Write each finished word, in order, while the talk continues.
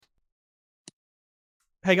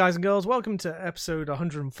Hey guys and girls, welcome to episode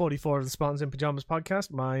 144 of the Spartans in Pajamas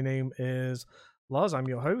podcast. My name is Loz, I'm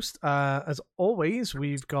your host. As always,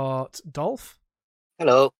 we've got Dolph.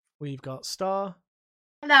 Hello. We've got Star.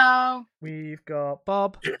 Hello. We've got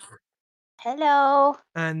Bob. Hello.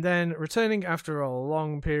 And then returning after a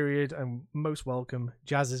long period and most welcome,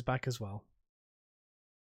 Jazz is back as well.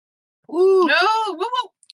 Woo! No. Woo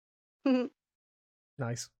woo.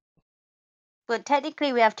 Nice. But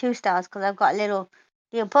technically we have 2 stars because I've got a little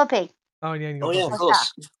puppy. Oh yeah, Oh yeah, of What's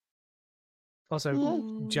course.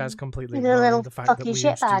 Also, Jazz completely He's a ignoring little the fact that fucking we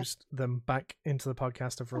shitbag. introduced them back into the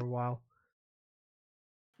podcast for a while.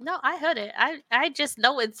 No, I heard it. I just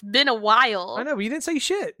know it's been a while. I know, but you didn't say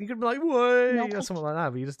shit. You could be like, "Way," No, or something like that,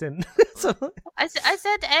 but you just didn't. So, I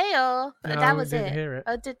said Ayo. no, That was didn't it. hear it.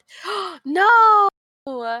 I did. No.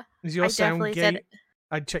 Is your I sound definitely said gate?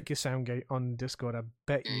 I'd check your sound gate on Discord. I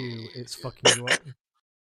bet you it's fucking you up.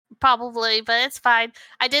 Probably, but it's fine.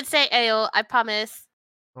 I did say Ayo. I promise.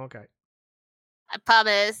 Okay. I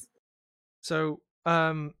promise. So,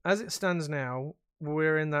 as it stands now,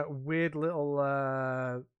 we're in that weird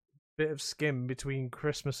little bit of skim between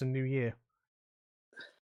Christmas and New Year.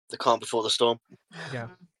 The calm before the storm. Yeah.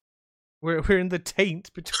 We're in the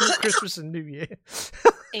taint between Christmas and New Year.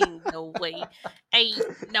 Ain't no way.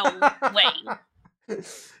 Ain't no way.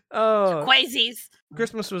 Oh, Quasies.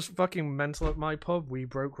 Christmas was fucking mental at my pub. We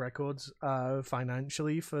broke records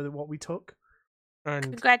financially for what we took. And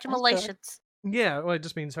Congratulations. yeah, well, it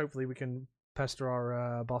just means hopefully we can pester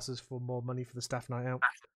our bosses for more money for the staff night out.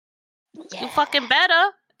 You fucking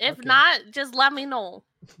better. If Okay. not, just let me know.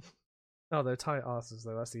 Oh, they're tight asses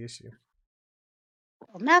though. That's the issue.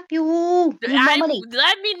 Matthew, need more money.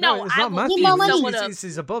 Let me know. it's I not will Matthew. beat more money. someone up. It's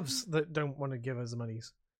his abovs that don't want to give us the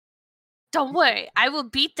monies. Don't worry. I will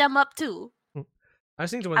beat them up too. I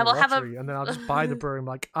just need to win I the will have a- lottery, and then I'll just buy the brewery. I'm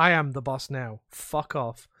like, I am the boss now. Fuck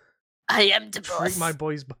off. I am the Treat boss. my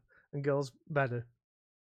boys and girls better,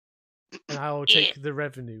 and I will take the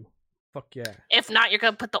revenue. Fuck yeah. If not, you're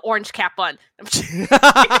gonna put the orange cap on.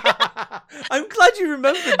 I'm glad you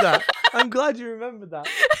remembered that.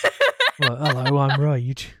 Well, hello, I'm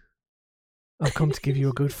Rage. I've come to give you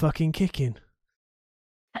a good fucking kicking.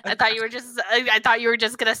 I thought you were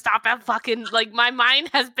just gonna stop at fucking like my mind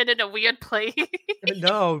has been in a weird place.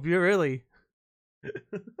 No, you're really.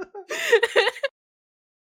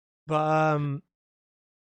 But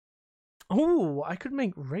oh, I could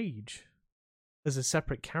make Rage as a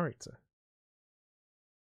separate character.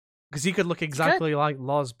 Because he could look exactly like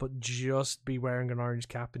Loz, but just be wearing an orange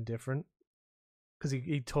cap and different. Because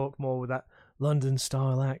he'd talk more with that London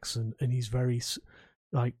style accent, and he's very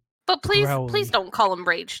like. But please Growling. don't call him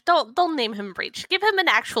Rage. Don't name him Rage. Give him an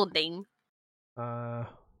actual name.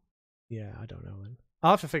 Yeah, I don't know then.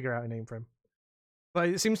 I'll have to figure out a name for him. But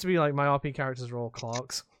it seems to be like my RP characters are all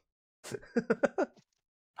Clarks.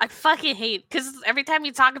 I fucking hate because every time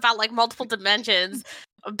you talk about like multiple dimensions,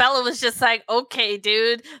 Bella was just like, "Okay,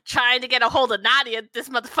 dude, trying to get a hold of Nadia. This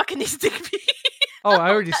motherfucker needs to be." Oh, I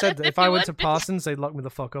already said that If if I you went to would. Parsons, they'd lock me the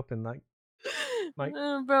fuck up in that. Like-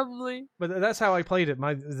 Probably. But that's how I played it.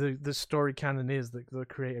 The story canon is that the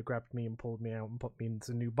creator grabbed me and pulled me out and put me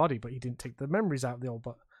into the new body, but he didn't take the memories out of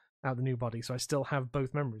out of the new body, so I still have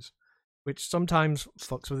both memories, which sometimes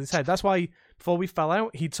fucks with his head. That's why before we fell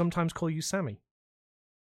out, he'd sometimes call you Sammy.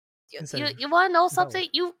 Instead of You want to know Bella. something?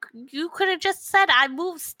 You could have just said I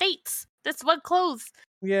moved states. This one closed.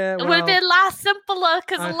 Yeah, It would have been a lot simpler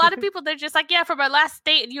because I- a lot of people they're just like, yeah, from our last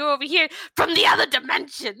state, and you're over here from the other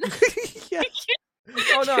dimension. yeah.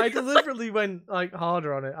 Oh no, I deliberately went like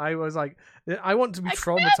harder on it. I was like, I want to be I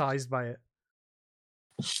traumatized by it.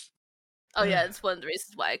 Oh yeah, it's one of the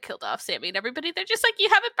reasons why I killed off Sammy and everybody. They're just like, you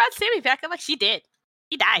haven't brought Sammy back. I'm like, she did.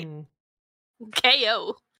 He died. Mm.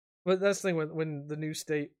 KO. But that's the thing when the new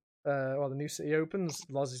state, the new city opens,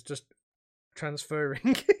 Loz is just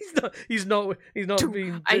transferring. he's not Dude,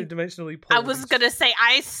 being I dimensionally pulled. I was gonna say,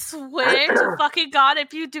 I swear to fucking God,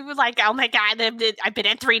 if you do like, oh my God, I've been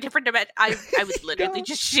in 3 different dimensions, I would literally God.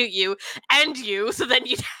 just shoot you and you, so then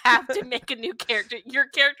you'd have to make a new character. Your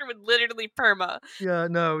character would literally perma. Yeah,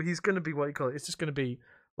 no, he's gonna be what you call it. It's just gonna be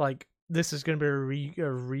like this is gonna be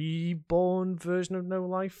a reborn version of No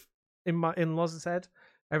Life in Loz's head.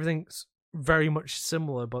 Everything's very much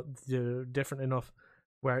similar, but different enough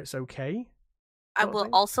where it's okay. I sort of will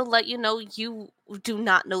thing. also let you know you do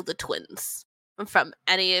not know the twins from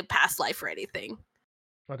any past life or anything.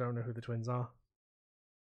 I don't know who the twins are.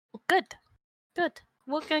 Good.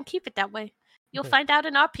 We're gonna keep it that way. You'll Okay. find out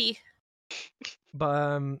in RP.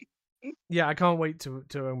 But yeah, I can't wait to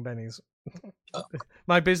own Benny's.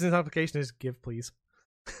 My business application is give please.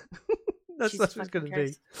 that's Jesus what it's fucking gonna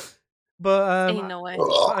be. Christ. But Ain't no way.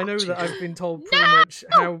 I know that I've been told pretty much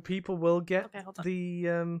how people will get Okay, hold on. the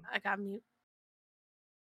I got mute.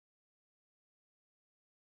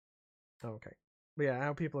 Oh, okay. But yeah,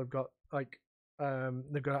 how people have got like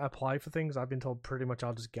they've got to apply for things. I've been told pretty much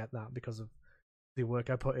I'll just get that because of the work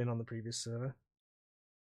I put in on the previous server.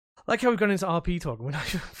 Like how we've gone into RP talk, and we're not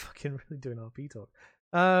even fucking really doing RP talk.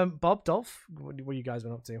 Bob, Dolph, what you guys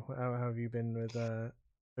been up to? How have you been with the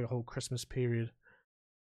whole Christmas period?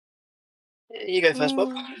 You go first,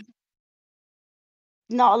 Bob.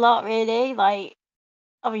 Not a lot really. Like,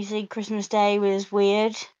 obviously, Christmas Day was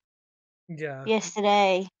weird. Yeah.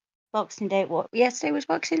 Yesterday, Boxing Day. What? Yesterday was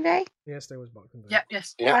Boxing Day. Yesterday was Boxing Day. Yep,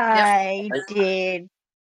 yes. Yeah. I did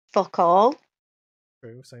fuck all.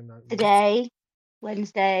 True. Same night. Today,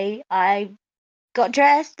 Wednesday, I got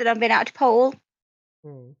dressed and I've been out to pole.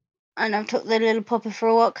 Mm. And I've took the little puppy for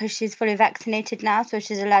a walk because she's fully vaccinated now, so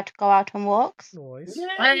she's allowed to go out on walks. Nice.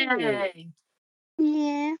 Hey.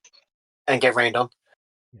 Yeah. And get rained on.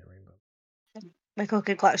 Yeah, rainbow. My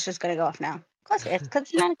cooking clock's just going to go off now. Of course it is, because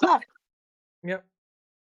it's 9 o'clock. Yep.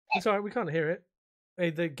 It's alright. We can't hear it.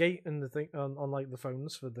 Hey, the gate and the thing on like the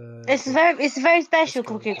phones for the. It's a very special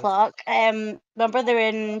cool. cooking clock. My brother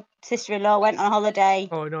and sister-in-law went on holiday.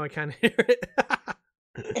 Oh no, I can hear it.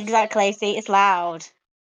 Exactly. See, it's loud.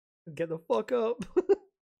 Get the fuck up.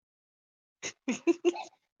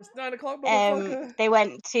 It's 9 o'clock, motherfucker. They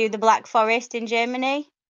went to the Black Forest in Germany,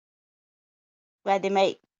 where they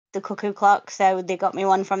make the cuckoo clock. So they got me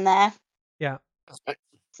one from there. Yeah.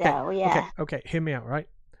 So yeah. Okay. Hear me out, right?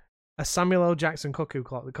 A Samuel L. Jackson cuckoo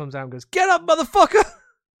clock that comes out and goes, "Get up, motherfucker!"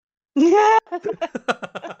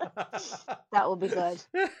 That would be good.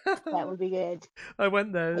 That would be good. I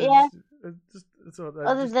went there. Yeah.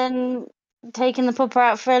 Other Than taking the pupper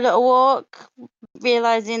out for a little walk,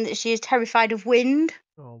 realising that she is terrified of wind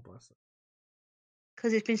Oh, bless her.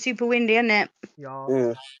 because it's been super windy, hasn't it? Yeah.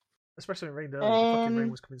 Mm. Especially when it rained earlier. The fucking rain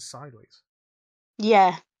Um, was coming sideways.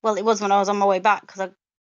 Yeah. Well, it was when I was on my way back because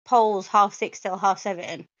pole's 6:30 till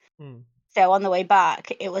 7:30. Mm. So on the way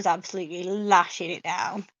back, it was absolutely lashing it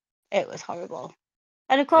down. It was horrible.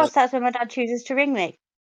 And of course, that's when my dad chooses to ring me.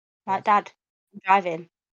 Like, Dad, I'm driving,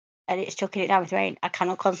 and it's chucking it down with rain. I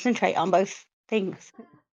cannot concentrate on both things.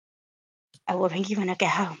 I will ring you when I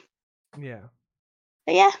get home. Yeah.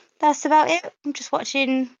 But yeah, that's about it. I'm just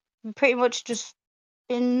watching, pretty much just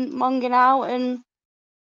been monging out and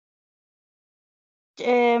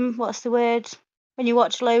what's the word? When you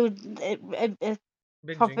watch load,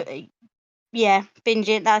 Binging. yeah,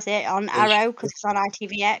 binging. That's it on Binge. Arrow because it's on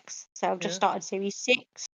ITVX. So I've just Yeah. started series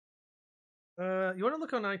 6. You want to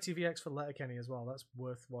look on ITVX for Letterkenny as well. That's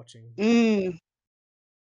worth watching. Mm.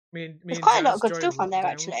 Me There's and quite a lot Jazz of good during stuff on there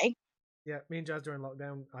lockdown- actually. Yeah, me and Jazz during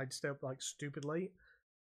lockdown, I'd stay up like stupid late,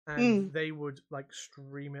 and Mm. they would like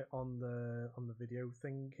stream it on the video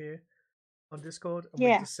thing here on Discord, and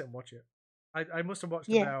Yeah. we'd just sit and watch it. I must have watched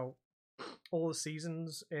Yeah. about all the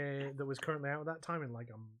seasons that was currently out at that time in like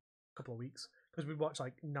a couple of weeks because we'd watch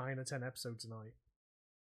like 9 or 10 episodes a night.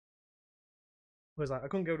 It was like I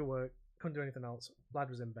couldn't go to work, couldn't do anything else. Lad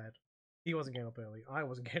was in bed. He wasn't getting up early. I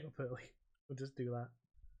wasn't getting up early. We'd just do that.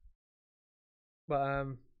 But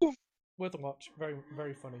Yeah. worth a watch. Very,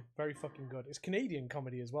 very funny. Very fucking good. It's Canadian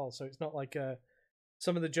comedy as well, so it's not like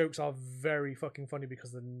some of the jokes are very fucking funny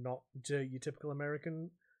because they're not your typical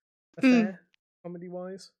American affair comedy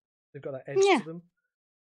wise. They've got that edge Yeah. to them.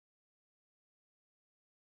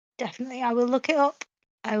 Definitely, I will look it up.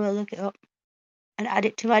 I will look it up and add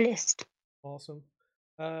it to my list. Awesome.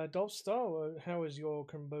 Dolph Star, how is your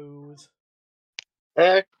combos?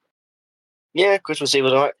 Yeah, Christmas Eve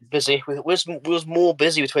was alright. Busy. We was more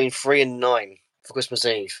busy between 3 and 9 for Christmas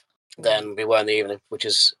Eve than we were in the evening, which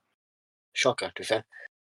is shocker, to be fair.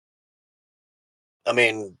 I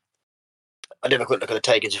mean, I did a quick look at the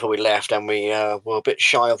takings before we left, and we were a bit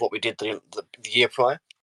shy of what we did the year prior.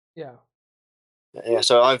 Yeah. Yeah,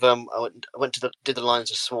 so I went to did the lines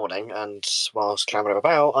this morning, and whilst clambering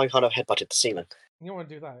about, I kind of headbutted the ceiling. You don't want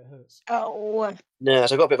to do that, it hurts. Oh. Yeah,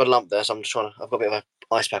 so I've got a bit of a lump there, so I'm just I've got a bit of an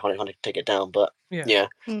ice pack on it, trying to take it down. But yeah,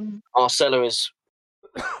 Mm. our cellar is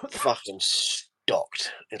fucking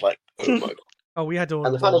stocked. It's like, oh my god. Oh, we had to order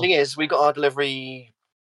And the funny more. thing is, we got our delivery.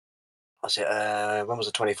 What's it? When was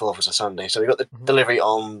the 24th? Was a Sunday, so we got the delivery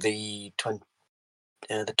on the 20th.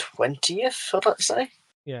 I'd like to say.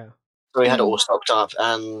 Yeah. So we had it all stocked up,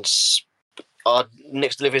 and our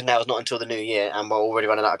next delivery now is not until the new year, and we're already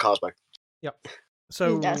running out of Carlsberg. Yep.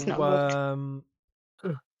 So, That's not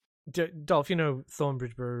Dolph, you know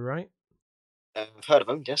Thornbridge Brewery, right? I've heard of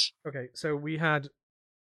them, yes. Okay, so we had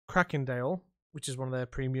Krackendale, which is one of their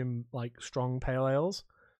premium, like, strong pale ales.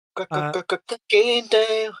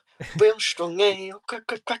 Krackendale. Real strong ale,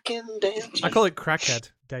 cracking Dale. I call it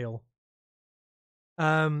Crackhead Dale.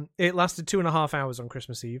 It lasted 2.5 hours on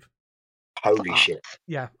Christmas Eve. Holy shit!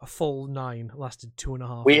 Yeah, a full 9 lasted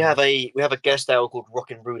 2.5 We hours. have a guest ale called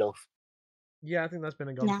Rockin' Rudolph. Yeah, I think that's been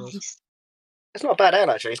a gone for us. Nice. It's not a bad ale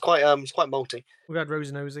actually. It's quite malty. We've had Rose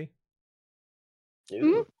and Nosy.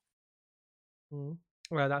 Ooh.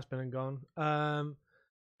 Well, that's been and gone.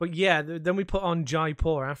 But yeah, then we put on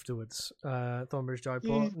Jaipur afterwards. Thornbridge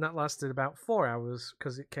Jaipur, and that lasted about 4 hours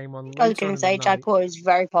because it came on. I was going to say Jaipur is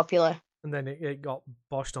very popular. And then it got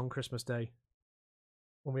boshed on Christmas Day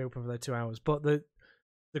when we opened for their 2 hours. But the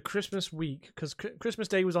Christmas week, because Christmas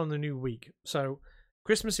Day was on the new week, so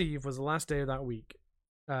Christmas Eve was the last day of that week.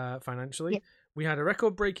 Financially, we had a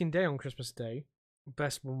record-breaking day on Christmas Day,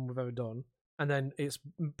 best one we've ever done, and then it's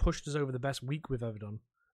pushed us over the best week we've ever done.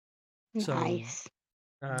 So, Nice.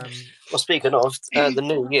 Well, speaking of, the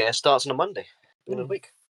new year starts on a Monday, beginning of the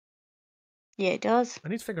week. Yeah, it does. I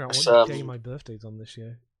need to figure out That's, what day my birthday's on this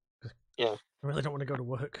year. Yeah. I really don't want to go to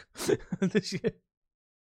work this year.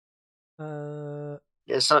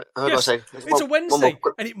 Yeah, so how do I Yes, say? it's a Wednesday,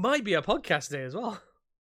 and it might be a podcast day as well.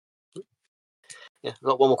 Yeah, I've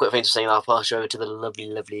got one more quick thing to say, and I'll pass you over to the lovely,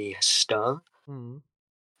 lovely Star. Mm.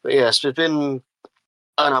 But yes, it's been.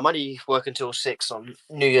 I don't know, I'm only working till 6 on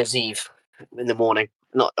New Year's Eve in the morning.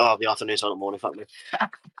 Not the afternoon, so not morning. Fuck me.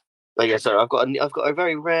 But yeah, so I've got a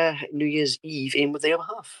very rare New Year's Eve in with the other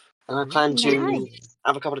half, and I plan to Nice.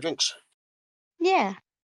 have a couple of drinks. Yeah,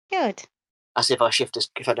 good. That's if I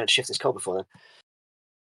don't shift this cold before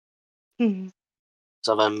then. Hmm.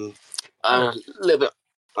 So I'm a little bit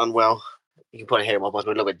unwell. You can probably hear my voice, but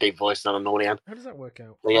a little bit deep voice, and I'm naughty. How does that work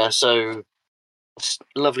out? But yeah, so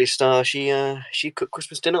lovely Star. She cooked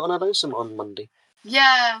Christmas dinner on her lonesome on Monday.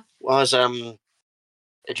 Yeah. Well, I was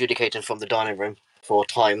adjudicating from the dining room for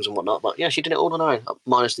times and whatnot, but yeah, she did it all on her own,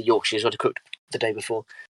 minus the Yorkshires I'd cooked the day before.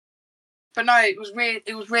 But no, it was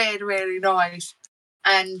really, really nice.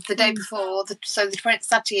 And the day before, the 20th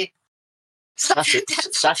Saturday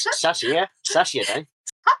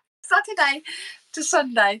to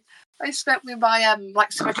Sunday, I spent with my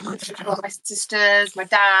my sisters, my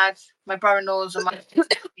dad, my brother-in-laws, and my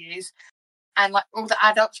nephews, and like all the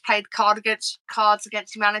adults played Cards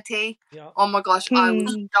Against Humanity. Yeah. Oh my gosh, I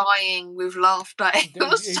was dying with laughter. It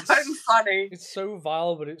was so funny. It's so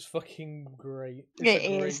vile, but it's fucking great. It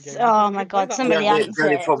is. Oh my god, some of the answers. The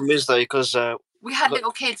only problem is though, because we had little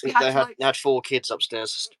kids. They had 4 kids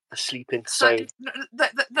upstairs sleeping. So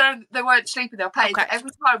they weren't sleeping. They were playing. Okay. Every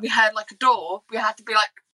time we heard like a door, we had to be like,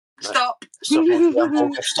 "Stop! Stop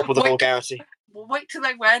with the vulgarity." We'll wait till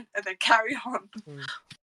they went and then carry on.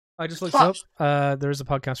 I just looked up. There is a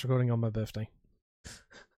podcast recording on my birthday.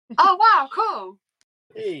 Oh wow, cool!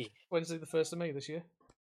 Hey. Wednesday, the 1st of May this year.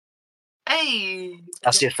 Hey.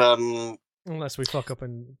 That's if unless we fuck up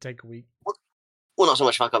and take a week. Well, not so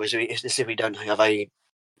much fuck up. It's if we don't have a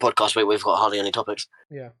podcast where we've got hardly any topics.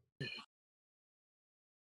 Yeah.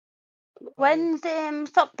 When's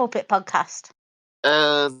Sock Puppet podcast?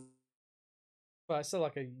 But it's still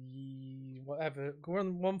like a whatever. We're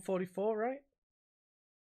on 144, right?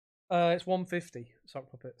 It's 150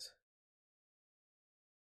 Sock Puppets.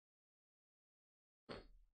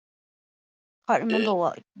 Can't remember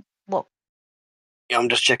what. Yeah, I'm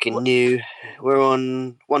just checking new. We're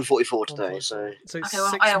on 144 today, so it's okay, 6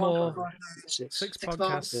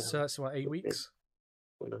 podcasts. So that's what, 8 weeks?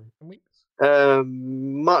 10 weeks?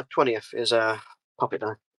 March 20th is Puppet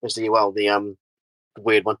Day. Is the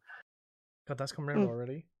weird one. God, that's coming around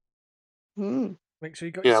already. Make sure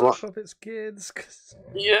you got Yeah, your Sock Puppets, kids.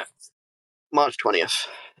 Yeah. March 20th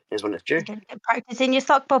is when it's due. Practicing your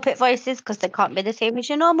Sock Puppet voices because they can't be the same as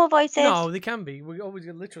your normal voices. No, they can be. All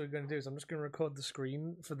we're literally going to do is I'm just going to record the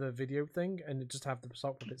screen for the video thing and just have the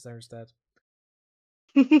Sock Puppets there instead.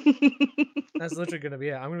 That's literally going to be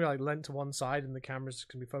it. I'm going to be like lent to one side and the camera's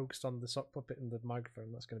just going to be focused on the Sock Puppet and the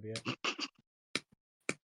microphone. That's going to be it.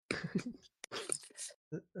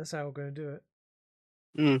 That's how we're going to do it.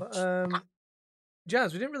 But,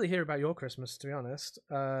 Jazz, we didn't really hear about your Christmas, to be honest.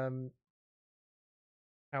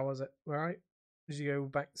 How was it? All right? Did you go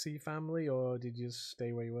back to see family, or did you just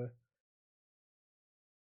stay where you were?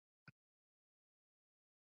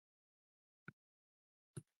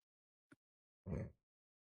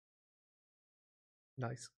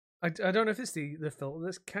 Nice. I don't know if it's the filter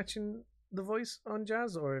that's catching the voice on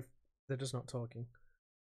Jazz, or if they're just not talking.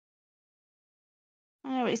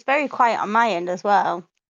 Oh, it's very quiet on my end as well.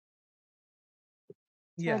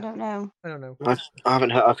 Yeah, I don't know. I haven't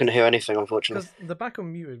heard. I couldn't hear anything, unfortunately. Because the back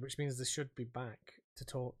unmuted, which means they should be back to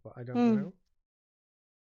talk, but I don't know.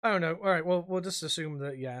 I don't know. All right, well, we'll just assume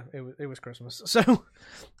that it was Christmas. So,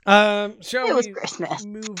 shall It was we Christmas.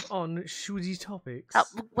 move on to the topics? Oh,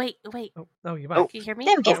 wait. Oh, you're back. Oh. Can you hear me?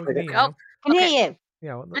 There we go. Yeah, we can hear you Oh. now. Can Okay. hear you.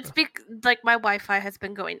 Yeah, what the- It's like my Wi-Fi has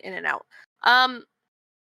been going in and out.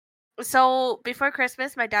 So before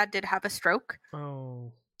Christmas, my dad did have a stroke.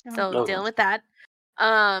 Oh, So No. dealing with that.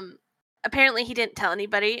 Apparently he didn't tell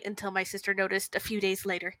anybody until my sister noticed a few days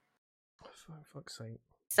later. for fuck's sake.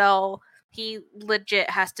 So he legit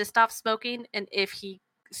has to stop smoking, and if he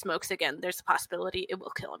smokes again, there's a possibility it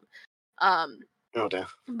will kill him. Oh dear.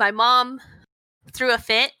 My mom threw a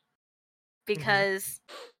fit because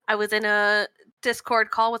I was in a Discord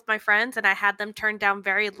call with my friends and I had them turned down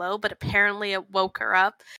very low, but apparently it woke her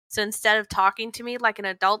up. So instead of talking to me like an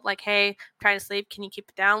adult, like, hey, I'm trying to sleep, can you keep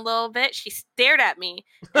it down a little bit? She stared at me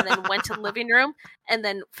and then went to the living room and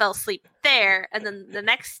then fell asleep there. And then the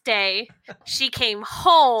next day she came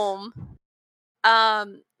home.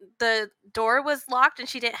 The door was locked and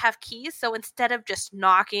she didn't have keys. So instead of just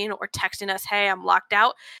knocking or texting us, hey, I'm locked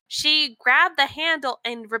out, she grabbed the handle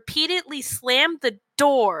and repeatedly slammed the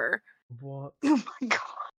door What? Oh my god.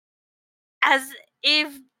 as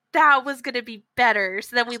if that was going to be better.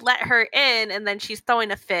 So then we let her in and then she's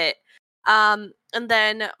throwing a fit. And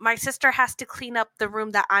then my sister has to clean up the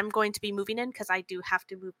room that I'm going to be moving in because I do have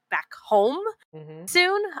to move back home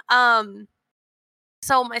soon.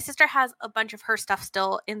 So my sister has a bunch of her stuff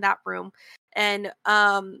still in that room. And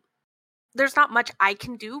there's not much I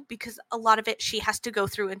can do because a lot of it she has to go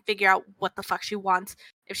through and figure out what the fuck she wants,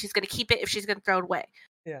 if she's going to keep it, if she's going to throw it away.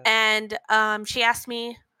 Yeah. And she asked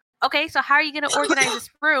me, okay, so how are you going to organize this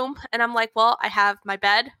room? And I'm like, well, I have my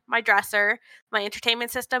bed, my dresser, my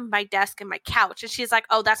entertainment system, my desk, and my couch. And she's like,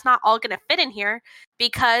 oh, that's not all going to fit in here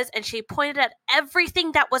because, and she pointed at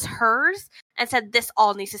everything that was hers and said, this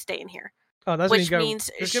all needs to stay in here. Oh, that's Which when you go. means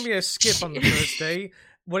There's gonna be a skip on the first day.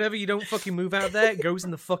 Whatever you don't fucking move out there, it goes in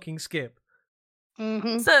the fucking skip.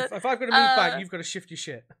 Mm-hmm. So, If I've got to move back, you've got to shift your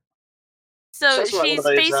shit. So Sounds like one she of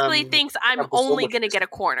those, basically thinks I'm Campbell only Souls. gonna get a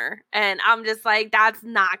corner, and I'm just like, that's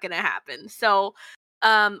not gonna happen. So,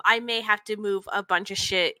 I may have to move a bunch of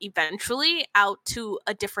shit eventually out to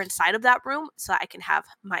a different side of that room so I can have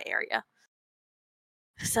my area.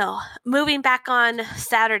 So, moving back on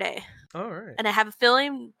Saturday, All right. and I have a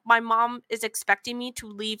feeling my mom is expecting me to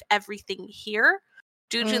leave everything here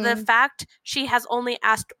due to the fact she has only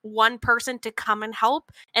asked one person to come and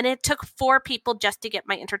help, and it took 4 people just to get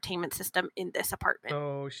my entertainment system in this apartment.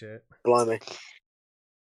 Oh shit. Blimey.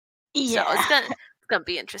 Yeah. So it's gonna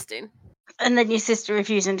be interesting. And then your sister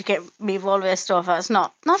refusing to move all of her stuff. That's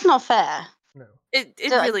not fair. No. It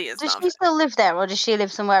So, really is Does not. she still live there, or does she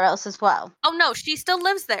live somewhere else as well? Oh no, she still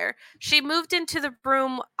lives there. She moved into the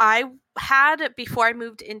room I had before I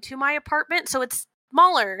moved into my apartment, so it's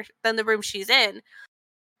smaller than the room she's in.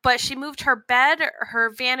 But she moved her bed, her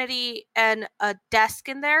vanity, and a desk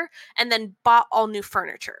in there, and then bought all new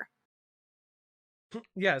furniture.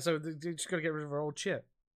 Yeah. So you just got to get rid of her old shit.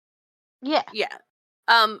 Yeah. Yeah.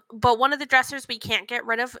 But one of the dressers we can't get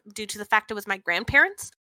rid of due to the fact it was my grandparents,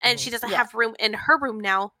 and she doesn't Yeah. have room in her room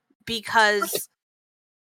now because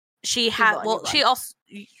she had. got a Well, new she also.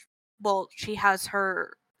 Well, she has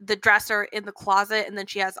the dresser in the closet, and then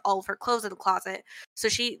she has all of her clothes in the closet. So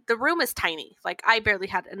the room is tiny. Like I barely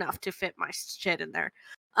had enough to fit my shit in there.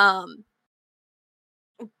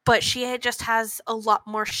 But she just has a lot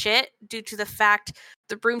more shit due to the fact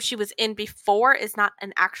the room she was in before is not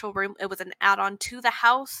an actual room. It was an add-on to the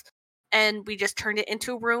house, and we just turned it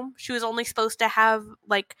into a room. She was only supposed to have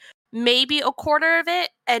like maybe a quarter of it,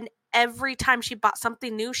 and every time she bought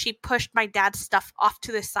something new, she pushed my dad's stuff off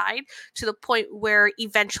to the side to the point where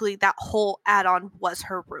eventually that whole add-on was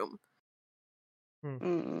her room.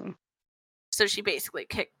 So she basically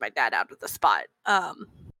kicked my dad out of the spot.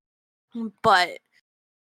 But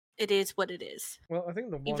it is what it is. Well, I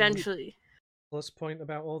think the one Eventually. plus point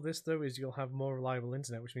about all this though is you'll have more reliable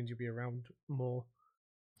internet, which means you'll be around more.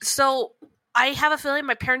 So I have a feeling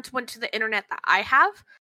my parents went to the internet that I have.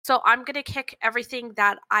 So I'm gonna kick everything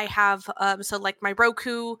that I have. So like my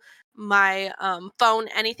Roku, my phone,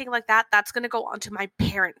 anything like that, that's gonna go onto my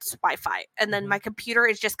parents' Wi-Fi, and then my computer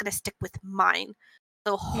is just gonna stick with mine.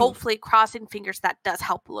 So hopefully, crossing fingers, that does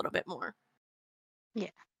help a little bit more. Yeah.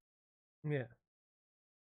 Yeah,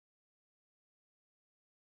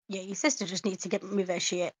 your sister just needs to move her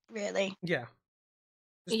shit, really. Yeah.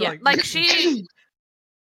 Just Yeah, like she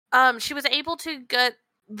was able to get,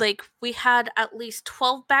 like, we had at least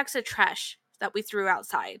 12 bags of trash that we threw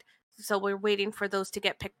outside. So we're waiting for those to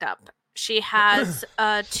get picked up. She has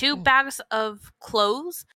 2 bags of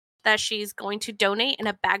clothes that she's going to donate and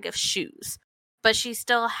a bag of shoes. But she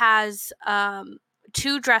still has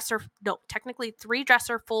technically 3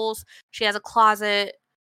 dresser fulls. She has a closet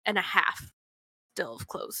and a half still of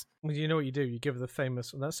clothes. Well, you know what you do? You give her the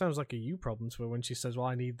famous. That sounds like a you problem to her when she says, "Well,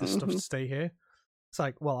 I need this stuff to stay here." It's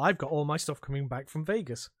like, well, I've got all my stuff coming back from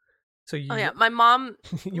Vegas. So you. Oh yeah, my mom.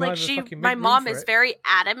 you like my mom is very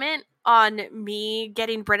adamant on me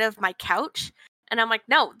getting rid of my couch, and I'm like,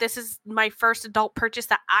 no, this is my first adult purchase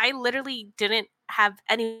that I literally didn't have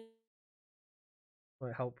any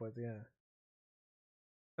help with, yeah.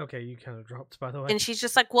 Okay, you kind of dropped, by the way. And she's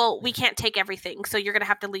just like, well, we can't take everything, so you're gonna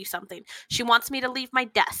have to leave something. She wants me to leave my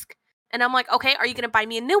desk, and I'm like, okay, are you gonna buy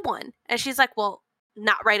me a new one? And she's like, well,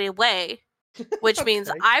 not right away. Which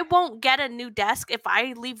means I won't get a new desk if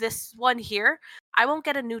I leave this one here. I won't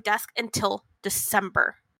get a new desk until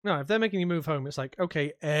December. No, if they're making you move home, it's like,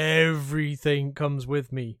 okay, everything comes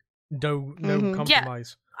with me. No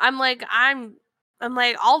compromise. Yeah. I'm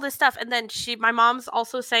like all this stuff, and then my mom's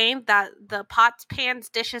also saying that the pots, pans,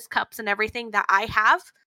 dishes, cups, and everything that I have,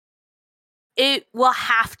 it will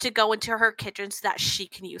have to go into her kitchen so that she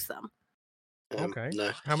can use them. Okay.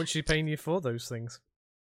 No. How much is she paying you for those things?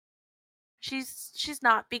 She's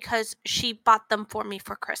not, because she bought them for me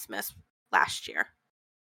for Christmas last year.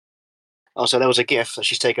 Oh, so that was a gift that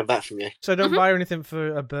she's taken back from you. So don't buy her anything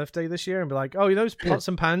for a birthday this year and be like, oh, you know those pots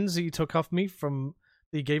and pans that you took off me that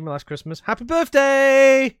you gave me last Christmas? Happy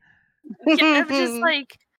birthday! Yeah, I'm just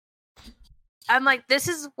like, this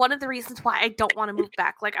is one of the reasons why I don't want to move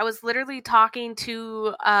back. Like, I was literally talking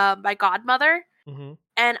to my godmother,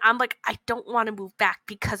 and I'm like, I don't want to move back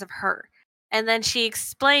because of her. And then she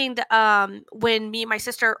explained when me and my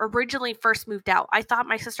sister originally first moved out, I thought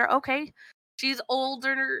my sister, okay, she's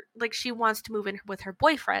older, like she wants to move in with her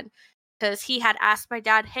boyfriend. Because he had asked my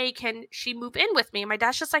dad, hey, can she move in with me? And my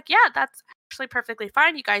dad's just like, yeah, that's actually perfectly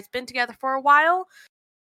fine. You guys been together for a while.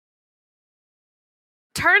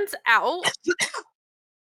 Turns out,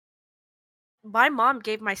 my mom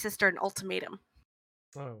gave my sister an ultimatum.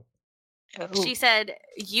 Oh. She said,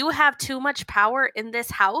 you have too much power in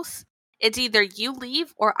this house. It's either you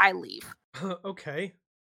leave or I leave. Okay.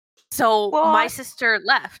 So my sister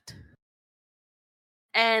left.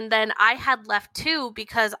 And then I had left too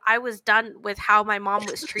because I was done with how my mom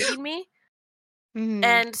was treating me.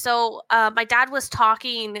 And so my dad was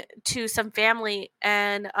talking to some family,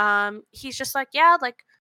 and he's just like, yeah, like,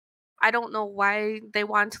 I don't know why they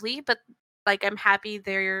want to leave, but like, I'm happy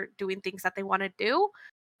they're doing things that they want to do.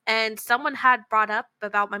 And someone had brought up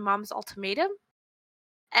about my mom's ultimatum.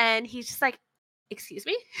 And he's just like, excuse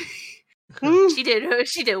me? She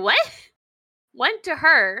did what? Went to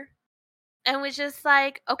her and was just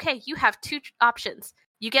like, okay, you have 2 options.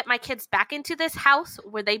 You get my kids back into this house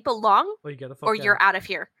where they belong, or you're out of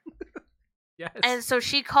here. Yes. And so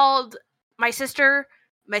she called my sister.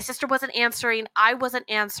 My sister wasn't answering. I wasn't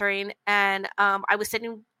answering. And I was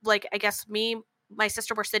sitting, like, I guess my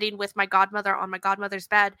sister were sitting with my godmother on my godmother's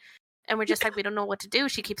bed. And we're just like, we don't know what to do.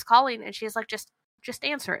 She keeps calling. And she's like, just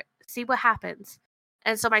answer it. See what happens.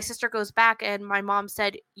 And so my sister goes back, and my mom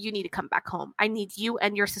said, you need to come back home. I need you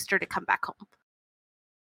and your sister to come back home.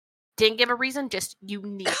 Didn't give a reason, just you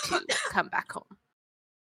need to come back home.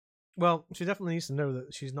 Well, she definitely needs to know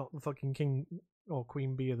that she's not the fucking king or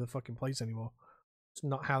queen bee of the fucking place anymore. It's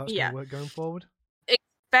not how that's going to work going forward.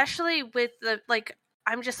 Especially with the, like,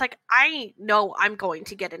 I'm just like, I know I'm going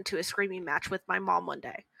to get into a screaming match with my mom one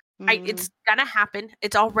day. It's gonna happen.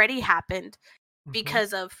 It's already happened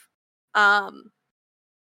because of a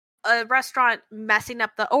restaurant messing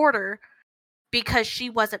up the order because she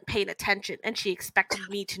wasn't paying attention and she expected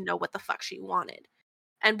me to know what the fuck she wanted.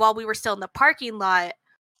 And while we were still in the parking lot,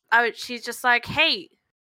 she's just like, hey,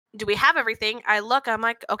 do we have everything? I'm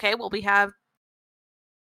like, okay, well, we have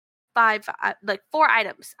 4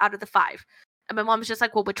 items out of the 5. And my mom was just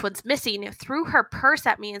like, well, which one's missing? And threw her purse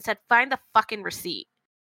at me and said, find the fucking receipt.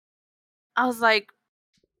 I was like,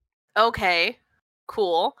 okay,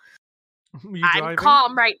 cool. I'm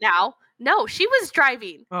calm right now. No, she was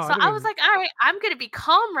driving. So I was like, all right, I'm going to be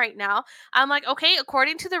calm right now. I'm like, okay,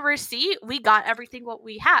 according to the receipt, we got everything what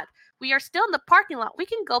we had. We are still in the parking lot. We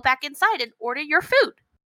can go back inside and order your food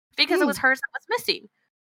because it was hers that was missing.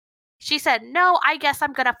 She said, no, I guess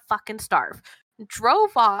I'm going to fucking starve.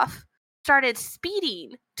 Drove off, started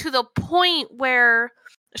speeding to the point where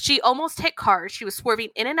she almost hit cars. She was swerving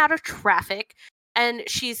in and out of traffic, and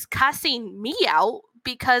she's cussing me out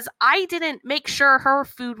because I didn't make sure her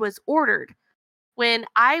food was ordered. When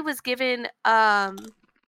I was given,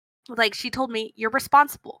 she told me, you're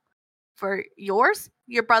responsible for yours,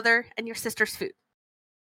 your brother, and your sister's food.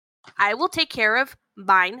 I will take care of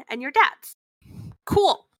mine and your dad's.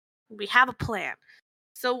 Cool. We have a plan.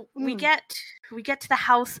 So we get to the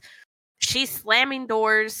house. she's slamming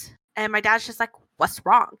doors, and my dad's just like, what's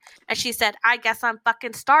wrong? And she said, I guess I'm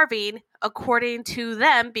fucking starving, according to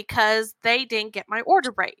them, because they didn't get my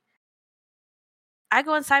order right. I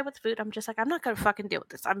go inside with food. I'm just like, I'm not going to fucking deal with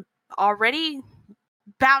this. I'm already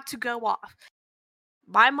about to go off.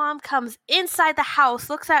 My mom comes inside the house,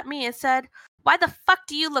 looks at me, and said, why the fuck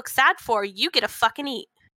do you look sad for? You get to fucking eat.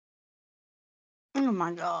 Oh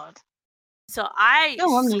my god. So I Your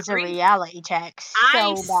mum needs a reality check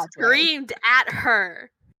so badly. screamed at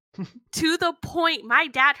her to the point my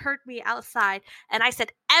dad heard me outside, and I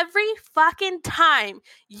said, every fucking time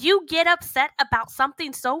you get upset about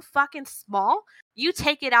something so fucking small, you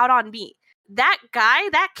take it out on me. That guy,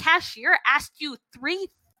 that cashier, asked you 3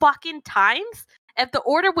 fucking times if the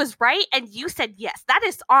order was right, and you said yes. That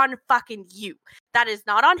is on fucking you. That is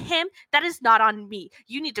not on him. That is not on me.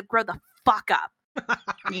 You need to grow the fuck up.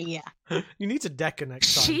 Yeah. You need to deck her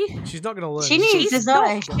next time. She's not going to learn. She needs to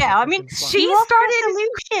start. Yeah, I mean, she you started a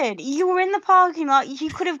solution. You were in the parking lot. You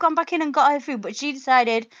could have gone back in and got her food, but she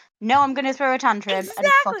decided, no, I'm going to throw a tantrum and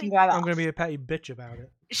fucking drive off. I'm going to be a petty bitch about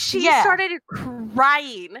it. She started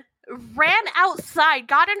crying, ran outside,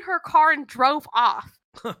 got in her car, and drove off.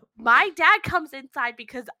 My dad comes inside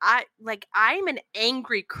because I'm an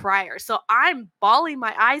angry crier, so I'm bawling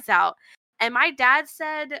my eyes out. And my dad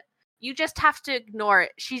said, you just have to ignore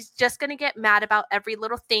it. She's just going to get mad about every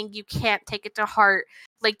little thing. You can't take it to heart.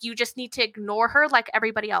 Like, you just need to ignore her like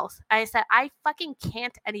everybody else. I said, I fucking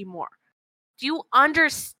can't anymore. Do you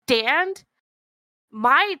understand?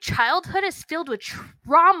 My childhood is filled with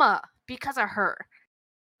trauma because of her.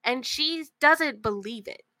 And she doesn't believe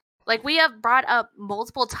it. Like, we have brought up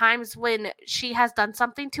multiple times when she has done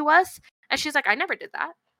something to us, and she's like, I never did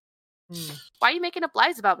that. Why are you making up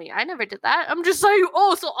lies about me? I never did that. I'm just like,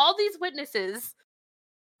 oh, so all these witnesses,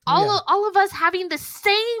 all of us having the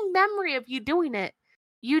same memory of you doing it,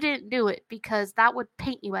 you didn't do it because that would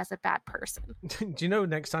paint you as a bad person. Do you know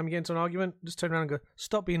next time you get into an argument, just turn around and go,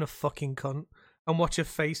 stop being a fucking cunt, and watch her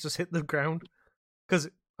face just hit the ground? Because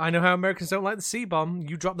I know how Americans don't like the C-bomb.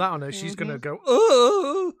 You drop that on her, she's going to go,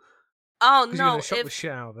 oh! Oh, no. You're going to shock the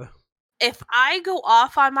shit out of her. If I go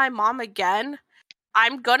off on my mom again,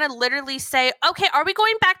 I'm gonna literally say, okay, are we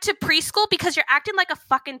going back to preschool? Because you're acting like a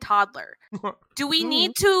fucking toddler. Do we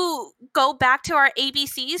need to go back to our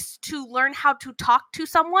ABCs to learn how to talk to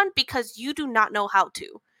someone? Because you do not know how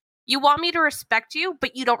to. You want me to respect you,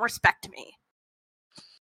 but you don't respect me.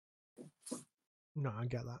 No, I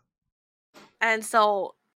get that. And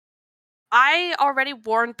so I already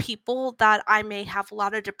warned people that I may have a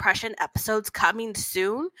lot of depression episodes coming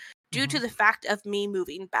soon due to the fact of me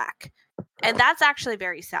moving back. And that's actually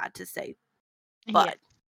very sad to say, but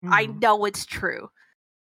I know it's true.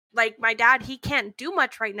 Like, my dad, he can't do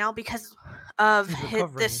much right now because of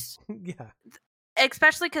this.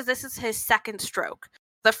 Especially because this is his second stroke.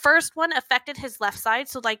 The first one affected his left side,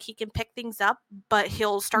 so like he can pick things up, but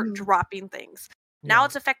he'll start dropping things. Now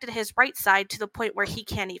it's affected his right side to the point where he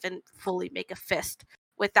can't even fully make a fist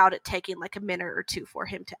without it taking like a minute or two for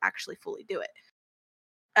him to actually fully do it.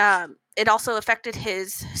 It also affected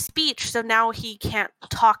his speech, so now he can't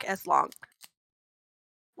talk as long.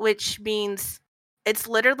 Which means it's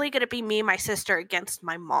literally going to be me and my sister against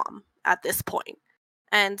my mom at this point.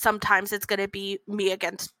 And sometimes it's going to be me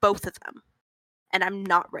against both of them. And I'm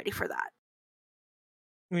not ready for that.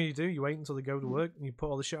 What do? You wait until they go to work, and you put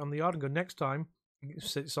all the shit on the yard and go, next time,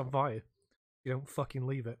 it's on fire. You don't fucking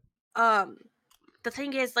leave it. The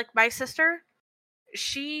thing is, like, my sister,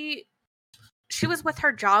 she was with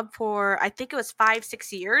her job for, I think it was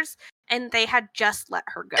 5-6 years, and they had just let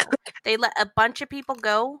her go. They let a bunch of people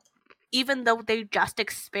go, even though they just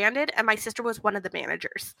expanded, and my sister was one of the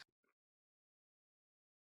managers.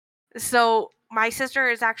 So my sister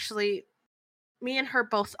is actually, me and her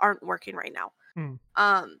both aren't working right now.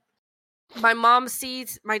 My mom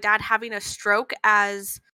sees my dad having a stroke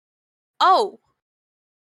as, oh,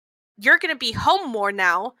 you're going to be home more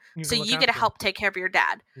now, so you get to help take care of your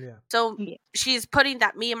dad. Yeah. So she's putting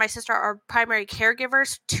that me and my sister are primary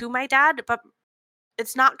caregivers to my dad, but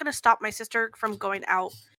it's not going to stop my sister from going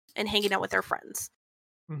out and hanging out with her friends.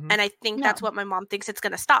 And I think that's what my mom thinks it's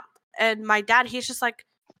going to stop. And my dad, he's just like,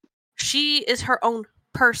 she is her own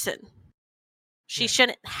person. She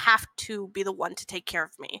shouldn't have to be the one to take care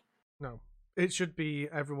of me. No. It should be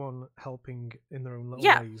everyone helping in their own little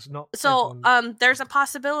ways. Not so there's a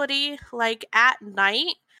possibility, like, at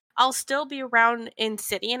night, I'll still be around in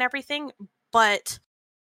city and everything, but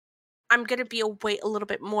I'm going to be away a little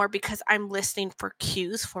bit more because I'm listening for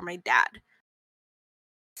cues for my dad.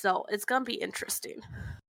 So it's going to be interesting.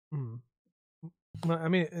 I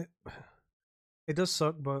mean, it does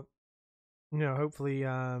suck, but, you know, hopefully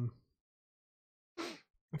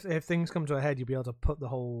if things come to a head, you'll be able to put the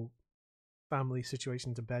whole family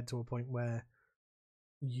situation to bed to a point where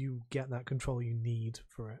you get that control you need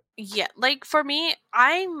for it. Yeah, like for me,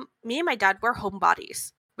 me and my dad, we're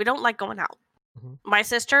homebodies. We don't like going out. Mhm. My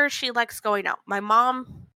sister, she likes going out. My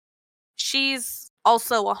mom, she's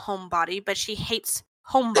also a homebody, but she hates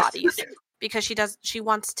homebodies because she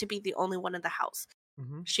wants to be the only one in the house.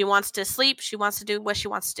 Mm-hmm. She wants to sleep, she wants to do what she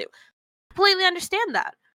wants to do. Completely understand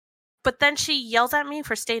that. But then she yells at me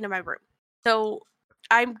for staying in my room. So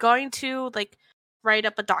I'm going to like write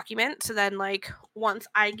up a document. So then like once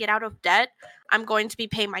I get out of debt, I'm going to be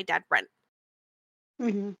paying my dad rent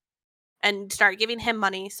Mhm. and start giving him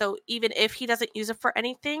money. So even if he doesn't use it for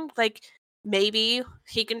anything, like maybe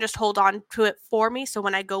he can just hold on to it for me. So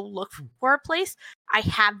when I go look for a place, I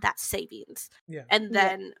have that savings. Yeah. And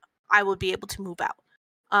then I will be able to move out.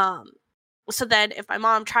 So then if my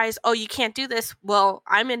mom tries, oh, you can't do this, well,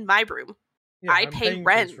 I'm in my room. Yeah, I I'm pay paying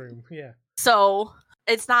for this rent. room. Yeah. So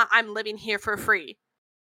it's not I'm living here for free.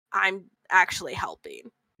 I'm actually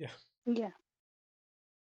helping. Yeah.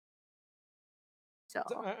 So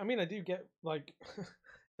So, I mean, I do get like,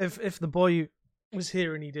 if the boy was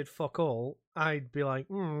here and he did fuck all, I'd be like,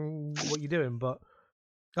 what you doing? But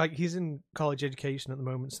like, he's in college education at the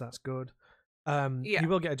moment, so that's good. Yeah. He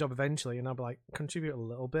will get a job eventually, and I'll be like, contribute a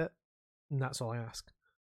little bit, and that's all I ask.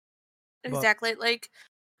 exactly. Like,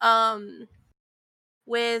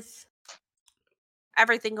 with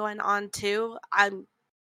everything going on too,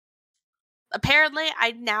 apparently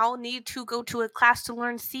I now need to go to a class to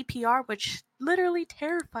learn CPR, which literally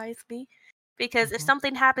terrifies me. Because if Mhm.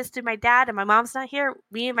 something happens to my dad and my mom's not here,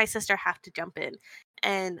 me and my sister have to jump in.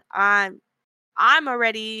 And I'm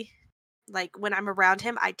already, like, when I'm around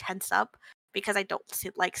him, I tense up because I don't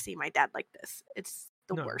see my dad like this. It's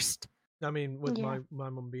the No. worst. I mean, with Yeah. my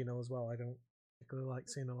mum being ill as well, I don't particularly like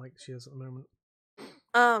seeing her like she is at the moment.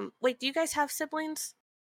 Wait, do you guys have siblings?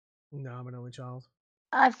 No, I'm an only child.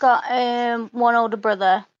 I've got one older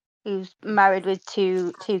brother who's married with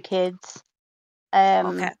two kids.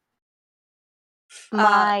 Okay.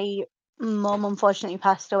 My mum unfortunately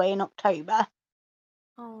passed away in October.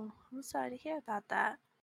 Oh, I'm sorry to hear about that.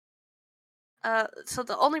 So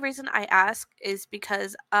the only reason I ask is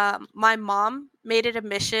because my mom made it a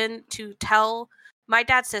mission to tell my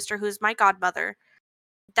dad's sister, who's my godmother,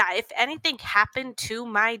 that if anything happened to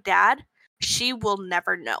my dad, she will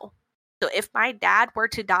never know. So if my dad were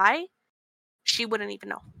to die, she wouldn't even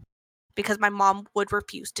know because my mom would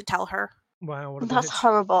refuse to tell her. Wow, what a That's bitch.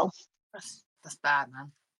 horrible. That's bad,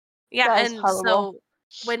 man. Yeah, That is and horrible. so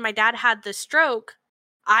when my dad had the stroke,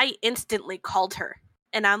 I instantly called her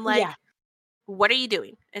and I'm like, Yeah. what are you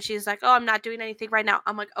doing? And she's like, oh, I'm not doing anything right now.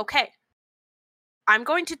 I'm like, okay, I'm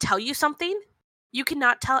going to tell you something. You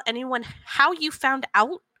cannot tell anyone how you found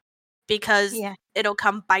out because Yeah. it'll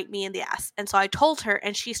come bite me in the ass. And so I told her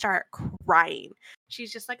and she started crying.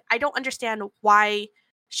 She's just like, I don't understand why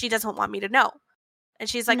she doesn't want me to know. And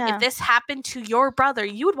she's like, No. if this happened to your brother,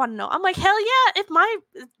 you would want to know. I'm like, hell yeah.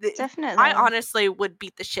 Definitely. I honestly would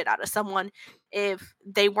beat the shit out of someone if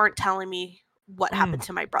they weren't telling me what happened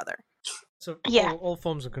to my brother. So Yeah. all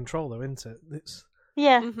forms of control, though, isn't it? It's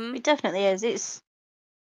Yeah, Mhm. it definitely is.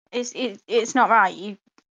 It's not right.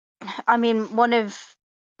 I mean, one of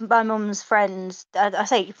my mum's friends, I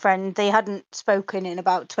say friend, they hadn't spoken in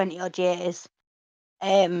about 20 odd years.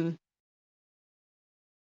 My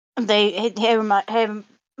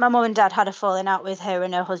mum and dad had a falling out with her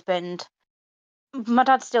and her husband. My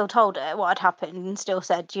dad still told her what had happened and still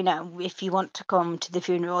said, if you want to come to the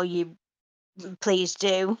funeral, you please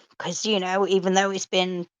do, because even though it's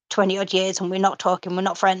been 20 odd years and we're not talking, we're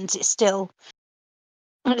not friends, it's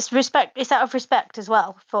respect. It's out of respect as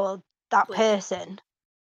well for that Completely. person,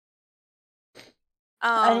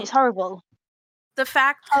 and it's horrible. The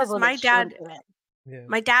fact, because Horrible my that she wouldn't dad, do it. yeah.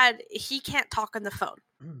 my dad, he can't talk on the phone.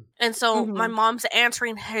 And so my Mhm. mom's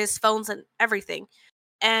answering his phones and everything.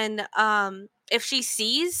 And if she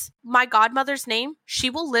sees my godmother's name,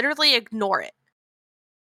 she will literally ignore it.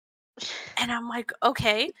 And I'm like,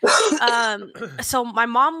 okay. So my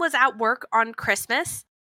mom was at work on Christmas,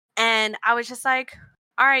 and I was just like,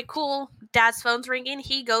 all right, cool. Dad's phone's ringing.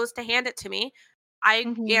 He goes to hand it to me. I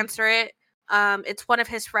Mhm. answer it. It's one of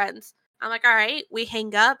his friends. I'm like, all right. We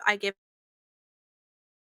hang up. I give.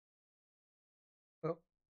 Oh,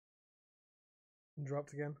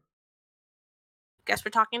 dropped again. Guess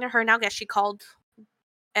we're talking to her now. Guess she called.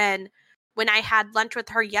 And when I had lunch with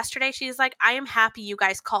her yesterday, she's like, I am happy you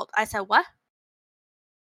guys called. I said, what?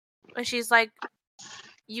 And she's like,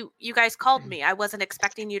 you guys called me. I wasn't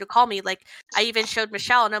expecting you to call me. Like, I even showed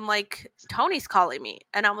Michelle and I'm like, Tony's calling me.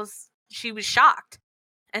 And she was shocked.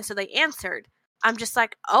 And so they answered. I'm just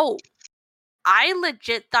like, oh, I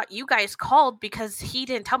legit thought you guys called because he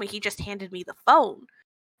didn't tell me. He just handed me the phone.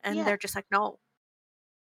 And Yeah. they're just like, no.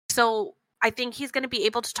 So I think he's going to be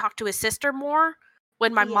able to talk to his sister more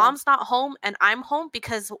when my Yeah. mom's not home and I'm home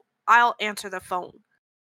because I'll answer the phone.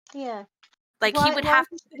 Yeah. Like why, he would why have.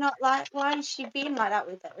 is she not like? Why is she being like that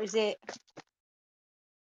with her? Is it?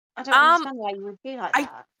 I don't Um, understand why you would be like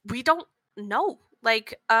that. We don't know.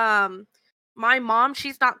 Like, my mom,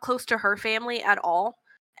 she's not close to her family at all.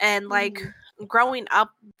 And like growing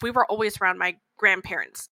up, we were always around my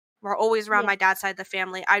grandparents. We're always around Yeah. my dad's side of the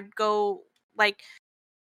family. I'd go like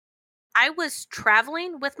I was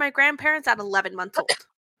traveling with my grandparents at 11 months old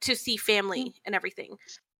to see family and everything.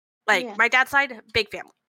 Like Yeah. my dad's side, big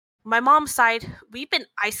family. My mom's side, we've been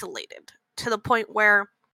isolated to the point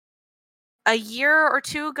where a year or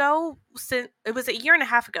two ago, since it was a year and a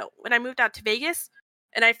half ago, when I moved out to Vegas,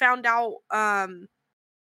 and I found out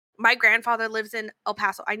my grandfather lives in El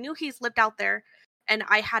Paso. I knew he's lived out there, and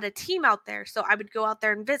I had a team out there, so I would go out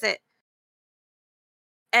there and visit.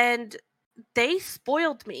 And they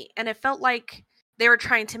spoiled me, and it felt like they were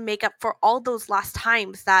trying to make up for all those lost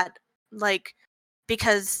times that, like,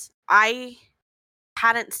 because I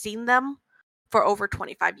hadn't seen them for over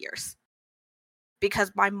 25 years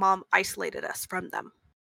because my mom isolated us from them.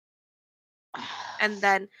 And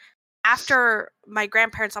then after my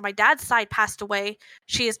grandparents on my dad's side passed away,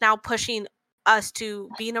 she is now pushing us to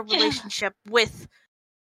be in a relationship with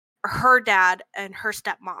her dad and her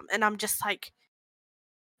stepmom. And I'm just like,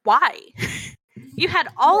 why? You had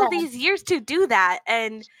all of these years to do that.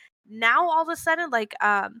 And now all of a sudden, like,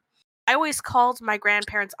 I always called my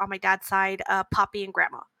grandparents on my dad's side, Poppy and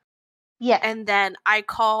Grandma. Yeah. And then I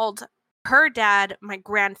called her dad, my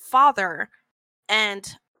grandfather, and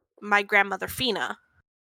my grandmother, Fina.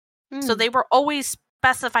 So they were always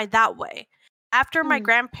specified that way. After my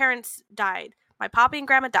grandparents died, my Poppy and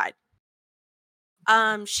Grandma died.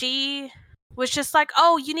 She was just like,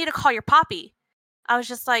 "Oh, you need to call your Poppy." I was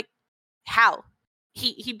just like, "How?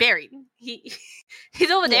 He buried. He's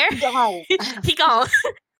over there. He gone."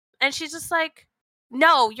 And she's just like,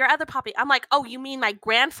 "No, your other Poppy." I'm like, "Oh, you mean my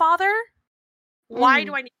grandfather? Why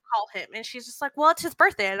do I need to call him?" And she's just like, "Well, it's his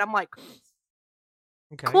birthday." And I'm like,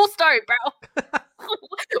 Okay. "Cool story, bro."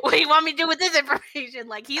 What do you want me to do with this information?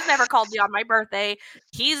 Like, he's never called me on my birthday.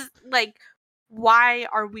 He's like, why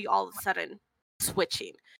are we all of a sudden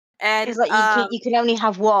switching? And It's like you can only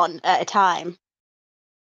have one at a time.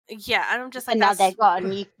 Yeah, and I'm just like, and now they're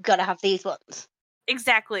gone. You gotta have these ones.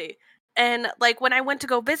 Exactly. And like when I went to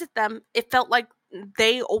go visit them, it felt like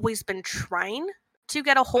they always been trying to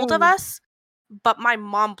get a hold of us, but my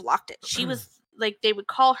mom blocked it. She was like, they would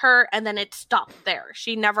call her and then it stopped there.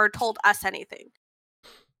 She never told us anything.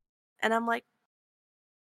 And I'm like,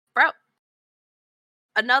 bro,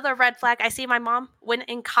 another red flag. I see my mom when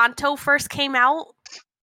Encanto first came out.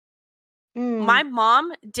 My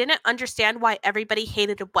mom didn't understand why everybody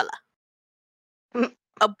hated Abuela.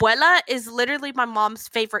 Abuela is literally my mom's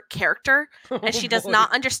favorite character, and she does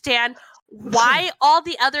not understand why all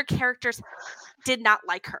the other characters did not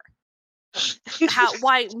like her.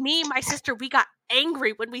 Why me and my sister, we got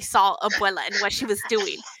angry when we saw Abuela and what she was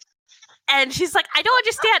doing. And she's like, I don't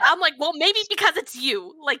understand. I'm like, well, maybe because it's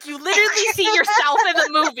you. Like, you literally see yourself in the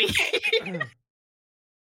movie.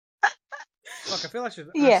 Look, I feel I should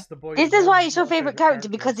ask the boy. This is why it's your favorite character,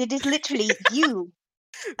 because it is literally you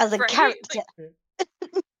as a character.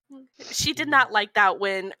 She did not like that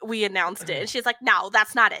when we announced it. And she's like, no,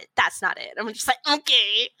 that's not it. That's not it. I'm just like,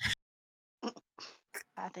 okay.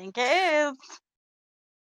 I think it is.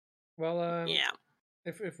 Well, yeah.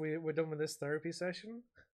 If we're done with this therapy session.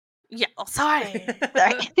 Yeah, oh, sorry.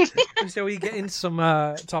 Shall we get into some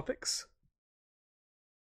topics?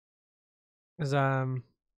 Because,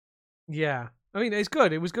 yeah. I mean, it's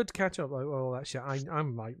good. It was good to catch up, like, all that shit.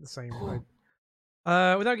 I'm like the same.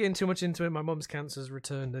 Without getting too much into it, my mum's cancer's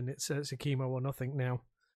returned and it's a chemo or nothing now.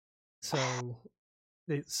 So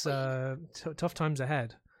it's tough times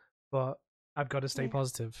ahead, but I've got to stay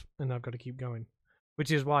positive and I've got to keep going.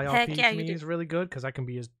 Which is why RP for me is really good, because I can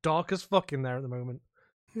be as dark as fuck in there at the moment.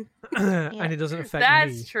 And it doesn't affect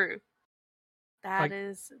me. That's true.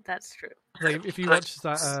 That's true. Like, if you watch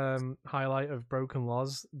that highlight of Broken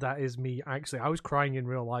Laws, that is me. Actually, I was crying in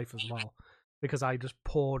real life as well, because I just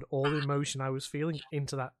poured all the emotion I was feeling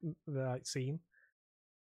into that scene,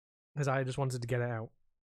 because I just wanted to get it out.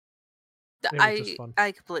 It was just fun.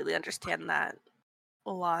 I completely understand that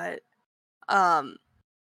a lot.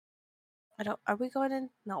 I don't. Are we going in?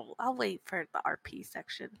 No, I'll wait for the RP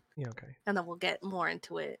section, Yeah, okay. and then we'll get more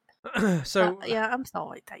into it. So yeah, I'm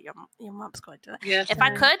sorry that your mom's going to that. Yeah. If I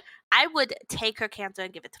could, I would take her cancer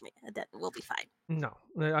and give it to me. That will be fine. no,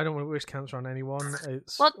 I don't want to wish cancer on anyone.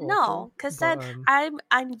 It's Well, awful, no, because but, then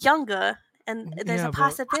I'm younger, and there's yeah, a but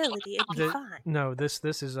possibility it'd be the- fine. No, this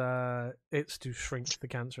is it's to shrink the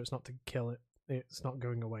cancer. It's not to kill it. It's not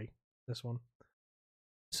going away. This one.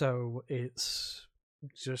 So it's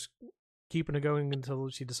just keeping it going until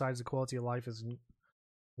she decides the quality of life isn't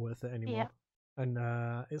worth it anymore. Yeah. And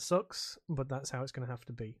it sucks, but that's how it's going to have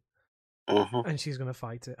to be. Mhm. And she's going to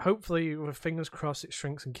fight it. Hopefully, with fingers crossed, it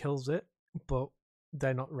shrinks and kills it. But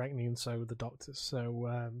they're not reckoning, so the doctors.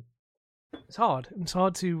 So it's hard. It's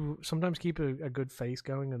hard to sometimes keep a good face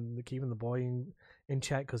going and keeping the boy in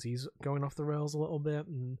check because he's going off the rails a little bit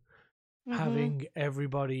and Mhm. having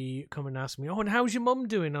everybody come and ask me, "Oh, and how's your mum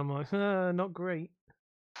doing?" I'm like, not great.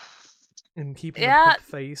 And keeping a Yeah. pug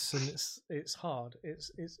face, and it's hard.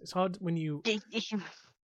 It's hard when you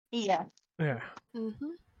Yeah. yeah.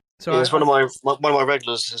 Mm-hmm. So Yeah, it's one of my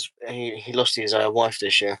regulars. He lost his wife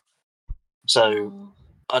this year, so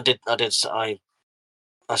I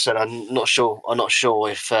said I'm not sure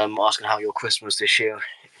if asking how your Christmas this year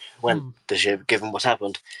went this year, given what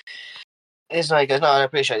happened. He's like, no, I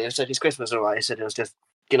appreciate it. I said his Christmas all right. He said it was just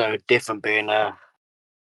different being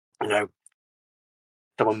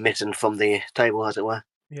someone missing from the table, as it were.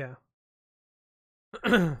 Yeah.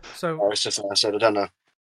 So It's just I said I don't know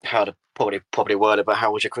how to probably word it, but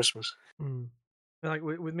how was your Christmas? like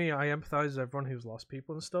with me, I empathize with everyone who's lost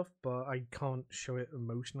people and stuff, but I can't show it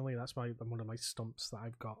emotionally. That's one of my stumps that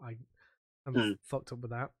I've got. I'm fucked up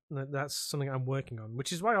with that. That's something I'm working on,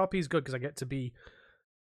 which is why RP is good because I get to be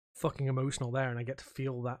fucking emotional there and I get to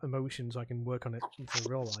feel that emotion so I can work on it for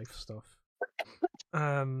real life stuff.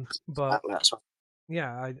 But That's right.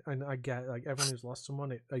 yeah, I get like everyone who's lost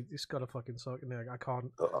someone, it's gotta fucking suck. And I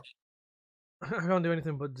can't do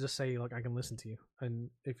anything but just say like I can listen to you, and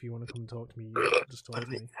if you want to come and talk to me, you just talk to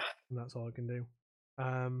me, and that's all I can do.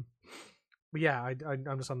 But yeah,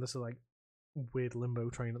 I'm just on this like weird limbo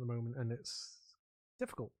train at the moment, and it's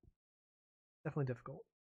difficult, definitely difficult.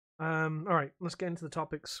 All right, let's get into the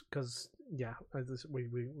topics because yeah, we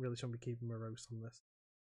really shouldn't be keeping a roast on this.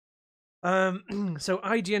 So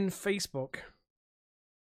IGN Facebook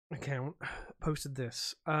account posted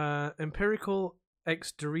this Empirical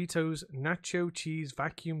X Doritos Nacho Cheese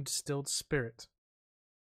Vacuum Distilled Spirit.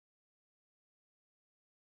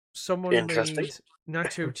 Someone Interesting. made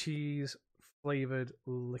nacho cheese flavored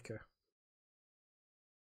liquor.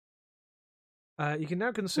 You can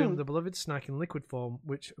now consume the beloved snack in liquid form,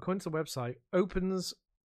 which, according to the website, opens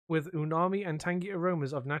with umami and tangy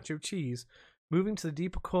aromas of nacho cheese, moving to the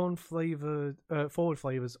deeper corn forward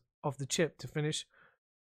flavors of the chip to finish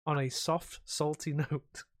on a soft, salty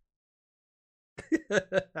note.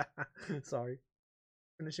 Sorry.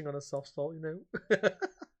 Finishing on a soft, salty note.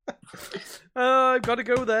 I've got to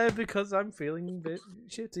go there because I'm feeling a bit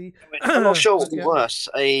shitty. I'm not sure what's Yeah. worse,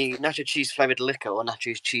 a nacho cheese flavoured liquor or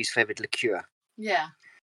nacho cheese flavoured liqueur. Yeah.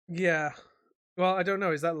 Yeah. Well, I don't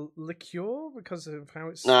know. Is that liqueur because of how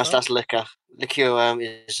it's No, spelled? that's liquor. Liqueur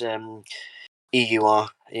is EUR,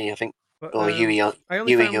 I think, But, or UER. I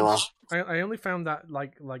only UEUR. found I only found that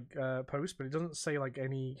like post, but it doesn't say like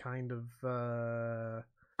any kind of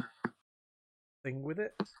thing with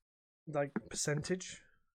it, like percentage.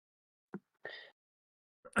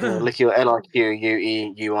 Liqueur, LIQUEUR,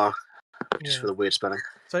 just Yeah. for the weird spelling.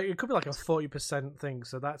 So it could be like a 40% thing.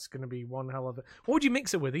 So that's going to be one hell of a. What would you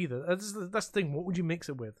mix it with? Either that's the thing. What would you mix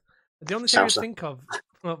it with? The only thing I could Salsa. think of,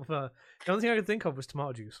 the only thing I could think of was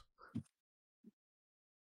tomato juice.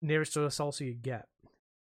 Nearest to a salsa you get.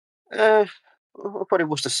 Probably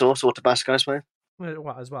Worcester sauce or Tabasco, I suppose.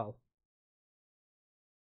 What as well?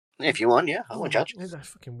 If you want, yeah, I won't judge. That's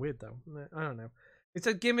fucking weird though. I don't know. It's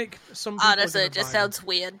a gimmick. Some people are Honestly, gonna it just buy them. sounds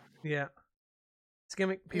weird. Yeah. It's a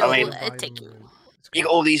gimmick. People I are mean- gonna buy It'd take them, you- and it's You great.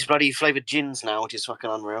 got all these bloody flavoured gins now, which is fucking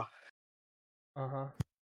unreal. Uh-huh.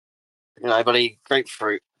 Bloody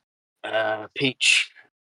grapefruit, peach,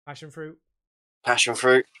 Passion fruit. passion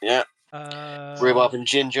fruit, yeah, rhubarb and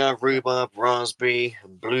ginger, rhubarb, raspberry,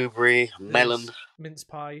 blueberry, melon. Mince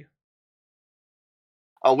pie.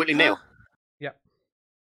 Oh, Whitney Meal. Yep.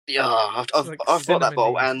 Yeah, I've like got that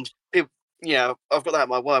bottle, cinnamony. and people, I've got that at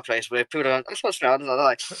my workplace where people are like, that smells bad. And I'm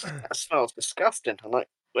like, that smells disgusting. I'm like,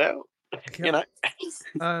 well, you know.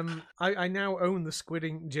 I now own the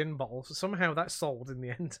Squidding gin bottle, so somehow that's sold in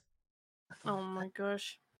the end. Oh my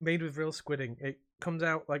gosh. Made with real squidding. It comes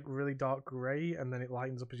out like really dark grey, and then it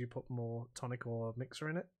lightens up as you put more tonic or mixer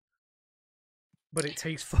in it. But it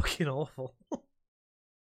tastes fucking awful.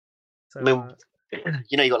 So, I mean,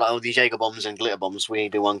 you know, you got like all these Jaeger bombs and glitter bombs. We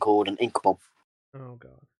do one called an ink bomb. oh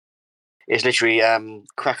god. It's literally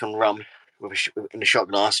crack and rum with in a shot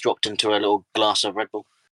glass dropped into a little glass of Red Bull.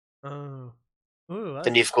 Oh. Ooh, Then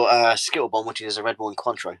that's... you've got a Skittle bomb, which is a Red Bull and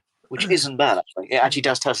Cointreau, which isn't bad actually. It actually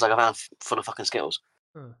does taste like a van full of fucking Skittles.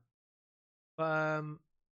 Huh. But,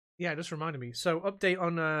 yeah, it just reminded me. So, update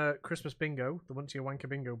on Christmas Bingo, the Once Your Wanker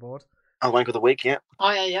Bingo board. I wank of the week, yeah.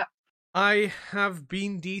 Oh yeah, yeah. I have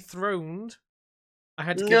been dethroned. I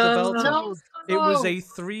had to give the belt up. No. It was a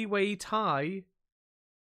 3-way tie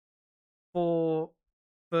for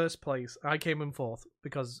first place. I came in 4th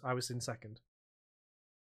because I was in 2nd.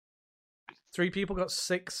 3 people got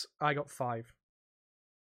 6. I got 5.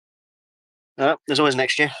 There's always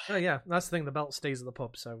next year. Oh yeah, that's the thing. The belt stays at the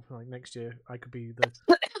pub, so like next year I could be the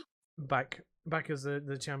back as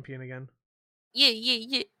the champion again.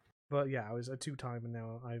 Yeah. But yeah, I was a 2-time, and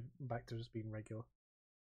now I'm back to just being regular.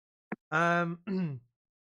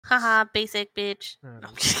 Haha, basic bitch. I don't No, know.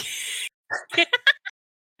 I'm just kidding.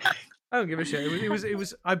 I don't give a shit. It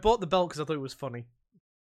was. I bought the belt because I thought it was funny.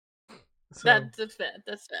 So, That's fair.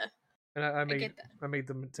 That's fair. and I made get that. I made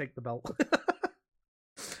them take the belt.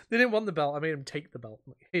 They didn't want the belt. I made them take the belt.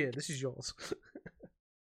 I'm like, here, this is yours.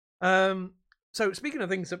 So speaking of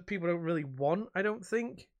things that people don't really want, I don't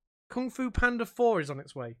think Kung Fu Panda 4 is on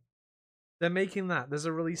its way. They're making that. There's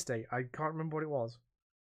a release date. I can't remember what it was.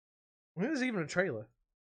 I think there's even a trailer.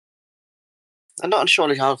 I'm not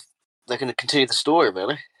sure how they're going to continue the story,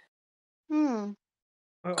 really, Hmm.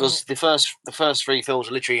 because the first 3 films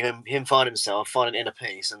are literally him finding himself, finding inner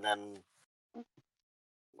peace, and then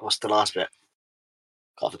what's the last bit?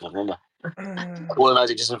 Can't remember. All I know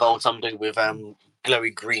is it just involved something with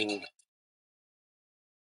glowy green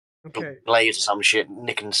Okay, blades or some shit,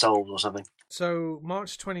 nicking souls or something. so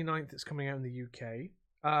March 29th it's coming out in the UK.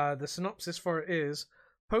 The synopsis for it is,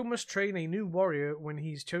 Poe must train a new warrior when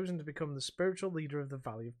he's chosen to become the spiritual leader of the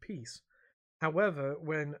Valley of Peace. However,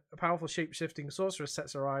 when a powerful shape-shifting sorceress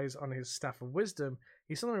sets her eyes on his Staff of Wisdom,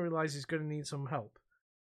 he suddenly realizes he's going to need some help.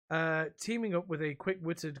 Teaming up with a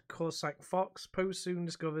quick-witted Corsac fox, Poe soon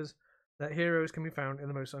discovers that heroes can be found in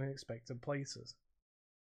the most unexpected places.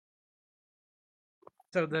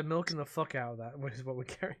 So they're milking the fuck out of that, which is what we're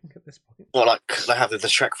carrying at this point. Not like they have with the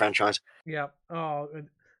Shrek franchise. Yeah. Oh,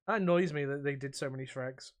 that annoys me that they did so many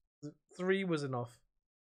Shreks. 3 was enough.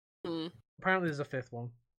 Hmm. Apparently, there's a 5th one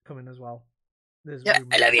coming as well. There's Yeah,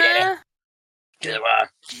 rumors. I love you, Daddy. Uh, To the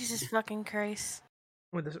rock. Jesus fucking Christ.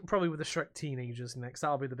 Probably with the Shrek teenagers next.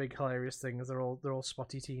 That'll be the big hilarious thing. Is they're all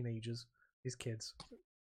spotty teenagers. These kids.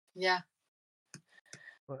 Yeah.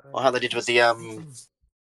 But, Or how they did with the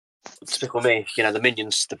Despicable Me. You know, the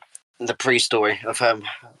Minions, the pre-story of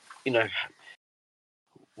you know,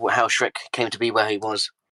 how Shrek came to be where he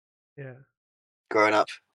was yeah. growing up.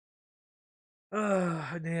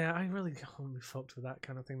 Yeah, I really can't be fucked with that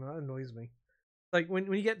kind of thing. That annoys me. Like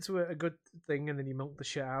when you get to a good thing and then you milk the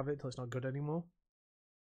shit out of it till it's not good anymore.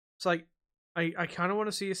 It's like I kind of want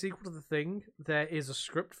to see a sequel to The Thing. There is a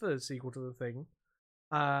script for the sequel to The Thing,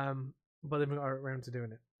 but they haven't got around to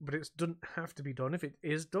doing it. But it doesn't have to be done. If it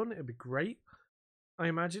is done, it'd be great, I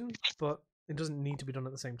imagine. But it doesn't need to be done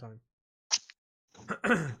at the same time.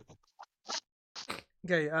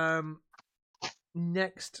 Okay.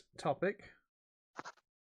 Next topic.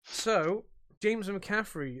 So, James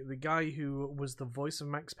McCaffrey, the guy who was the voice of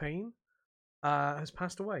Max Payne, has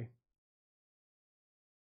passed away.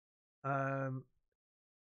 We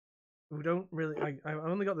don't really. I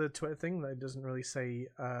only got the Twitter thing that it doesn't really say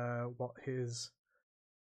what his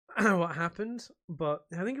what happened, but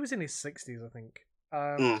I think he was in his 60s. I think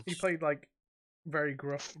he played like very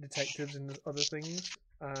gruff detectives and other things.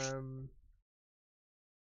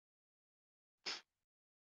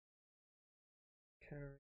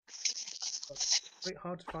 It's quite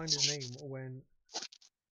hard to find his name when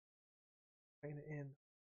putting it in.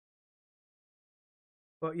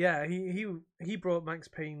 But yeah, he brought Max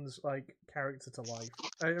Payne's like character to life.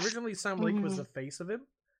 Originally, Sam Lake was the face of him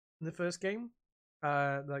in the first game,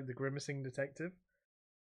 like the grimacing detective.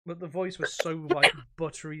 But the voice was so like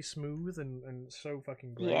buttery smooth and so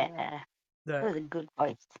fucking great. Yeah, that was a good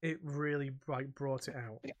voice. It really like brought it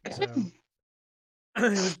out. So. He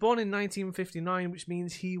was born in 1959, which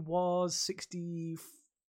means he was 65?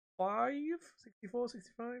 64,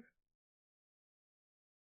 65?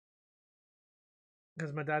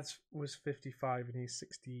 Because my dad's was 55 and he's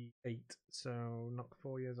 68, so knock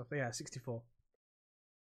 4 years off. Yeah, 64.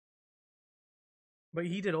 But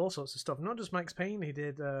he did all sorts of stuff, not just Max Payne. He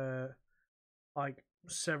did like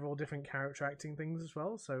several different character acting things as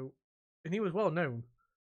well. So, and he was well known.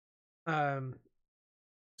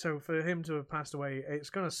 so for him to have passed away, it's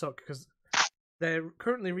gonna suck because they're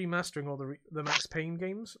currently remastering all the Max Payne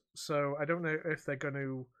games. So I don't know if they're going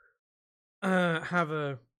to have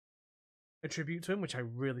a tribute to him, which I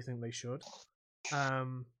really think they should.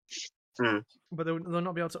 But they'll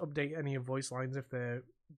not be able to update any of voice lines if they're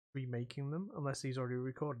remaking them, unless he's already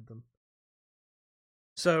recorded them.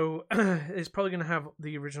 So it's probably going to have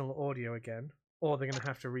the original audio again, or they're going to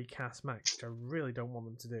have to recast Max, which I really don't want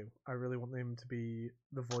them to do. I really want him to be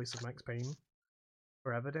the voice of Max Payne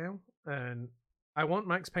forever now. And I want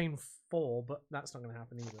Max Payne 4, but that's not going to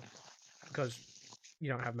happen either. Because you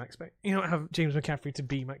don't have Max Payne. You don't have James McCaffrey to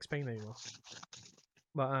be Max Payne anymore.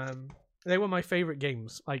 But they were my favourite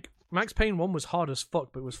games. Like, Max Payne 1 was hard as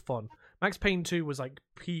fuck, but it was fun. Max Payne 2 was like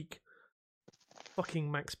peak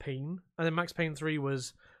fucking Max Payne. And then Max Payne 3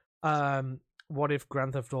 was what if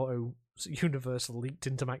Grand Theft Auto universe leaked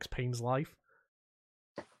into Max Payne's life.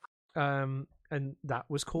 And that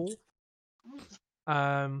was cool.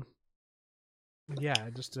 Yeah,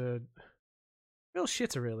 just a real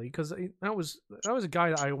shitter, really, because that was a guy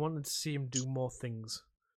that I wanted to see him do more things,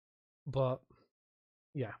 but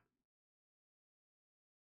yeah.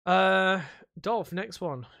 Dolph, next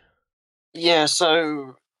one. Yeah,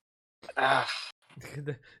 so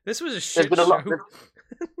this was a shit been a lot. show.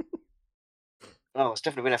 Oh, it's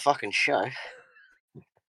definitely been a fucking show.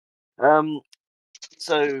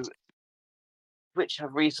 So Twitch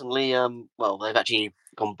have recently, well, they've actually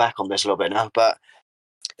gone back on this a little bit now, but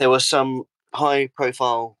there was some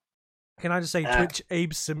high-profile. Can I just say, Twitch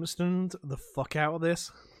Abe Simpsoned the fuck out of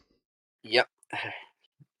this? Yep.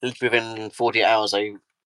 Within 48 hours, they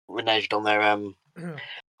reneged on their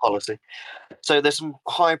policy. So there's some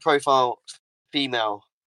high-profile female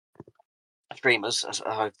streamers.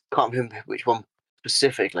 I can't remember which one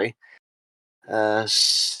specifically.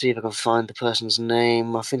 See if I can find the person's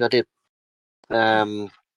name. I think I did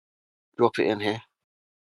drop it in here.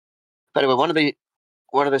 But anyway,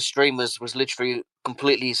 one of the streamers was literally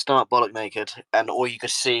completely stark bollock naked, and all you could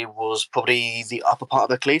see was probably the upper part of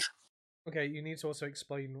her cleave. Okay, you need to also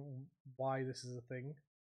explain why this is a thing.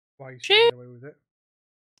 Why you should get away with it.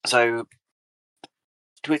 So,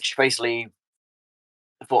 Twitch basically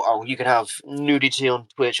thought, oh, you could have nudity on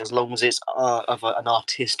Twitch as long as it's of an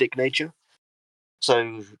artistic nature.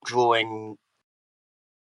 So, drawing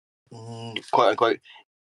quote unquote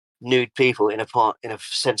nude people in a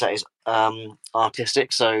sense that is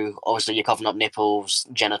artistic. So, obviously, you're covering up nipples,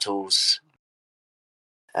 genitals,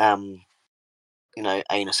 anuses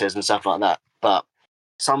and stuff like that. But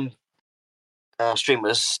some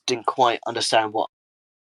streamers didn't quite understand what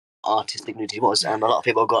artistic nudity was, and a lot of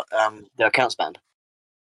people got their accounts banned.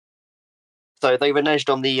 So they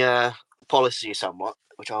reneged on the policy somewhat,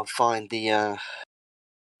 which I'll find the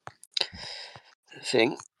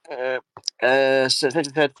thing. So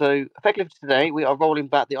effectively today, we are rolling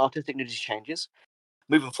back the artistic nudity changes.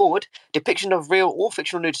 Moving forward, depiction of real or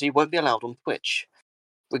fictional nudity won't be allowed on Twitch,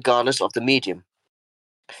 regardless of the medium.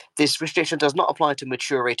 This restriction does not apply to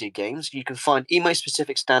mature-rated games. You can find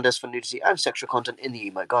emote-specific standards for nudity and sexual content in the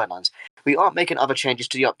emote guidelines. We aren't making other changes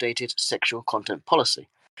to the updated sexual content policy.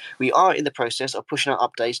 We are in the process of pushing out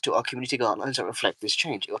updates to our community guidelines that reflect this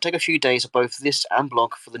change. It will take a few days of both this and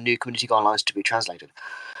blog for the new community guidelines to be translated.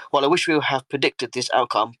 While I wish we would have predicted this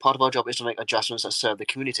outcome, part of our job is to make adjustments that serve the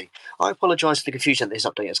community. I apologise for the confusion that this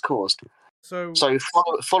update has caused. So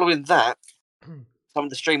following that, some of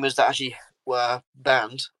the streamers that actually were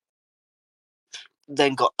banned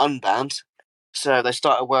then got unbanned, so they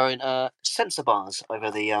started wearing sensor bars over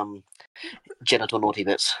the genital naughty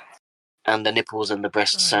bits and the nipples and the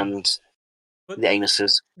breasts and the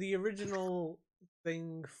anuses. The original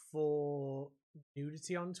thing for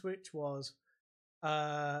nudity on Twitch was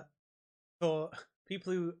for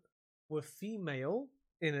people who were female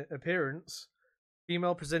in appearance,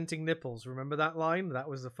 female presenting nipples. Remember that line? That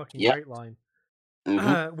was a fucking great line.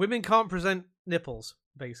 Mm-hmm. Women can't present nipples,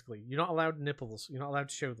 basically. You're not allowed nipples. You're not allowed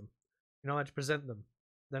to show them. You're not allowed to present them.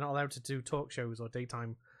 They're not allowed to do talk shows or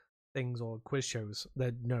daytime things or quiz shows.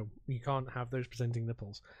 No, you can't have those presenting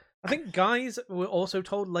nipples. I think guys were also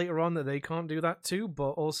told later on that they can't do that too,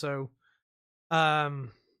 but also, yeah,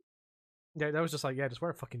 that was just like, yeah, just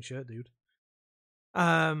wear a fucking shirt, dude.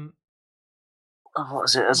 What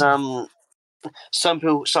was it? As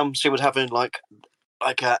some streamers having like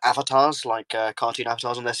avatars, like cartoon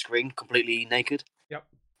avatars on their screen, completely naked. Yep.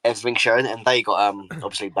 Everything shown, and they got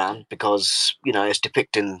obviously banned because it's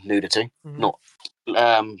depicting nudity, not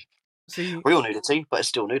real nudity, but it's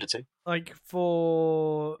still nudity. Like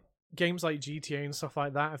for games like GTA and stuff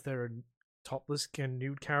like that, if there are topless and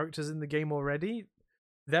nude characters in the game already,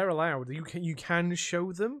 they're allowed. You can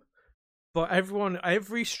show them, But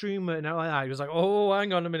every streamer and like was like, "Oh,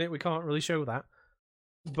 hang on a minute, we can't really show that."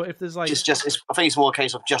 But if there's like, I think it's more a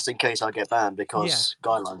case of just in case I get banned because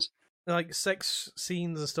guidelines. Like sex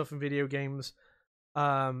scenes and stuff in video games,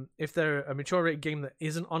 if they're a mature rated game that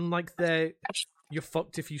isn't on like you're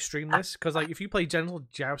fucked if you stream this, because like if you play Gentle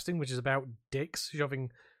Jousting, which is about dicks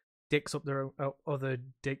shoving dicks up their other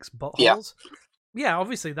dicks' buttholes, yeah,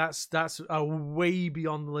 obviously that's a way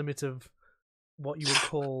beyond the limit of what you would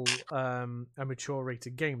call a mature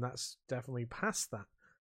rated game. That's definitely past that.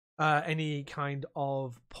 Any kind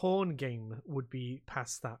of porn game would be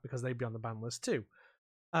past that because they'd be on the ban list too.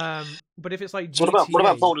 But if it's like GTA, what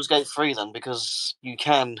about Baldur's Gate 3 then? Because you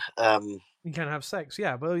can have sex,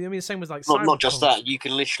 yeah. But I mean, the same with like not just Cyberpunk. that. You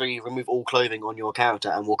can literally remove all clothing on your character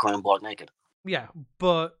and walk around butt naked. Yeah,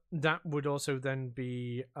 but that would also then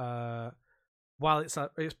be while it's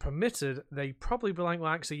permitted, they probably be like,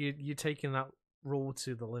 well, actually, you're taking that rule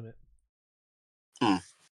to the limit.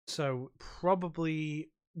 So probably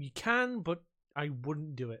you can, but I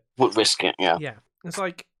wouldn't do it. Would risk it, yeah. Yeah, it's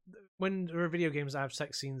like when there are video games that have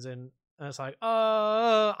sex scenes in, and it's like,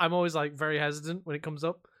 I'm always like very hesitant when it comes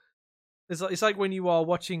up. It's like when you are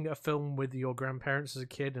watching a film with your grandparents as a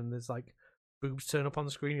kid, and there's like boobs turn up on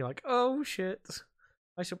the screen. You're like, oh shit,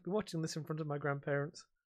 I should be watching this in front of my grandparents,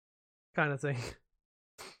 kind of thing.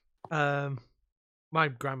 My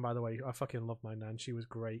gran, by the way, I fucking love my nan. She was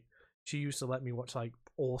great. She used to let me watch like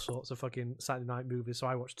all sorts of fucking Saturday night movies. So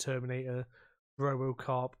I watched Terminator,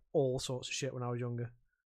 RoboCop, all sorts of shit when I was younger.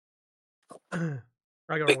 I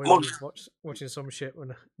got away with watching some shit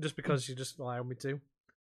just because she just allowed me to.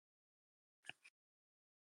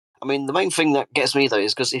 I mean, the main thing that gets me though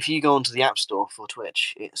is because if you go onto the App Store for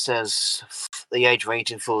Twitch, it says the age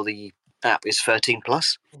rating for the app is 13+.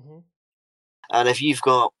 Mm-hmm. And if you've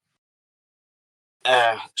got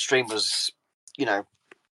streamers,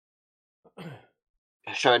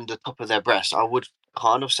 showing the top of their breasts, I would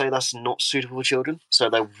kind of say that's not suitable for children. So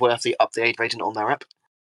they're worth the up the age rating on their app.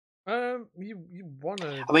 You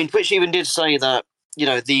wanna? I mean, Twitch even did say that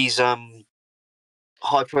these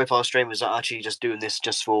high-profile streamers that are actually just doing this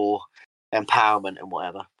just for empowerment and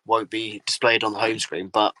whatever won't be displayed on the home screen.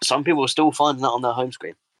 But some people are still finding that on their home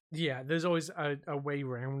screen. Yeah, there's always a way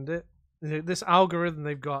around it. This algorithm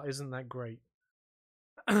they've got isn't that great.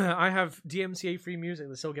 I have DMCA free music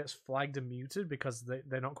that still gets flagged and muted because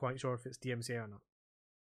they're not quite sure if it's DMCA or not.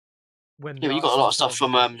 You got a lot of stuff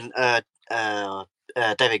from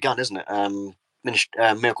David Gunn, isn't it?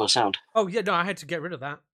 Miracle of Sound. Oh yeah, no, I had to get rid of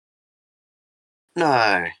that.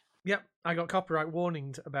 No. Yep, I got copyright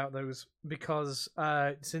warninged about those because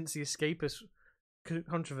since the Escapist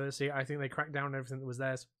controversy, I think they cracked down on everything that was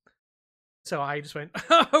theirs. So I just went,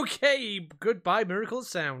 okay, goodbye, Miracle of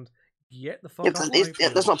Sound. Get the fuck off.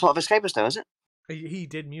 That's not part of Escapist, though, is it? He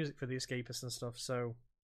did music for the Escapist and stuff, so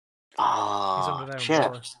he's under their shit.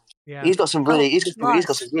 umbrella. Yeah, he's got some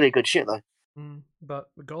really good shit though. But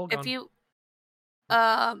Golgon. If you,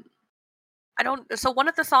 I don't. So one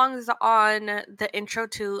of the songs on the intro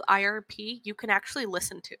to IRP, you can actually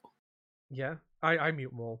listen to. Yeah, I mute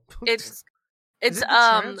them all. It's Is it the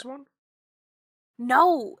trans one?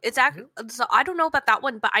 No, it's actually. So I don't know about that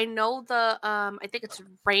one, but I know the I think it's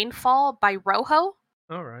Rainfall by Rojo.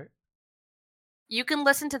 All right. You can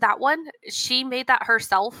listen to that one. She made that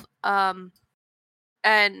herself. And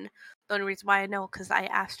the only reason why I know because I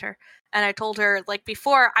asked her and I told her like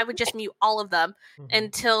before I would just mute all of them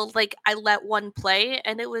until like I let one play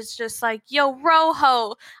and it was just like, yo,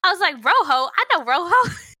 Rojo. I was like, Rojo? I know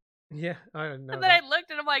Rojo. Yeah, I don't know. And then I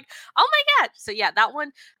looked and I'm like, oh my god. So yeah, that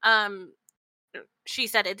one she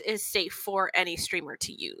said it is safe for any streamer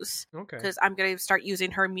to use. Okay. Because I'm going to start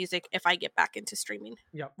using her music if I get back into streaming.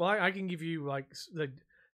 Yeah, well, I can give you like the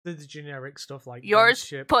generic stuff like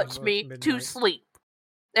yours puts me to sleep.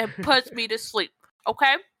 It puts me to sleep.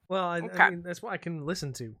 Okay. Well, I mean, that's what I can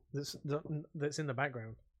listen to. That's in the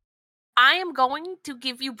background. I am going to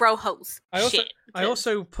give you Rojo's shit. I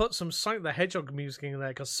also put some Sonic the Hedgehog music in there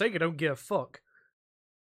because Sega don't give a fuck.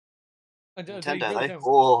 Nintendo,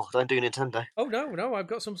 oh, don't do Nintendo. Oh no, I've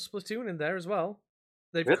got some Splatoon in there as well.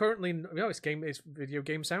 They've currently it's video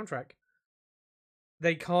game soundtrack.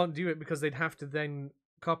 They can't do it because they'd have to then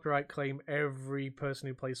copyright claim every person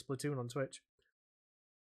who plays Splatoon on Twitch.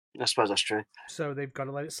 I suppose that's true. So they've got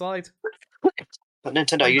to let it slide. But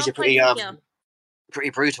Nintendo usually pretty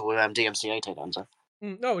brutal with DMCA takedowns.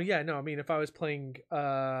 Oh yeah, no. I mean, if I was playing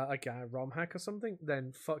like a ROM hack or something,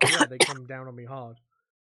 then fuck yeah, they come down on me hard.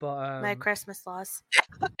 But my Christmas laws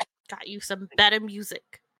got you some better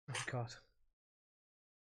music. Oh god.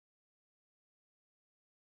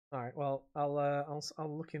 All right. Well, I'll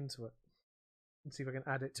look into it. Let's see if I can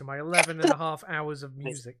add it to my 11.5 hours of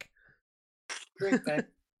music.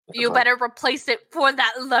 You better replace it for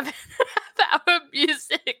that 11.5 hour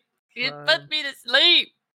music. You put me to sleep.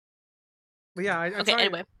 But yeah, I Okay, try,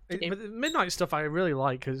 anyway. but the midnight stuff I really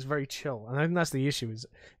like because it's very chill, and I think that's the issue. Is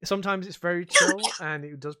sometimes it's very chill and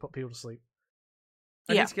it does put people to sleep.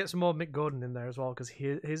 I need to get some more Mick Gordon in there as well because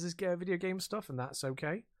his is video game stuff, and that's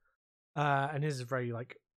okay. And his is very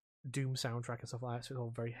like Doom soundtrack and stuff like that, so it's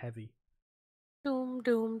all very heavy. Doom,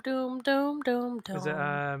 doom, doom, doom, doom, doom. Is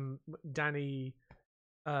it Danny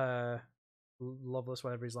Loveless,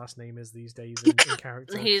 whatever his last name is these days in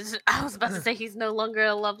character? I was about to say he's no longer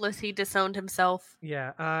a Loveless. He disowned himself.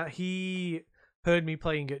 Yeah, he heard me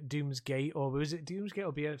playing at Doom's Gate, or was it Doom's Gate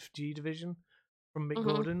or BFG Division from Mick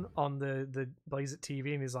Gordon on the Blaze It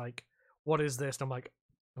TV, and he's like, "What is this?" And I'm like,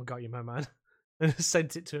 "I got you, my man," and I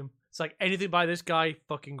sent it to him. It's like, anything by this guy,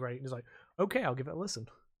 fucking great. And he's like, "Okay, I'll give it a listen."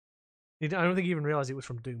 I don't think he even realized it was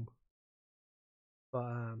from Doom,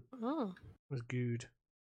 but it was good.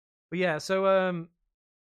 But yeah, so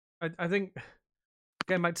I think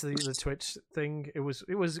getting back to the Twitch thing, it was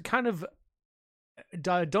kind of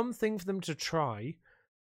a dumb thing for them to try.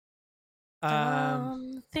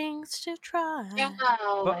 Things to try.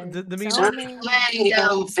 But the memes So many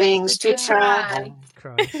dumb things to try.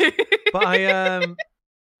 But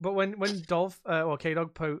but when Dolph or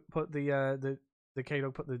K-Dog put the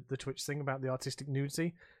K-Dog put the Twitch thing about the artistic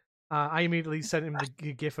nudity, I immediately sent him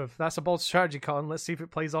the gif of that's a bold strategy, Colin. Let's see if it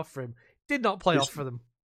plays off for him. Did not play off for them.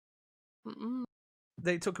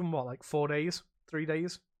 They took him like 4 days, 3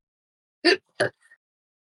 days.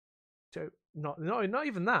 So not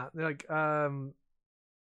even that. Like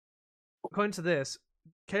according to this,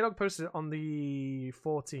 K-Dog posted it on the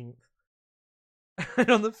 14th, and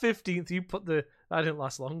on the 15th you put that didn't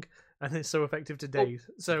last long, and it's so effective today.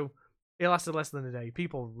 So it lasted less than a day.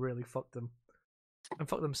 People really fucked them and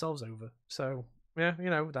fucked themselves over. So yeah,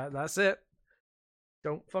 that's it.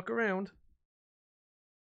 Don't fuck around.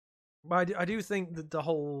 But I do think that the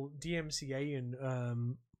whole DMCA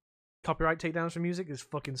and copyright takedowns for music is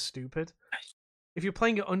fucking stupid. If you're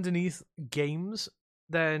playing it underneath games,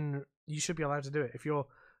 then you should be allowed to do it. If you're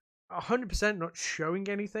 100% not showing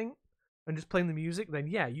anything and just playing the music, then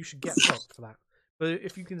yeah, you should get fucked for that. But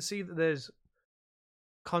if you can see that there's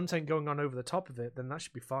content going on over the top of it, then that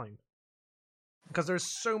should be fine. Because there's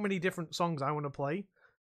so many different songs I want to play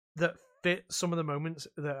that fit some of the moments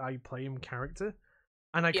that I play in character,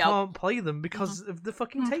 and I can't play them because of the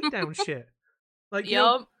fucking takedown shit. Like,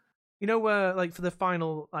 you know where, like, for the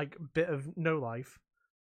final like bit of No Life,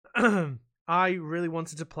 I really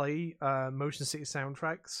wanted to play Motion City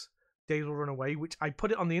Soundtracks Days Will Run Away, which I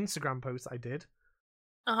put it on the Instagram post that I did.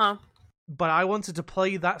 But I wanted to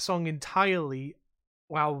play that song entirely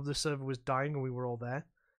while the server was dying and we were all there,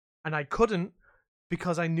 and I couldn't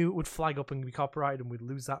because I knew it would flag up and be copyrighted and we'd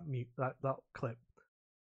lose that clip.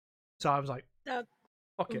 So I was like,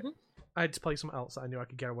 fuck it. I had to play something else that I knew I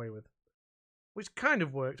could get away with, which kind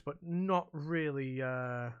of worked, but not really.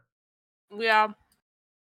 Not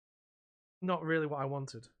really what I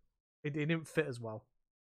wanted. It didn't fit as well.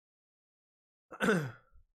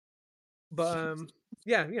 But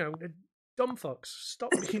yeah, dumb fucks.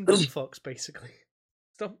 Stop being dumb fucks, basically.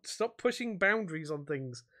 Stop pushing boundaries on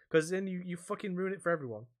things, because then you fucking ruin it for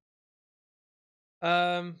everyone.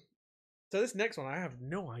 So this next one, I have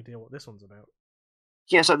no idea what this one's about.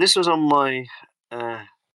 Yeah, so this was on my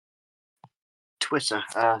Twitter.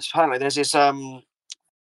 Apparently there's this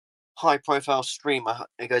high-profile streamer.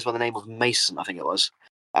 It goes by the name of Mason, I think it was.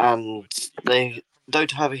 And they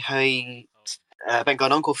don't have a event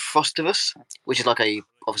going on called Frostivus, which is like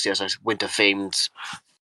obviously as a winter-themed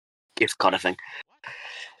gift kind of thing.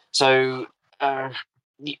 So on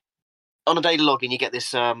a daily login, you get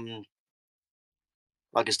this like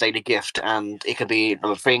a daily gift, and it could be a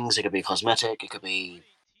number of things. It could be a cosmetic. It could be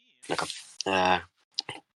like a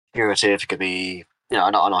curative. It could be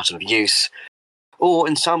an item of use, or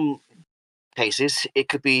in some cases, it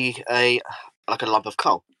could be like a lump of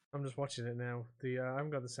coal. I'm just watching it now. I haven't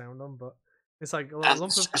got the sound on, but it's like a lump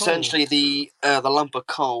of coal. Essentially, the lump of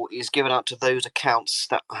coal is given out to those accounts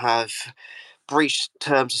that have breached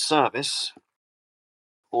terms of service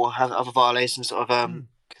or have other violations of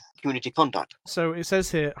community conduct. So it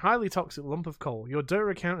says here, highly toxic lump of coal. Your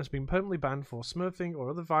Dota account has been permanently banned for smurfing or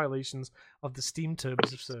other violations of the Steam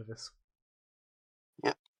terms of service.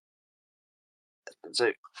 Yeah.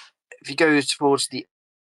 So if you go towards the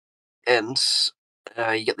ends,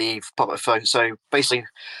 you get the pop-up phone. So basically,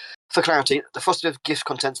 for clarity, the Frostivus gift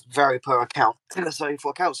contents vary per account. So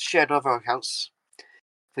for accounts shared with other accounts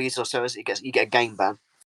for use of service, you get a game ban.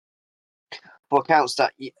 for accounts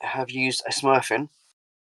that have used a Smurfing,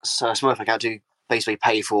 so a Smurf account to basically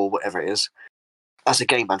pay for whatever it is, that's a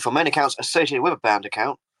game ban. For main accounts associated with a banned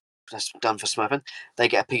account, that's done for Smurfing, they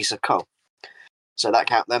get a piece of coal. So that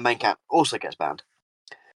account, their main account, also gets banned.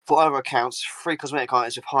 For other accounts, free cosmetic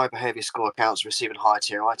items with high behaviour score accounts receiving higher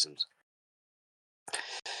tier items.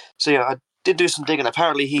 So yeah, I did do some digging.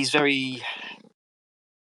 Apparently he's very...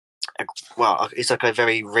 Well, it's like a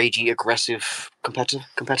very ragey, aggressive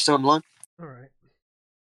competitor online. Alright.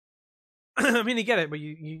 I mean, you get it, but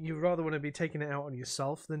you rather want to be taking it out on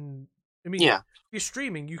yourself than... I mean, Yeah. if you're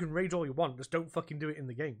streaming, you can rage all you want, just don't fucking do it in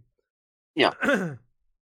the game. Yeah.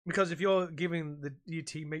 Because if you're giving your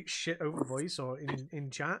teammates shit over voice or in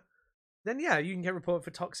chat, then yeah, you can get reported for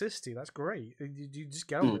toxicity. That's great. You just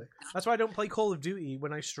get on with it. That's why I don't play Call of Duty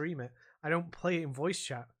when I stream it. I don't play it in voice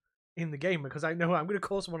chat in the game because I know I'm going to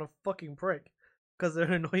call someone a fucking prick because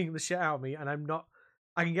they're annoying the shit out of me, and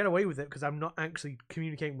I can get away with it because I'm not actually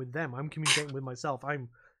communicating with them. I'm communicating with myself. I'm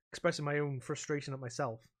expressing my own frustration at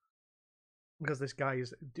myself because this guy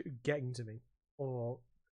is getting to me, or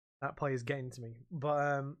that player's getting to me.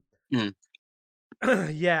 But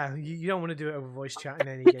yeah, you don't want to do it over voice chat in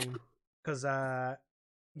any game because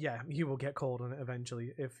yeah, you will get called on it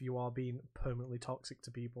eventually if you are being permanently toxic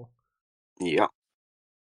to people. Yeah.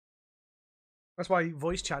 That's why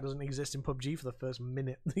voice chat doesn't exist in PUBG for the first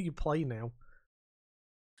minute that you play now.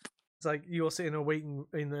 It's like you're sitting there waiting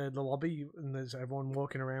in the lobby and there's everyone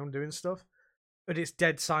walking around doing stuff, but it's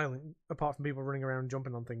dead silent apart from people running around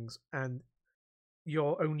jumping on things and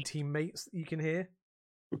your own teammates you can hear.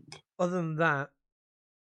 Other than that,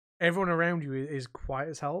 everyone around you is quiet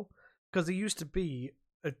as hell because there used to be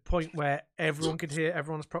a point where everyone could hear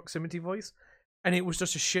everyone's proximity voice, and it was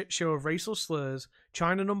just a shit show of racial slurs,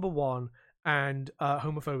 China number one, and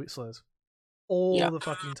homophobic slurs all the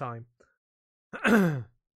fucking time.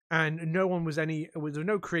 And no one was there was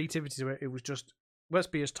no creativity to it. It was just, let's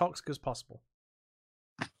be as toxic as possible.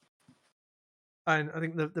 And I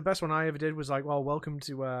think the best one I ever did was like, well, welcome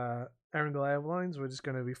to Erangel Airlines. We're just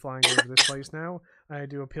going to be flying over this place now. I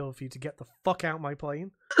do appeal for you to get the fuck out my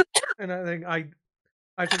plane. And I think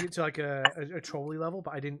I took it to like a trolley level,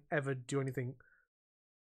 but I didn't ever do anything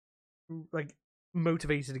like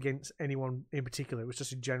motivated against anyone in particular. It was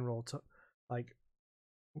just a general like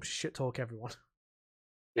shit talk everyone.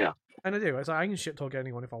 Yeah. And I do. It's like I can shit talk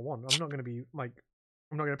anyone if I want. I'm not going to be like,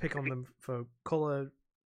 I'm not going to pick on them for color,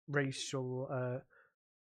 racial,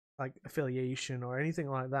 like affiliation or anything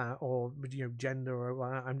like that, or gender or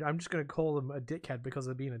like that. I'm just going to call them a dickhead because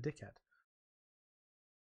they're being a dickhead.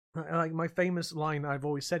 Like my famous line I've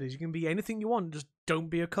always said is, you can be anything you want, just don't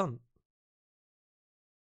be a cunt.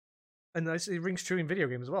 And it rings true in video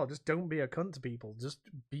games as well. Just don't be a cunt to people. Just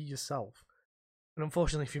be yourself. And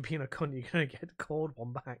unfortunately, if you're being a cunt, you're gonna get called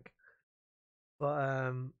one back.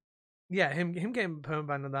 But yeah, him getting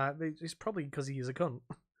permabanned and that, it's probably because he is a cunt,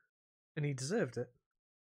 and he deserved it.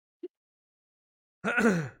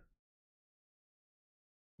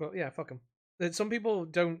 But yeah, fuck him. Some people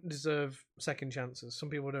don't deserve second chances. Some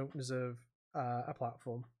people don't deserve a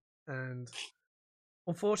platform, and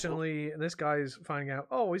unfortunately, this guy's finding out.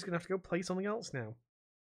 Oh, he's gonna have to go play something else now.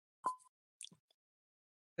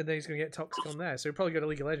 And then he's going to get toxic on there. So he'll probably go to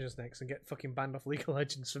League of Legends next and get fucking banned off League of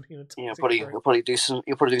Legends for being a toxic. Yeah, you'll probably do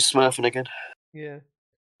Smurfing again. Yeah.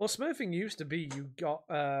 Well, Smurfing used to be you got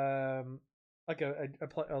like a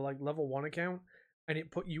like level 1 account, and it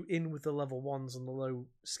put you in with the level 1s and the low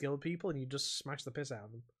skilled people, and you just smash the piss out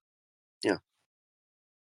of them. Yeah.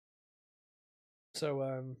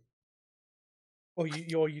 So or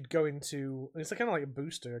you'd go into, it's kind of like a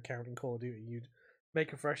booster account in Call of Duty. You'd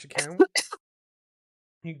make a fresh account.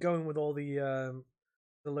 You'd go in with all the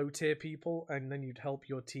low tier people, and then you'd help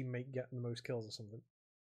your teammate get the most kills or something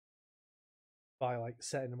by like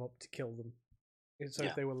setting them up to kill them. So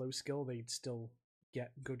if they were low skill, they'd still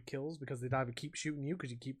get good kills because they'd either keep shooting you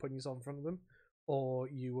because you keep putting yourself in front of them, or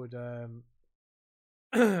you would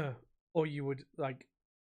or you would like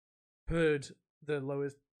herd the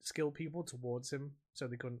lowest skill people towards him, so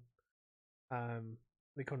they couldn't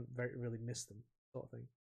really miss them, sort of thing.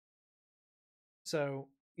 So,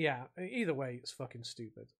 yeah, either way, it's fucking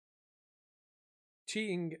stupid.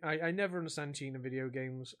 Cheating, I never understand cheating in video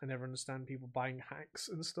games. I never understand people buying hacks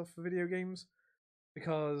and stuff for video games,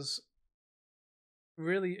 because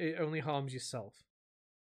really it only harms yourself.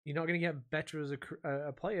 You're not going to get better as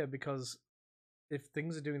a player, because if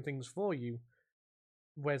things are doing things for you,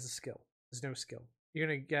 where's the skill? There's no skill. You're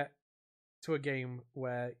going to get to a game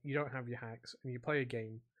where you don't have your hacks, and you play a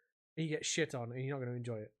game, and you get shit on, and you're not going to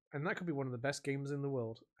enjoy it. And that could be one of the best games in the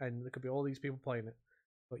world, and there could be all these people playing it,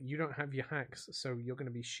 but you don't have your hacks, so you're going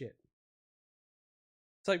to be shit.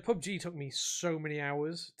 It's like PUBG took me so many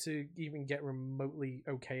hours to even get remotely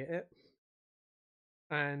okay at it,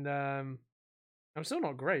 and I'm still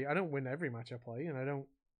not great. I don't win every match I play, and I don't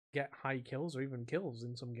get high kills or even kills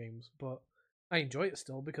in some games, but I enjoy it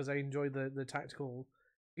still because I enjoy the tactical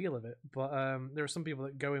feel of it. But there are some people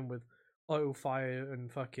that go in with auto fire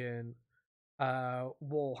and fucking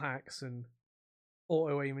wall hacks and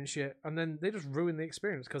auto aim and shit, and then they just ruin the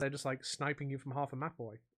experience because they're just like sniping you from half a map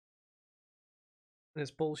away. And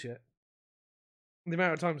it's bullshit. The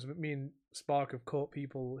amount of times me and Spark have caught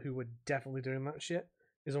people who were definitely doing that shit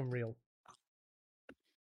is unreal.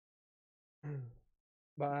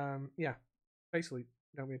 But yeah, basically,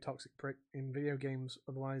 don't be a toxic prick in video games.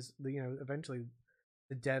 Otherwise, eventually,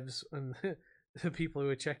 the devs and the people who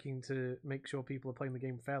are checking to make sure people are playing the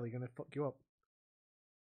game fairly are gonna fuck you up.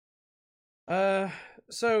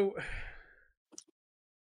 So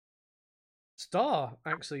Star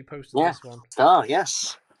actually posted this one. Star,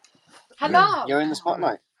 yes. Hello. You're in the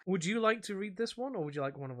spotlight. Would you like to read this one, or would you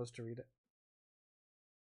like one of us to read it?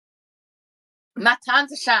 My time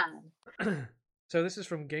to shine. So this is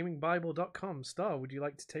from GamingBible.com. Star, would you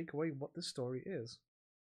like to take away what this story is?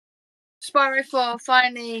 Spyro 4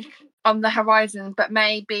 finally on the horizon, but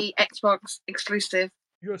may be Xbox exclusive.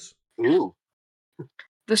 Yes. Ooh.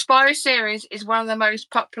 The Spyro series is one of the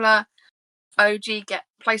most popular OG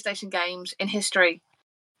PlayStation games in history,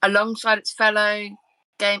 alongside its fellow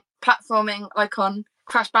game platforming icon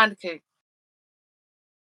Crash Bandicoot.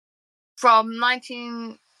 From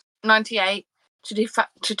 1998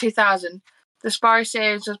 to 2000, the Spyro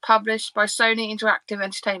series was published by Sony Interactive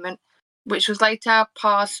Entertainment, which was later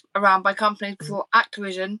passed around by companies before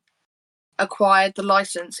Activision acquired the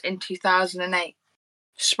license in 2008.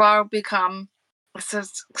 Spyro became a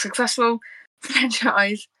successful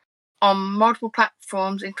franchise on multiple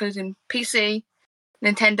platforms, including PC,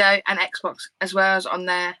 Nintendo, and Xbox, as well as on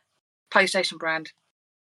their PlayStation brand.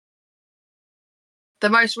 The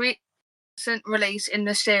most recent release in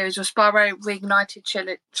this series was Spyro Reignited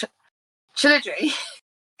Trilogy.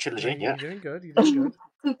 Trilogy, yeah. You're doing good. You're doing good.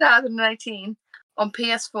 2018 on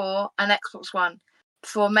PS4 and Xbox One,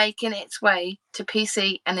 before making its way to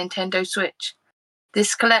PC and Nintendo Switch.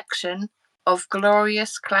 This collection of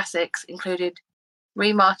glorious classics included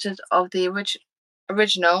remasters of the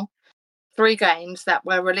original 3 games that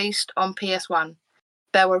were released on PS1.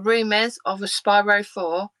 There were rumours of a Spyro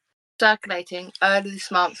 4 circulating early this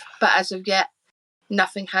month, but as of yet,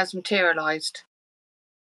 nothing has materialised.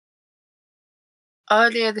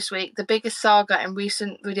 Earlier this week, the biggest saga in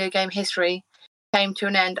recent video game history came to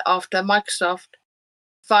an end after Microsoft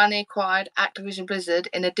finally acquired Activision Blizzard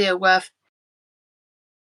in a deal worth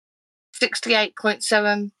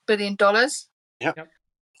 $68.7 billion. Yep.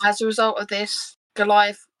 As a result of this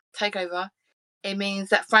Goliath takeover, it means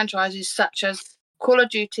that franchises such as Call of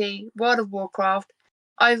Duty, World of Warcraft,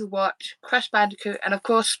 Overwatch, Crash Bandicoot, and of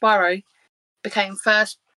course Spyro became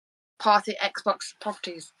first-party Xbox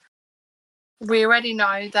properties. We already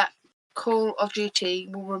know that Call of Duty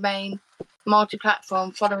will remain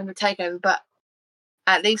multi-platform following the takeover, but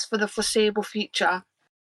at least for the foreseeable future.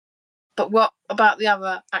 But what about the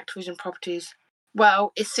other Activision properties?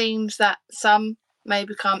 Well, it seems that some may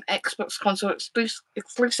become Xbox console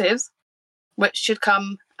exclusives, which should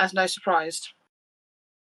come as no surprise.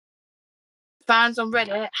 Fans on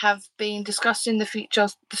Reddit have been discussing the future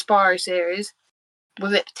of the Spyro series,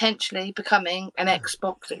 with it potentially becoming an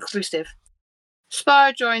Xbox exclusive.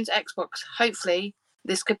 Spyro joins Xbox. Hopefully,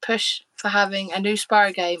 this could push for having a new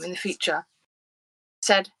Spyro game in the future,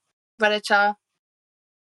 said Redditor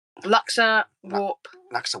Luxawap,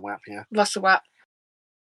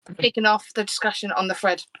 kicking off the discussion on the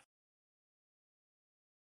thread.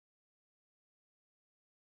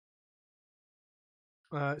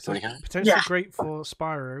 So potentially great for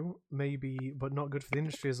Spyro, maybe, but not good for the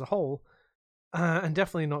industry as a whole, and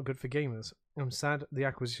definitely not good for gamers. I'm sad the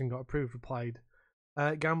acquisition got approved, replied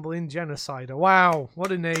Gambling Genocider. Wow,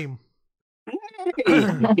 what a name.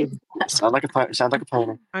 Sound like a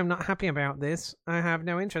pony. I'm not happy about this. I have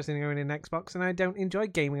no interest in going in Xbox, and I don't enjoy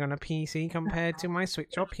gaming on a PC compared to my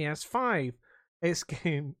Switch or PS5.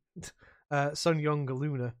 Exclaimed Sun Young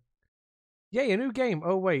Luna. Yay, a new game.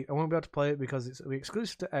 Oh wait, I won't be able to play it because it's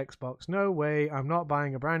exclusive to Xbox. No way, I'm not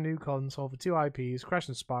buying a brand new console for 2 IPs, Crash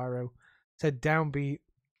and Spyro, said Downbeat.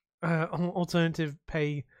 Alternative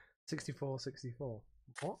pay 64.64.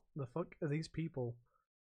 What the fuck are these people?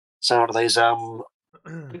 So what are these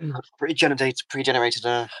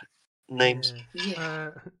pre-generated names?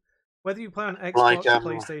 Yeah. Whether you play on Xbox, Like,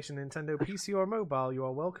 PlayStation, Nintendo, PC, or mobile, you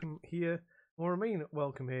are welcome here, or remain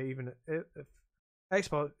welcome here, even if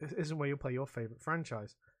Xbox isn't where you play your favorite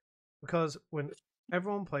franchise. Because when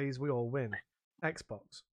Everyone plays, we all win.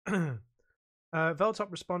 Xbox.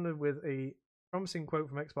 Veltop responded with a promising quote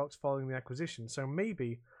from Xbox following the acquisition. So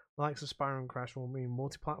maybe the likes of Spyro and Crash will mean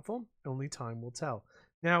multi-platform. Only time will tell.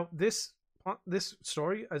 Now this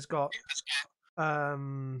story has got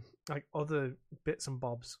like other bits and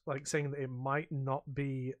bobs, like saying that it might not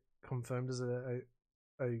be confirmed as a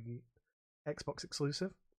Xbox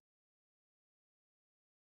exclusive.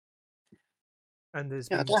 And there's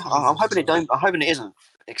I'm hoping it don't. I'm hoping it isn't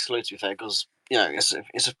exclusive, to be fair, because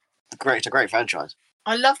it's a great franchise.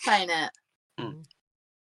 I love playing it.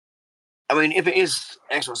 I mean, if it is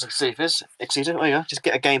Xbox exclusive, oh yeah, just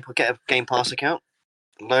get a Game Pass account,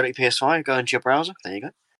 load it your PS5, go into your browser. There you go.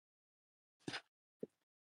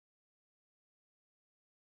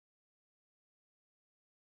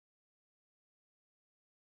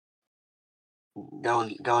 Go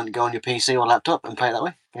on your PC or laptop and play it that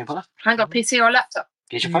way. Game Pass. I got PC or laptop.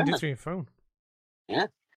 Get You your can phone. do it then. through your phone. Yeah.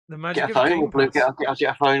 The magic Get a of phone. Game Pass.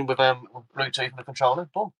 Get a phone with Bluetooth and a controller.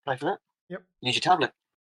 Boom, play for that. Yep. Use your tablet.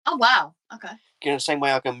 Oh wow. Okay. The same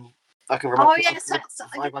way I can remote. Oh yes. I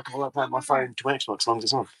can remote play my phone to Xbox as long as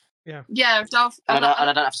it's on. Yeah. And I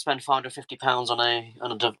don't have to spend £550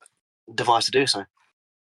 on a device to do so.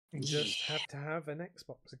 You just have to have an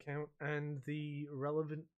Xbox account and the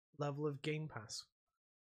relevant level of Game Pass.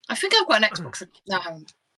 I think I've got an Xbox. No, I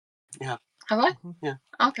haven't. Yeah. Have I? Yeah.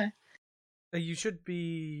 Okay. You should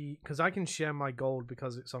be, because I can share my gold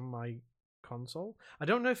because it's on my console. I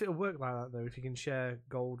don't know if it'll work like that though. If you can share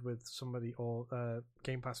gold with somebody or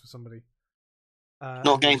Game Pass with somebody.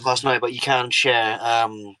 Not Game Pass, no, but you can share.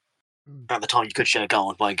 At the time, you could share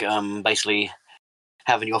gold by basically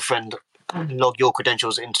having your friend log your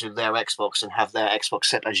credentials into their Xbox and have their Xbox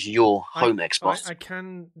set as your home Xbox. I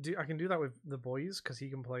can do that with the boys because he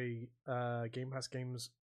can play Game Pass games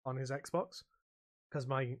on his Xbox because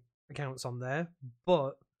my account's on there.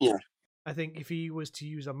 But yeah, I think if he was to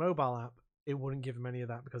use a mobile app, it wouldn't give him any of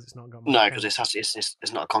that because it's not got. No, because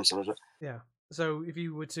it's not a console, is it? Yeah. So if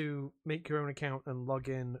you were to make your own account and log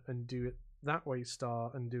in and do it that way,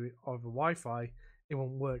 and do it over Wi-Fi, it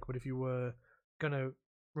won't work. But if you were gonna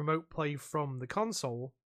remote play from the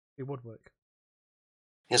console, it would work.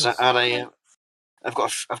 Yes, I've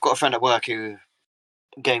got a friend at work who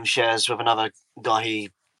game shares with another guy he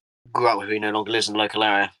grew up with who no longer lives in the local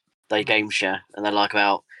area. They game share, and they're like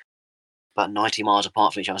about 90 miles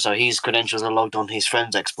apart from each other. So his credentials are logged on his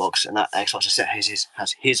friend's Xbox, and that Xbox is set has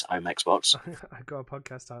his home Xbox. I got a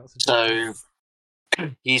podcast title. So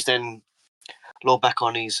he's then logged back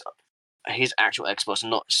on his actual Xbox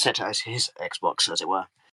and not set as his Xbox, as it were.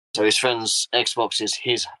 So his friend's Xbox is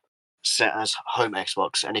his set as home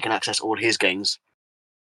Xbox, and he can access all his games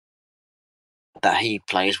that he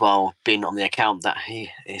plays while being on the account that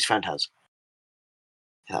his friend has.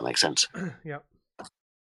 If that makes sense. Yep.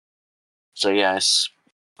 So yeah, it's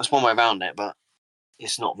one way around it, but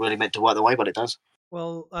it's not really meant to work the way, but it does.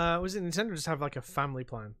 Well, was it Nintendo just have like a family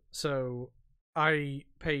plan? So I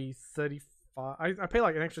pay 35. I pay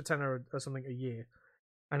like an extra $10 or something a year,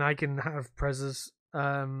 and I can have Prez's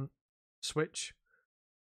Switch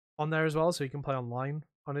on there as well, so he can play online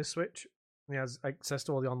on his Switch. He has access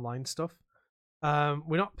to all the online stuff.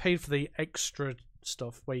 We're not paid for the extra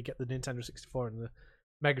stuff where you get the Nintendo 64 and the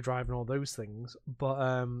Mega Drive and all those things, but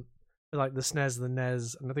like the SNES, the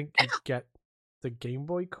NES, and I think you get the Game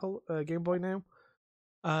Boy now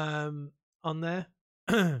on there.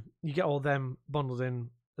 You get all them bundled in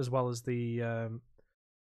as well as the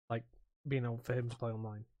like being able for him to play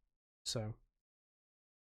online. So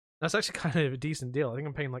that's actually kind of a decent deal. I think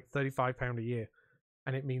I'm paying like £35 a year,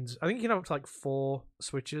 and it means I think you can have up to like 4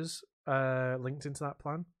 Switches linked into that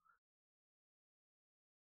plan.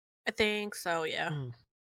 I think so, yeah.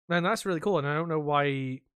 And that's really cool, and I don't know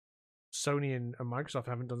why Sony and Microsoft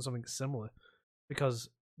haven't done something similar, because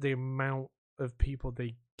the amount of people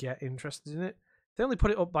they get interested in it, they only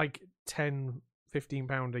put it up like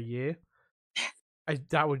 £10-15 a year.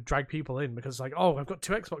 That would drag people in, because like, oh, I've got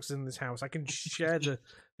 2 Xboxes in this house, I can share the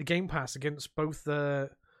Game Pass against both the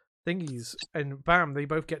thingies, and bam, they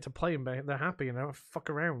both get to play and they're happy and they don't fuck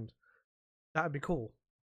around. That'd be cool.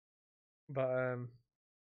 But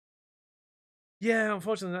yeah,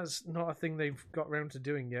 unfortunately, that's not a thing they've got around to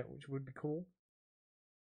doing yet, which would be cool.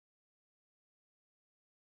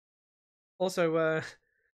 Also,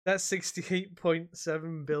 that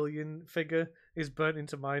 68.7 billion figure is burnt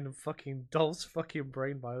into mine and fucking Dolph's fucking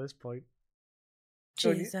brain by this point.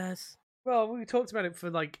 Jesus. Well, we talked about it for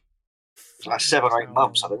like 7 or 8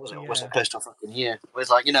 months, I think, wasn't it? Was it close to a fucking year? It was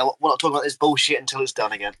like, we're not talking about this bullshit until it's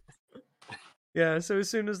done again. Yeah, so as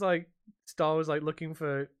soon as like Star was like looking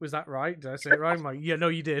for. Was that right? Did I say it right? I'm like, yeah, no,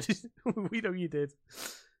 you did. We know you did.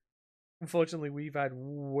 Unfortunately, we've had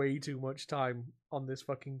way too much time on this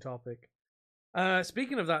fucking topic.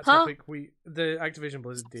 Speaking of that topic, the Activision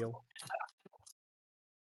Blizzard deal.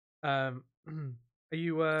 Are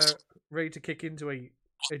you ready to kick into a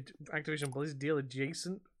Activision Blizzard deal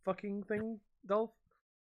adjacent fucking thing, Dolph?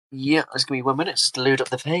 Yeah, just give me 1 minute just to load up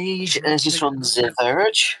the page. This is from The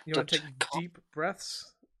Verge. You want to take deep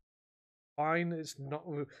breaths? Fine, it's not.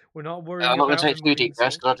 We're not worried. I'm not going to take them two being deep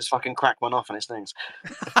breaths sold. because I'll just fucking crack one off and it stings.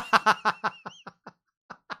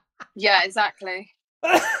 Yeah, exactly.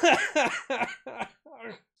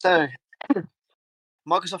 So,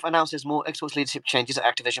 Microsoft announces more Xbox leadership changes at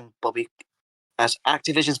Activision's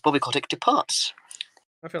Bobby Kotick departs.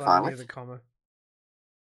 I feel like Finally. I needed a comma.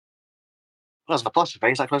 That's an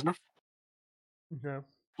apostrophe, is that close enough? No.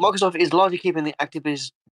 Microsoft is largely keeping the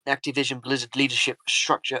Activision Blizzard leadership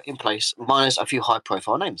structure in place, minus a few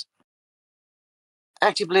high-profile names.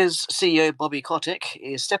 ActiBliz CEO Bobby Kotick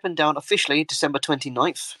is stepping down officially December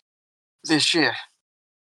 29th this year.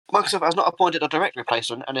 Microsoft has not appointed a direct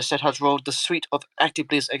replacement and instead has rolled the suite of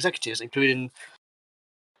ActiBliz executives, including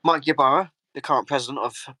Mike Ybarra, the current president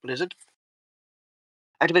of Blizzard,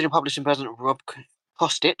 Activision Publishing President Rob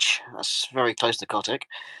Kostich, that's very close to Kotick,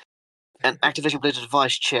 and Activision Blizzard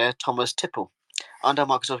Vice Chair Thomas Tipple, under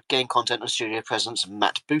Microsoft Game Content and Studio President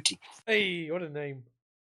Matt Booty. Hey, what a name.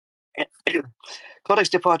 Kotick's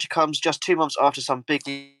departure comes just 2 months after some big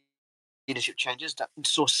leadership changes that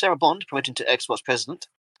saw Sarah Bond promoted to Xbox President,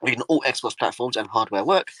 leading all Xbox platforms and hardware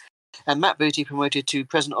work, and Matt Booty promoted to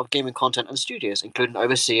President of Gaming Content and Studios, including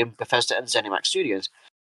overseeing Bethesda and ZeniMax Studios.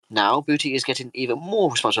 Now, Booty is getting even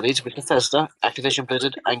more responsibilities with Bethesda, Activision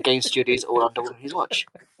Blizzard, and Game Studios all under his watch.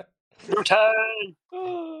 Return!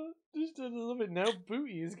 Oh, just a little bit now.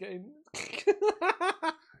 Booty is getting.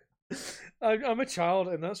 I'm a child,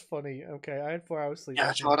 and that's funny. Okay, I had 4 hours sleep.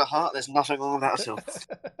 Yeah, child at heart, there's nothing wrong with that at all.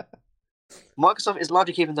 Microsoft is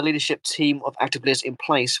largely keeping the leadership team of ActiBliz in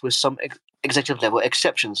place with some executive level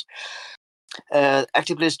exceptions.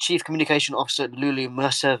 ActiBliz Chief Communication Officer Lulu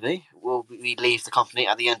Mercervi will leave the company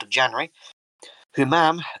at the end of January.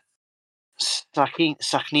 Humam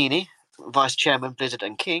Sakhnini, Vice Chairman Blizzard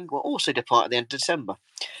and King, will also depart at the end of December.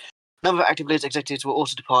 A number of ActiBliz executives will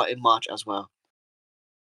also depart in March as well.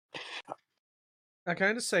 I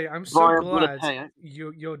kind of say I'm so Brian glad Bulateo.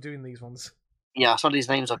 you're doing these ones. Yeah, some of these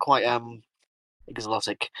names are quite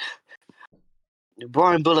exotic.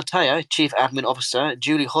 Brian Bulateo, Chief Admin Officer,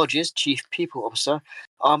 Julie Hodges, Chief People Officer,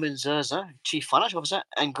 Armin Zerza, Chief Financial Officer,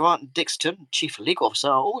 and Grant Dixon, Chief Legal Officer,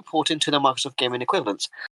 are all reporting to their Microsoft Gaming equivalents.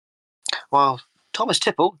 While Thomas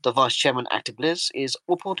Tipple, the Vice Chairman at ActiBliz, is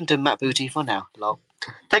reporting to Matt Booty for now. Lol.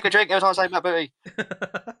 Take a drink every time I say Matt Booty.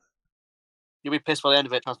 You'll be pissed by the end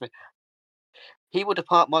of it, trust me. He will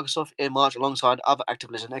depart Microsoft in March alongside other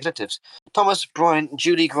ActiBliz executives. Thomas, Brian,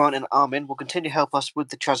 Julie, Grant, and Armin will continue to help us with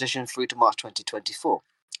the transition through to March 2024,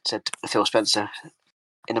 said Phil Spencer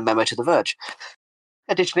in a memo to The Verge.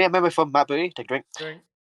 Additionally, a memo from Matt Booty, take a drink,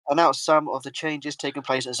 announced some of the changes taking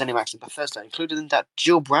place at ZeniMax and Bethesda, including that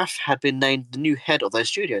Jill Braff had been named the new head of those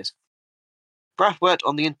studios. Braff worked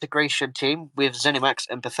on the integration team with ZeniMax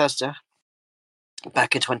and Bethesda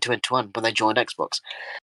back in 2021 when they joined Xbox,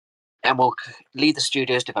 and will lead the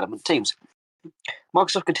studio's development teams.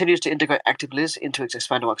 Microsoft continues to integrate ActiBliz into its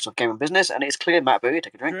expanded Microsoft gaming business, and it is clear Matt Booty,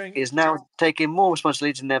 take a drink, is now taking more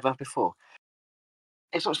responsibility than ever before.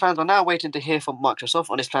 Xbox fans are now waiting to hear from Microsoft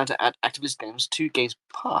on its plan to add ActiBliz games to Games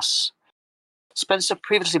Pass. Spencer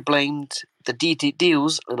previously blamed the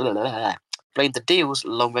deal's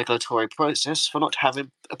long regulatory process for not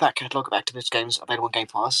having a back catalogue of ActiBliz games available on Game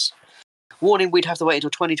Pass, warning we'd have to wait until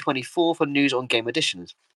 2024 for news on game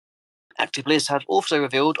editions. ActiBliz have also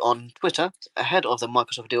revealed on Twitter, ahead of the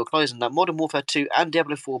Microsoft deal closing, that Modern Warfare 2 and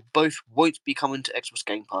Diablo 4 both won't be coming to Xbox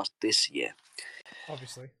Game Pass this year.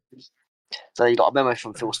 Obviously. So you got a memo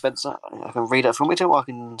from Phil Spencer. I can read it from it, or I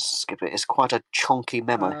can skip it. It's quite a chunky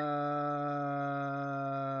memo.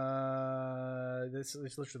 This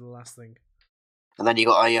is literally the last thing. And then you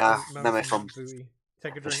got a memo from Booty.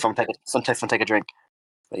 Take a drink. From Take a Drink.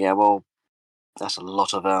 But yeah, well, that's a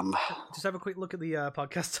lot of Just have a quick look at the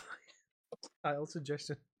podcast title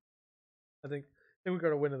suggestion. I think we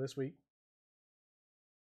got a winner this week.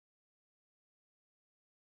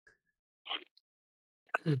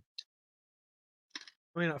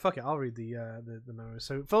 I mean, fuck it. I'll read the memo.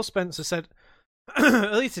 So Phil Spencer said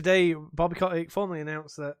earlier today, Bobby Kotick formally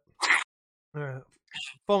announced on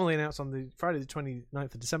the Friday the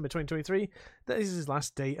 29th of December 2023 that this is his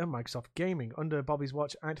last day at Microsoft Gaming. Under Bobby's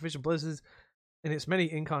watch, Activision Blizzard's in its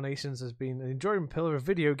many incarnations has been an enduring pillar of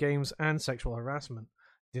video games and sexual harassment.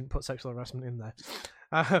 Didn't put sexual harassment in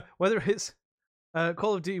there. Whether it's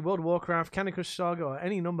Call of Duty, World of Warcraft, Candy Crush Saga, or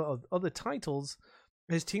any number of other titles,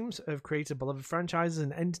 his teams have created beloved franchises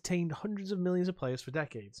and entertained hundreds of millions of players for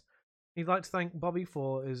decades. He'd like to thank Bobby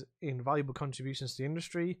for his invaluable contributions to the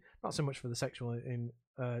industry, not so much for the sexual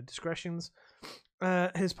indiscretions.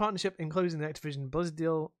 His partnership in closing the Activision Blizzard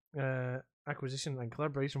deal, acquisition and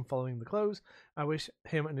collaboration following the close. I wish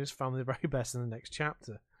him and his family the very best in the next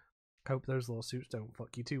chapter. Hope those lawsuits don't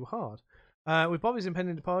fuck you too hard. With Bobby's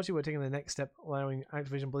impending departure, we're taking the next step, aligning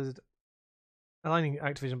Activision Blizzard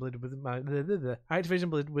with Activision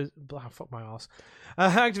Blizzard with fuck my arse.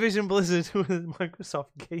 Activision Blizzard with Microsoft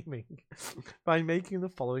Gaming by making the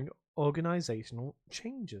following organizational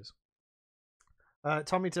changes.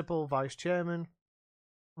 Tommy Tipple, Vice Chairman.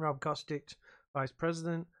 Rob Kostic, Vice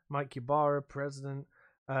President. Mike Ybarra, President.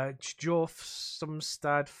 Geoff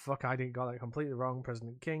Sumstad, fuck, I didn't got that completely wrong.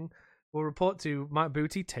 President King will report to Matt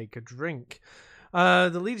Booty. Take a drink.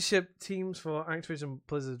 The leadership teams for Activision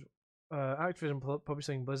Blizzard, Activision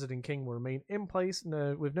Publishing, Blizzard, and King will remain in place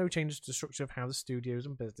with no changes to the structure of how the studios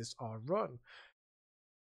and business are run.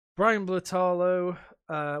 Brian Blatalo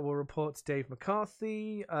will report to Dave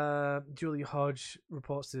McCarthy. Julie Hodge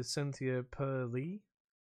reports to Cynthia Purley.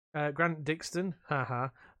 Grant Dixon,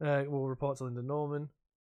 will report to Linda Norman.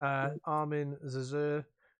 Armin Zazur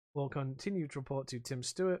will continue to report to Tim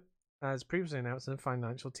Stewart, as previously announced in the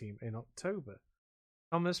financial team in October.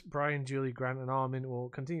 Thomas, Brian, Julie, Grant, and Armin will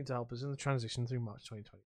continue to help us in the transition through March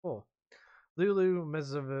 2024. Lulu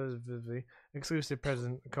Mezavezi, Exclusive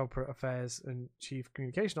President of Corporate Affairs and Chief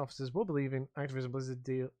Communication Officers, will be leaving Activision Blizzard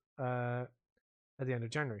deal at the end of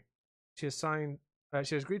January. She has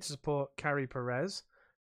agreed to support Carrie Perez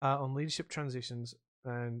on leadership transitions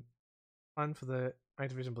and plan for the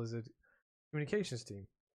Activision Blizzard communications team,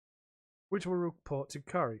 which will report to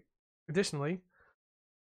Carrie. Additionally,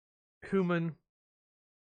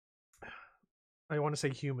 I want to say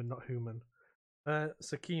human, not human.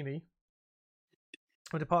 Sakini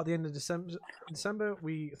will depart at the end of December.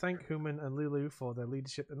 We thank Human and Lulu for their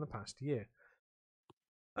leadership in the past year.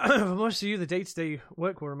 For most of you, the day-to-day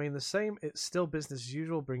work will remain the same. It's still business as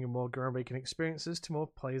usual, bringing more groundbreaking experiences to more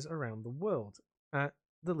players around the world. At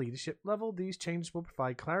the leadership level, these changes will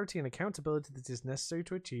provide clarity and accountability that is necessary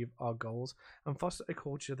to achieve our goals and foster a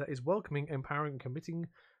culture that is welcoming, empowering,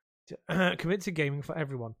 and committed to gaming for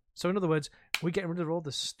everyone. So in other words, we're getting rid of all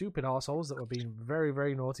the stupid arseholes that were being very,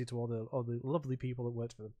 very naughty to all the lovely people that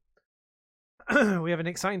worked for them. We have an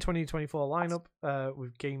exciting 2024 lineup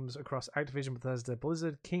with games across Activision, Bethesda,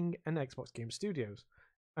 Blizzard, King, and Xbox Game Studios.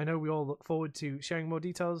 I know we all look forward to sharing more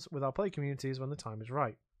details with our play communities when the time is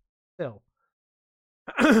right. Still,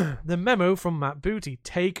 the memo from Matt Booty.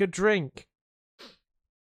 Take a drink.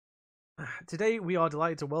 Today, we are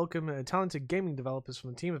delighted to welcome talented gaming developers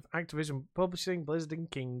from the team of Activision Publishing, Blizzard,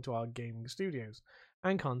 and King to our gaming studios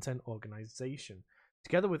and content organization.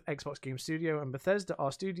 Together with Xbox Game Studio and Bethesda,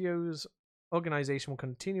 our studios organization will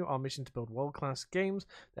continue our mission to build world-class games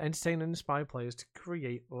that entertain and inspire players to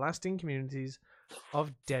create lasting communities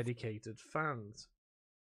of dedicated fans.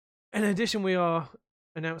 In addition, we are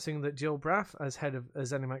announcing that Jill Braff as head of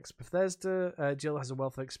ZeniMax Bethesda. Jill has a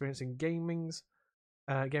wealth of experience in gaming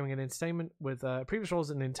and entertainment with previous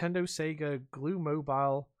roles at Nintendo, Sega, Glue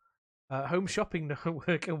Mobile, Home Shopping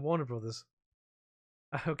Network, and Warner Brothers.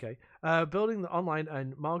 Building the online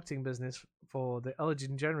and marketing business for the Ellen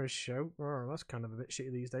DeGeneres show. Oh, that's kind of a bit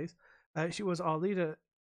shitty these days. She was our leader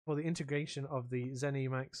for the integration of the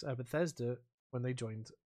ZeniMax Bethesda when they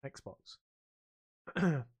joined Xbox.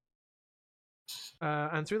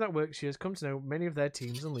 And through that work, she has come to know many of their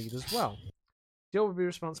teams and lead as well. Jill will be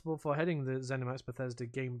responsible for heading the ZeniMax Bethesda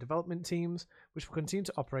game development teams, which will continue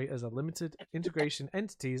to operate as a limited integration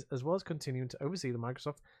entities, as well as continuing to oversee the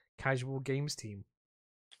Microsoft Casual Games team.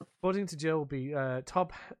 Reporting to Jill will be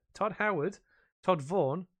Todd Howard, Todd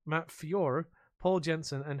Vaughn, Matt Fiore, Paul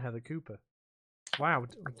Jensen, and Heather Cooper. Wow,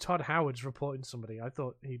 Todd Howard's reporting to somebody. I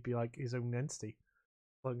thought he'd be like his own entity,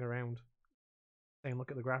 floating around, saying,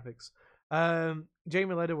 "Look at the graphics."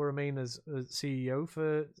 Jamie Leder will remain as CEO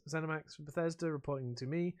for ZeniMax Bethesda, reporting to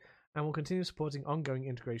me, and will continue supporting ongoing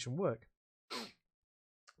integration work.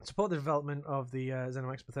 To support the development of the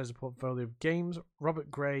ZeniMax Bethesda portfolio of games, Robert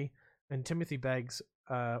Gray and Timothy Beggs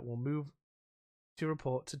will move to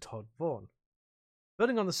report to Todd Vaughn.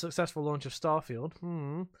 Building on the successful launch of Starfield,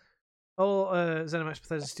 all ZeniMax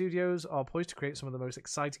Bethesda studios are poised to create some of the most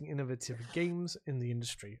exciting, innovative games in the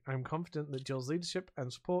industry. I'm confident that Jill's leadership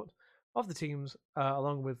and support of the teams,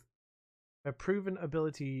 along with a proven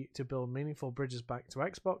ability to build meaningful bridges back to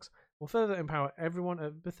Xbox, will further empower everyone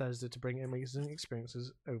at Bethesda to bring amazing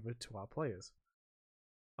experiences over to our players.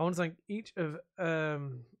 I want to thank each of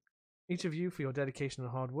you for your dedication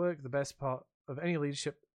and hard work. The best part of any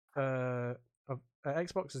leadership of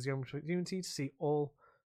Xbox is the opportunity to see all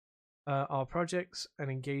our projects and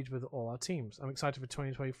engage with all our teams. I'm excited for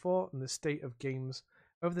 2024, and the state of games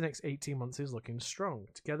over the next 18 months is looking strong.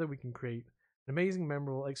 Together we can create an amazing,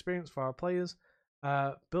 memorable experience for our players,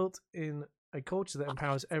 built in a culture that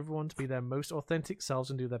empowers everyone to be their most authentic selves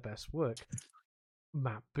and do their best work.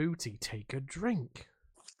 Matt Booty, take a drink.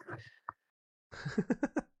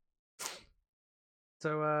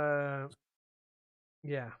 So,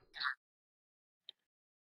 yeah.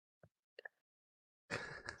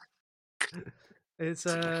 It's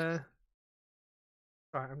Alright,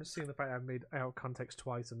 I'm just seeing the fact I've made out of context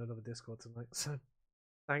twice in another Discord tonight. So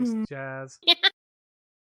thanks, Jazz.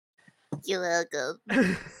 You're welcome.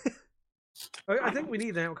 I think we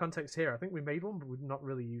need an out of context here. I think we made one, but we've not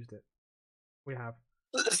really used it. We have.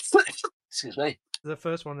 Excuse me. The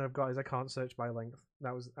first one I've got is I can't search by length.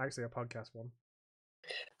 That was actually a podcast one.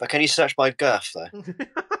 But can you search by girth, though?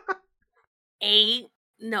 Ain't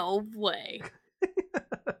no way.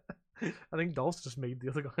 I think Dolph just made the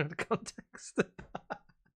other guy out of context.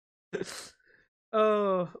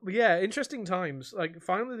 Oh, but yeah, interesting times. Like,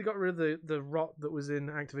 finally they got rid of the rot that was in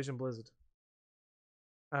Activision Blizzard.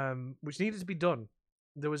 Which needed to be done.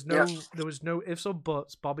 There was no ifs or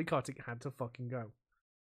buts. Bobby Kotick had to fucking go.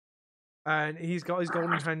 And he's got his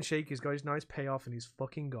golden handshake, he's got his nice payoff, and he's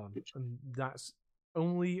fucking gone. And that's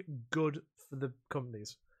only good for the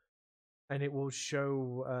companies. And it will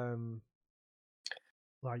show,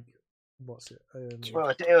 like, what's it? Well,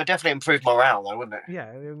 it would definitely improve morale, though, wouldn't it? Yeah,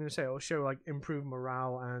 I'm going to say it'll show, like, improved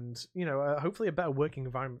morale and, you know, hopefully a better working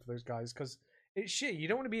environment for those guys. Because it's shit. You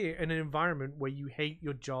don't want to be in an environment where you hate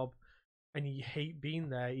your job and you hate being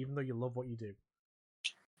there, even though you love what you do.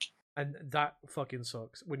 And that fucking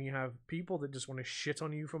sucks when you have people that just want to shit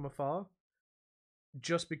on you from afar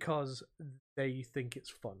just because they think it's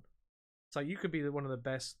fun. So you could be one of the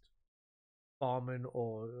best barman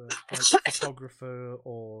or like photographer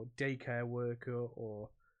or daycare worker or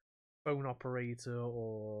phone operator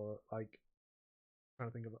or like I'm trying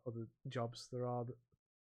to think of other jobs there are that,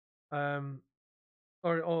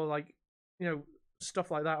 or like, you know,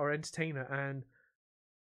 stuff like that, or entertainer, and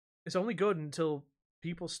it's only good until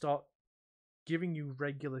people start giving you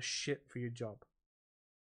regular shit for your job.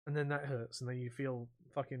 And then that hurts, and then you feel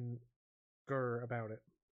fucking grr about it.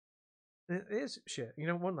 It is shit. You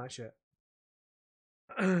don't want that shit.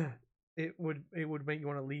 It would make you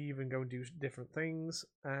want to leave and go and do different things,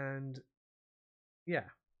 and yeah,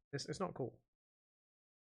 it's not cool.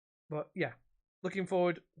 But yeah, looking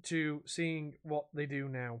forward to seeing what they do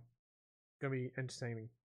now. Gonna be entertaining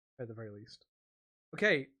at the very least.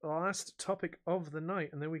 Okay, last topic of the night,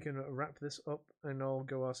 and then we can wrap this up and all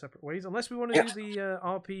go our separate ways. Unless we want to do the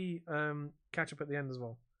RP catch up at the end as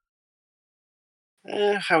well.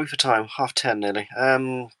 How are we for time? 10:30 nearly.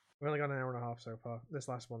 We've only got an hour and a half so far. This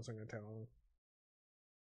last one's not going to take long.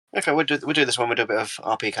 Okay, we'll do this one. We'll do a bit of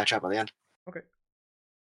RP catch up at the end. Okay.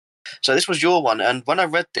 So this was your one, and when I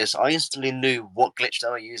read this, I instantly knew what glitch they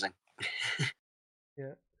were using.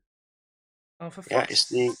 Yeah. Oh, for fuck's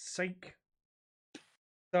sake.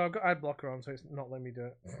 So I've got ad blocker on, so it's not letting me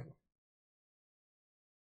do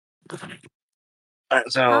it.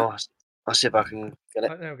 So I'll see if I can get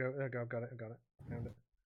it. There we go. I've got it. Found it.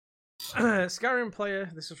 Skyrim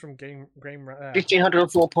player. This is from Game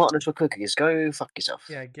 1,504 partners for cookies. Go fuck yourself.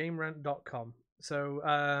 Yeah, GameRant.com. So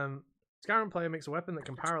Skyrim player makes a weapon that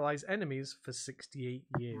can paralyze enemies for 68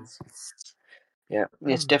 years. Yeah,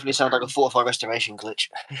 it definitely sounds like a Fortify restoration glitch.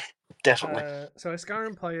 Definitely. So a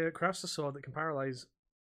Skyrim player crafts a sword that can paralyze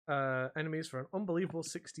enemies for an unbelievable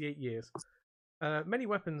 68 years. Many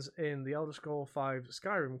weapons in the Elder Scrolls V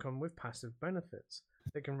Skyrim come with passive benefits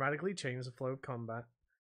that can radically change the flow of combat,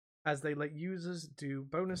 as they let users do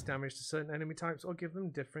bonus damage to certain enemy types or give them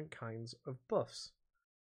different kinds of buffs.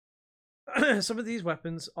 Some of these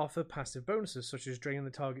weapons offer passive bonuses, such as draining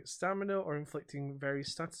the target's stamina or inflicting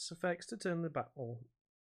various status effects to turn the battle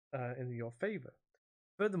in your favour.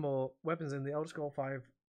 Furthermore, weapons in the Elder Scrolls V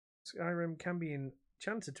Skyrim can be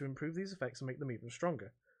enchanted to improve these effects and make them even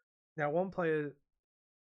stronger. Now, one player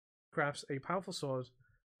crafts a powerful sword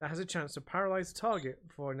that has a chance to paralyze the target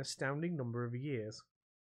for an astounding number of years.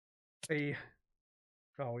 His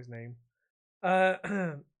name.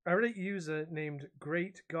 A Reddit user named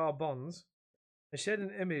Great Garbons has shared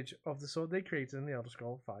an image of the sword they created in the Elder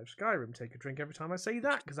Scrolls V Skyrim. Take a drink every time I say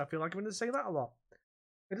that, because I feel like I'm going to say that a lot.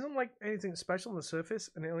 It doesn't like anything special on the surface,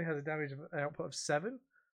 and it only has a damage output of 7,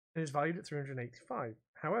 and is valued at 385.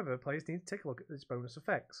 However, players need to take a look at its bonus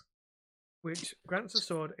effects, which grants the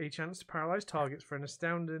sword a chance to paralyze targets for an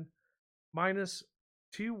astounding minus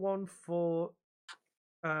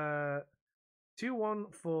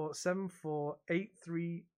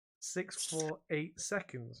 214748368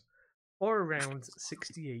 seconds, or around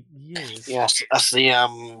 68 years. Yes, that's the I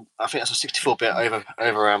think that's a 64-bit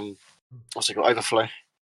what's it called, overflow.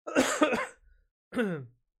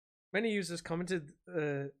 Many users commented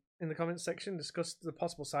in the comments section, discussed the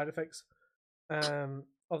possible side effects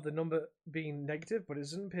of the number being negative, but it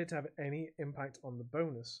doesn't appear to have any impact on the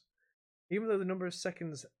bonus. Even though the number of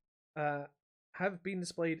seconds have been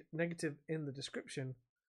displayed negative in the description,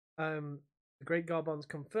 the Great Garbons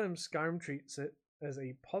confirms Skyrim treats it as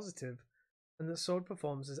a positive, and the sword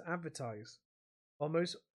performs as advertised. While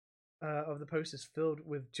most of the post is filled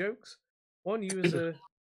with jokes, one user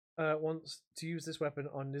wants to use this weapon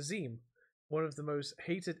on Nazim, one of the most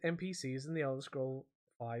hated NPCs in the Elder Scrolls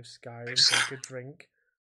V Skyrim. Take a drink.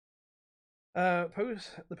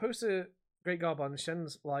 The poster Great Garbon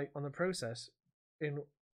sheds light on the process in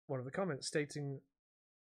one of the comments, stating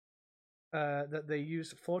that they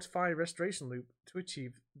used Fortify Restoration Loop to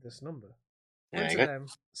achieve this number. According to them,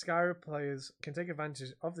 Skyrim players can take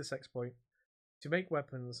advantage of this exploit to make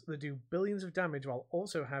weapons that do billions of damage while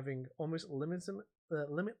also having almost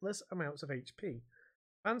limitless amounts of HP.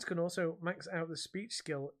 Fans can also max out the speech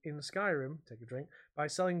skill in Skyrim, take a drink, by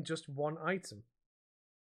selling just one item.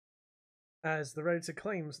 As the Redditor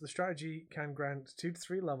claims, the strategy can grant 2 to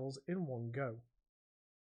 3 levels in one go.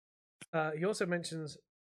 He also mentions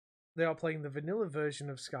they are playing the vanilla version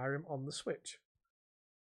of Skyrim on the Switch,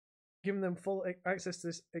 giving them full access to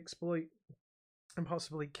this exploit and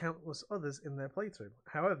possibly countless others in their playthrough.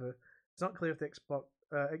 However, it's not clear if the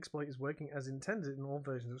exploit is working as intended in all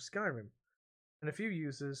versions of Skyrim, and a few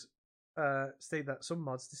users state that some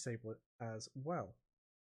mods disable it as well.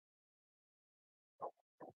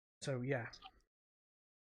 So yeah,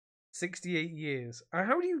 68 years.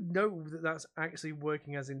 How do you know that that's actually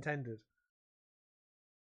working as intended?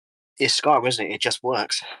 It's Skyrim, isn't it? It just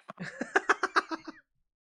works.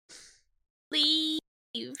 Leave.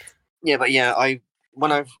 Yeah, but yeah, as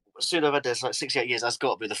soon as I read this, like 68 years, that's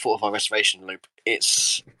got to be the Fortify Restoration Loop.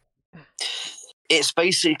 It's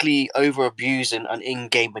basically over abusing an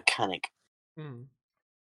in-game mechanic.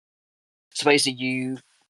 So basically,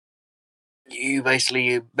 you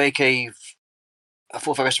basically make a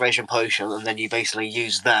Fortify Restoration potion, and then you basically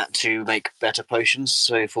use that to make better potions.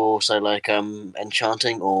 So like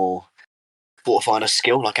enchanting or fortifying a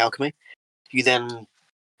skill like alchemy, you then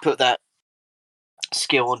put that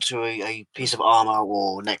skill onto a piece of armor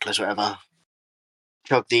or necklace, whatever.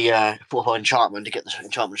 Chug the fortify enchantment to get the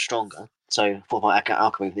enchantment stronger. So fortify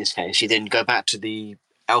alchemy in this case. You then go back to the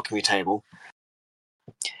alchemy table.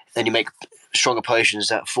 Then you make stronger potions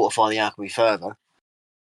that fortify the alchemy further.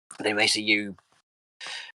 And then basically you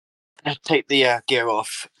take the gear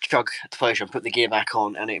off, chug the potion, put the gear back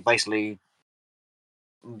on, and it basically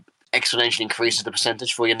exponentially increases the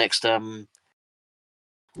percentage for your next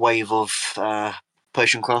wave of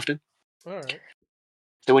potion crafting. Alright.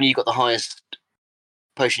 So when you've got the highest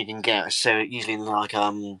potion you can get, so usually like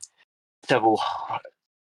several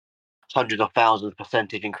hundreds of thousands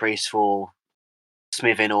percentage increase for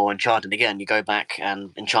smithing or enchanting again, you go back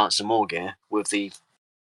and enchant some more gear with the,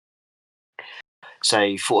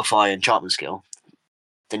 say, fortify enchantment skill.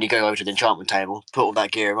 Then you go over to the enchantment table, put all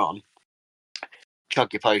that gear on,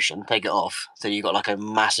 chug your potion, take it off. So you got like a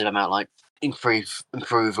massive amount, like improve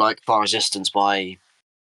like fire resistance by,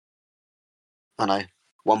 I don't know,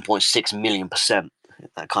 1.6 million%,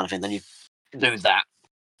 that kind of thing. Then you do that.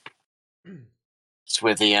 It's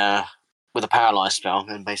with the paralyze spell,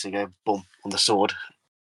 and basically go boom on the sword,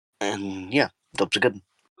 and yeah, jobs are good.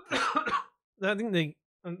 I think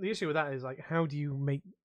the issue with that is like, how do you make?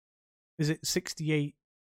 Is it 68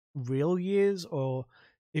 real years, or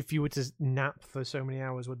if you were to nap for so many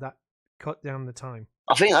hours, would that cut down the time?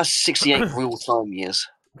 I think that's 68 real time years.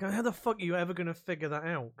 How the fuck are you ever going to figure that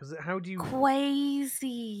out? Because how do you...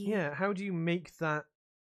 Crazy. Yeah, how do you make that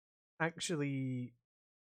actually...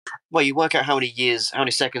 Well, you work out how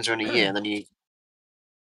many seconds are in a year, and then you...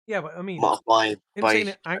 Yeah, but I mean, saying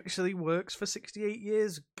it actually works for 68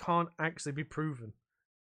 years can't actually be proven.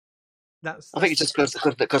 I think it's just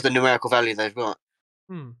because the numerical value they've got.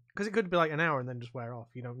 Because it could be like an hour and then just wear off.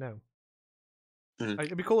 You don't know. Like,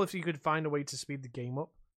 it'd be cool if you could find a way to speed the game up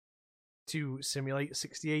to simulate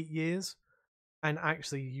 68 years and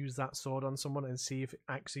actually use that sword on someone and see if it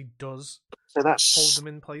actually does hold them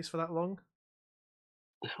in place for that long.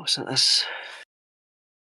 What's that?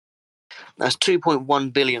 That's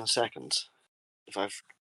 2.1 billion seconds, if I've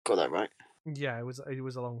got that right. Yeah, it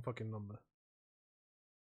was a long fucking number.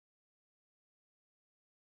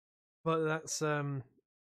 But that's the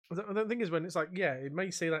thing is when it's like, yeah, it may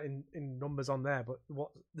say that in numbers on there, but what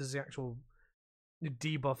does the actual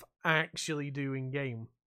debuff actually do in game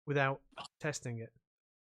without testing it?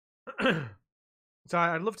 So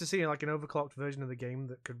I'd love to see like an overclocked version of the game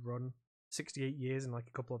that could run 68 years in like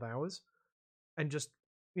a couple of hours, and just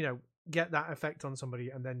get that effect on somebody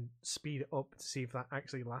and then speed it up to see if that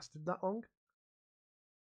actually lasted that long.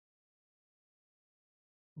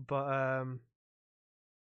 But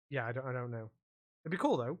yeah, I don't know. It'd be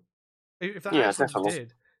cool though. If that actually definitely.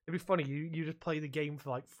 did, it'd be funny. You just play the game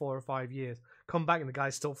for like 4 or 5 years, come back and the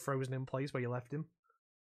guy's still frozen in place where you left him.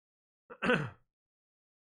 You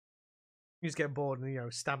just get bored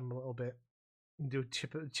and stab him a little bit and do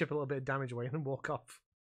chip a little bit of damage away and then walk off.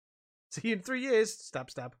 See you in 3 years. Stab.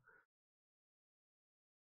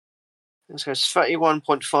 So it's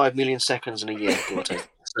 31.5 million seconds in a year, give or take.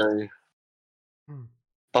 So,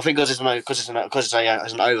 I think because it's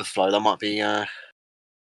an overflow, that might be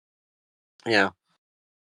yeah.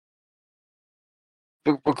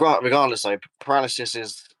 But regardless, though, paralysis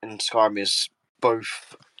in Skyrim is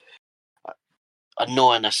both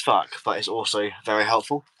annoying as fuck, but it's also very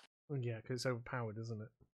helpful. Yeah, because it's overpowered, isn't it?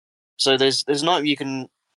 So there's an item you can,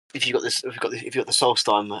 if you got the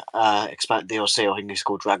Soulstime expanded DLC, I think it's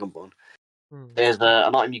called Dragonborn. There's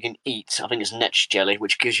an item you can eat. I think it's Netch Jelly,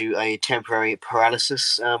 which gives you a temporary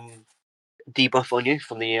paralysis debuff on you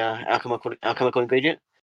from the alchemical ingredient.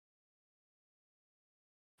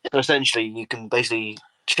 So essentially, you can basically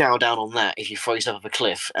chow down on that if you throw yourself off a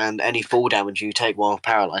cliff, and any fall damage you take while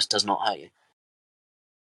paralyzed does not hurt you.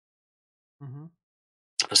 Mm-hmm.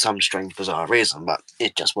 For some strange, bizarre reason, but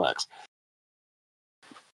it just works.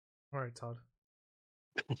 All right, Todd.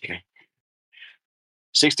 Okay.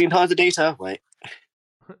 16 times the detail. Wait.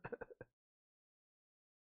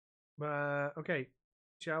 Okay.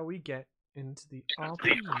 Shall we get into the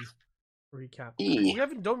RP recap? Yeah. We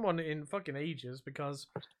haven't done one in fucking ages because.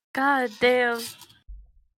 God damn.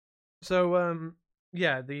 So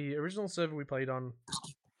yeah, the original server we played on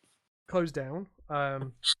closed down.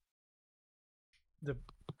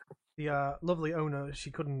 The lovely owner,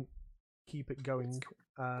 she couldn't keep it going,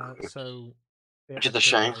 so which is a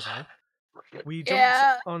shame. We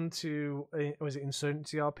jumped onto was it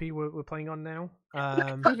Insurgency RP we're playing on now.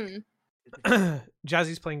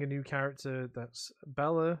 Jazzy's playing a new character that's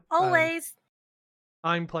Bella. Always.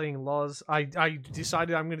 I'm playing Loz. I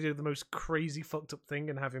decided I'm going to do the most crazy fucked up thing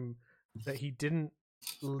and have him that he didn't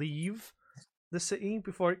leave the city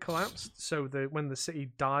before it collapsed. So when the city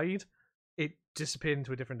died, it disappeared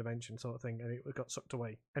into a different dimension, sort of thing, and it got sucked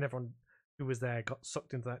away. And everyone who was there got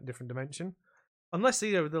sucked into that different dimension. Unless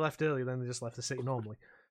they left early, then they just left the city normally.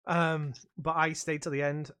 But I stayed to the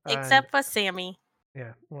end. Except for Sammy.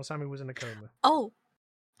 Yeah, well, Sammy was in a coma. Oh,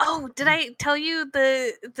 did I tell you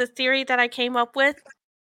the theory that I came up with?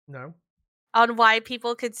 No. On why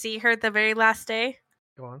people could see her the very last day?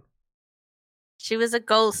 Go on. She was a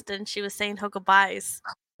ghost and she was saying her goodbyes.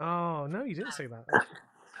 Oh, no, you didn't say that.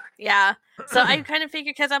 Yeah. So I kind of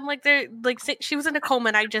figured, because I'm like, she was in a coma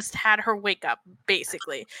and I just had her wake up,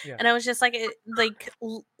 basically. Yeah. And I was just like,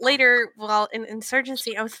 later, while in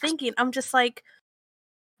Insurgency, I was thinking, I'm just like,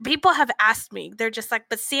 people have asked me, they're just like,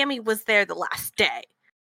 but Sammy was there the last day.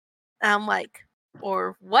 And I'm like,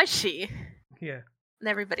 or was she? Yeah. And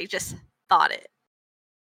everybody just thought it.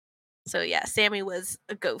 So yeah, Sammy was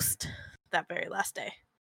a ghost that very last day.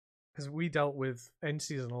 Because we dealt with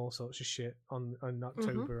entities and all sorts of shit on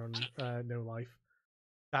October on No Life.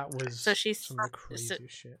 That was some of the craziest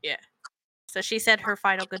shit. Yeah. So she said her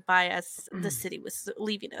final goodbye as the city was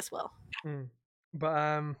leaving as well.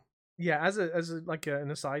 But yeah, as an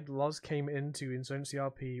aside, Loz came into Insurgency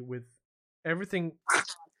RP with everything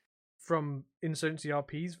from Insurgency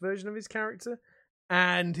RP's version of his character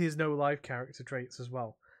and his No Life character traits as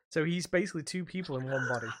well. So he's basically two people in one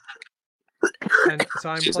body. And so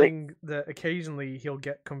I'm playing that occasionally he'll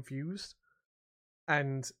get confused.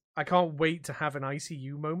 And I can't wait to have an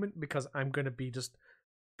ICU moment because I'm going to be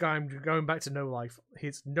I'm going back to No Life.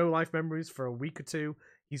 His No Life memories for a week or two.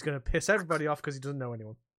 He's going to piss everybody off because he doesn't know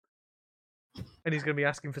anyone. And he's going to be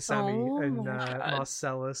asking for Sammy and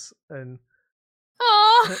Marcellus and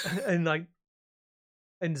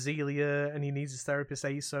and Zelia, and he needs his therapist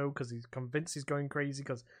ASO because he's convinced he's going crazy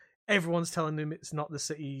because everyone's telling him it's not the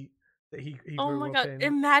city that he grew up in.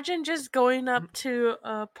 Imagine just going up to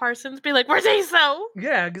Parsons, be like, "Where's ASO?"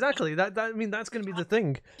 Yeah, exactly. That's going to be the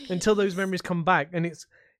thing until those memories come back. And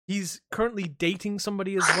he's currently dating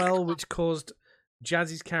somebody as well, which caused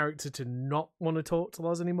Jazzy's character to not want to talk to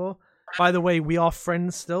Loz anymore. By the way, we are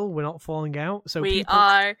friends still. We're not falling out. So We people...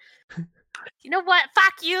 are. You know what?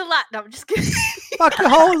 Fuck you lot. No, I'm just kidding. Fuck your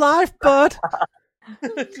whole life, bud.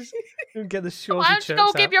 Just get the shorty Why don't you chirps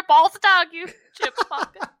go give out. your balls a dog, you chip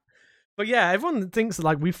fucker? But yeah, everyone thinks that,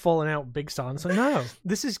 like, we've fallen out big time. So no,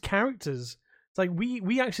 this is characters. It's like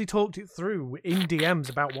we actually talked it through in DMs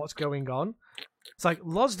about what's going on. It's like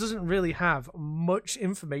Loz doesn't really have much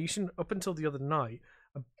information up until the other night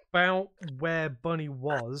about where Bunny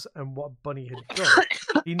was and what Bunny had done.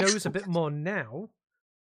 He knows a bit more now,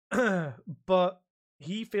 but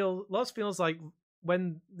Loz feels like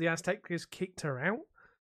when the Aztecas kicked her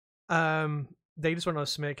out, they just went on a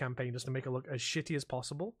smear campaign just to make her look as shitty as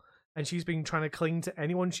possible, and she's been trying to cling to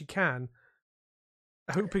anyone she can,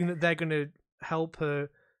 hoping that they're going to help her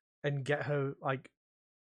and get her like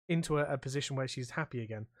into a position where she's happy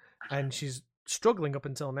again. And she's struggling up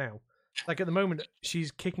until now. Like at the moment,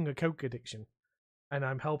 she's kicking a coke addiction, and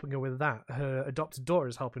I'm helping her with that. Her adopted daughter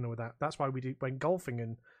is helping her with that. That's why we went golfing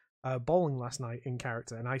and bowling last night in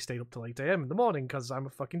character, and I stayed up till 8 a.m. in the morning because I'm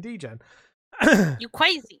a fucking degen. You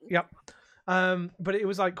crazy. Yep. But it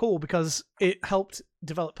was like cool because it helped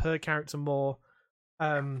develop her character more.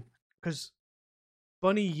 Because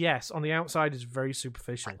Bunny, yes, on the outside is very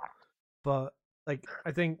superficial, but like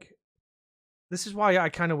I think this is why I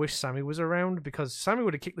kind of wish Sammy was around, because Sammy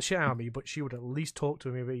would have kicked the shit out of me, but she would at least talk to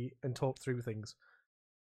me and talk through things.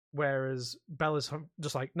 Whereas Bella's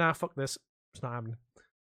just like, nah, fuck this, it's not happening.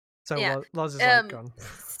 So Yeah. Loz is like gone.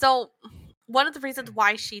 So one of the reasons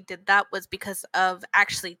why she did that was because of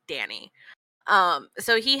actually Danny.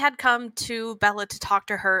 So he had come to Bella to talk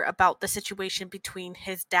to her about the situation between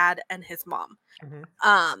his dad and his mom.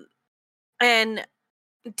 Mm-hmm. And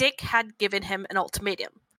Dick had given him an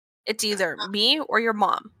ultimatum. It's either me or your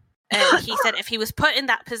mom. And he said if he was put in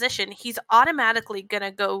that position, he's automatically going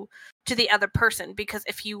to go to the other person, because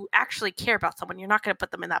if you actually care about someone, you're not going to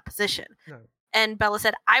put them in that position. No. And Bella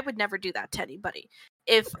said, I would never do that to anybody.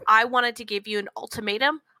 If I wanted to give you an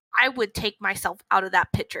ultimatum, I would take myself out of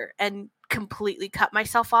that picture and completely cut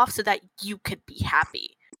myself off so that you could be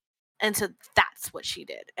happy. And so that's what she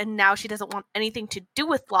did. And now she doesn't want anything to do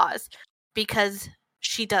with Loz because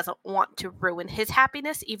she doesn't want to ruin his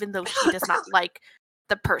happiness, even though she does not like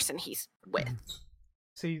the person he's with.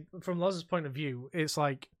 See, from Loz's point of view, it's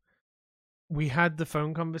like we had the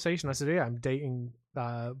phone conversation. I said, yeah, I'm dating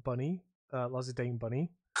Bunny. Loz is dating Bunny.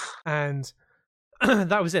 And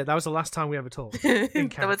that was it. That was the last time we ever talked.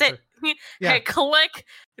 That was it. Yeah. Okay, click,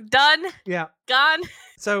 done, Yeah. gone.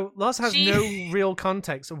 So Loz has no real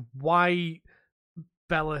context of why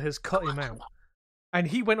Bella has cut him out. And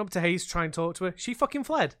he went up to Hayes to try and talk to her. She fucking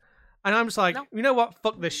fled. And I'm just like, No. you know what?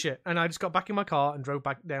 Fuck this shit. And I just got back in my car and drove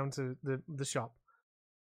back down to the shop.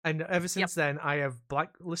 And ever since then, I have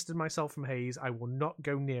blacklisted myself from Hayes. I will not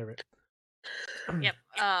go near it. Yep.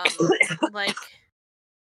 Like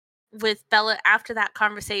with Bella after that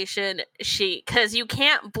conversation, because you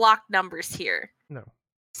can't block numbers here. No.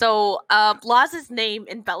 So Loz's name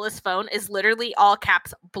in Bella's phone is literally all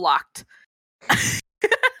caps blocked.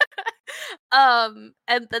 And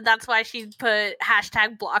that's why she put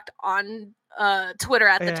hashtag blocked on Twitter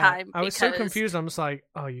at the time. I was so confused. I'm just like,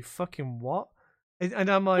 oh, you fucking what? And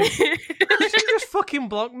I'm like, did you just fucking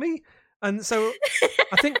block me? And so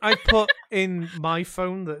I think I put in my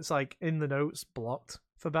phone that's like in the notes blocked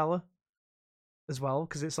for Bella as well,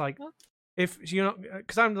 because it's like if you're not,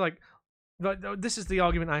 because I'm like this is the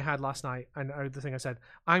argument I had last night, and the thing I said,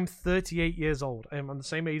 I'm 38 years old. I'm the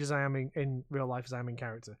same age as I am in real life as I am in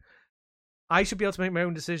character. I should be able to make my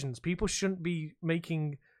own decisions. People shouldn't be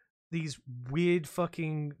making these weird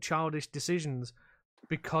fucking childish decisions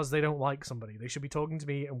because they don't like somebody. They should be talking to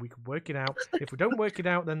me and we can work it out. If we don't work it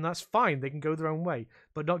out, then that's fine. They can go their own way.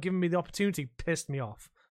 But not giving me the opportunity pissed me off.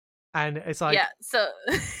 And it's like... Yeah, so...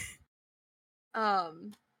 I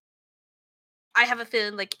have a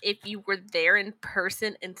feeling like if you were there in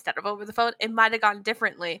person instead of over the phone, it might have gone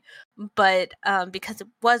differently. But because it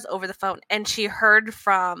was over the phone, and she heard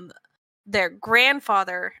from their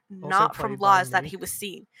grandfather, Also not from played by Loz, that me. he was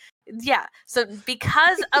seen. Yeah, so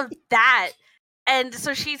because of that... And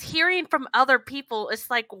so she's hearing from other people. It's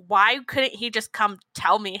like, why couldn't he just come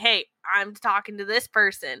tell me, hey, I'm talking to this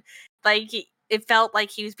person? Like, it felt like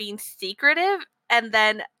he was being secretive. And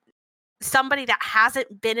then somebody that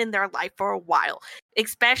hasn't been in their life for a while,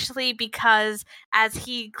 especially because, as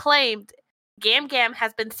he claimed, Gam Gam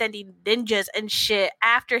has been sending ninjas and shit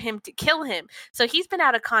after him to kill him. So he's been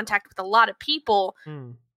out of contact with a lot of people.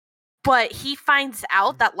 But he finds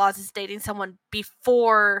out that Loz is dating someone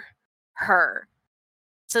before her.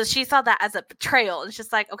 So she saw that as a betrayal. It's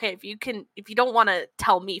just like, okay, if you don't want to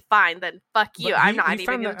tell me, fine, then fuck you. But I'm not he even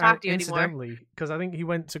found going to that out talk to you anymore. incidentally, because I think he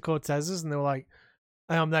went to Cortez's and they were like,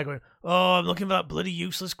 I'm there going, oh, I'm looking for that bloody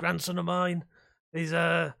useless grandson of mine. He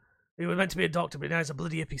was meant to be a doctor, but now he's a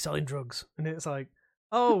bloody hippie selling drugs. And it's like,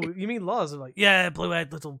 oh, you mean Loz? I'm like, yeah,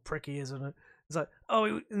 blue-haired little prick he is, isn't it? It's like, oh,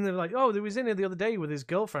 and they're like, oh, he was in here the other day with his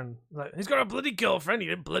girlfriend. Like, he's got a bloody girlfriend. He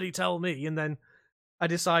didn't bloody tell me. And then I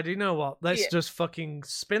decided, you know what? Let's just fucking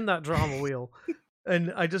spin that drama wheel.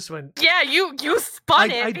 And I just went, yeah, you spun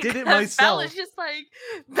it. I did it because myself. Bella's just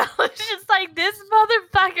like, this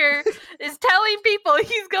motherfucker is telling people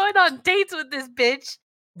he's going on dates with this bitch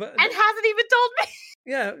and hasn't even told me.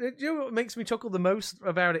 Yeah, you know what makes me chuckle the most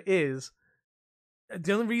about it is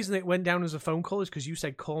the only reason it went down as a phone call is because you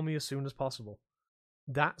said call me as soon as possible.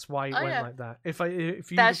 That's why it went like that. If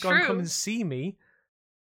you had gone come and see me,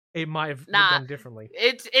 it might have gone differently.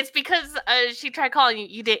 It's because she tried calling you,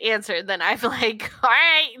 you didn't answer, and then I'm like, all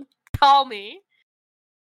right, call me.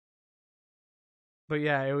 But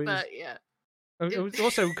yeah, it was. It was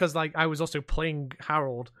also because like I was also playing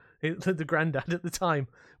Harold, the granddad at the time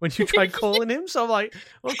when you tried calling him. So I'm like,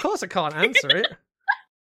 well, of course I can't answer it.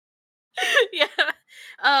 Yeah.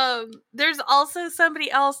 There's also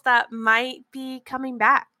somebody else that might be coming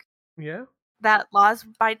back. Yeah. That Loz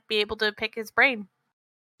might be able to pick his brain.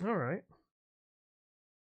 All right.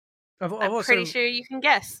 I'm pretty sure you can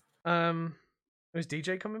guess. Is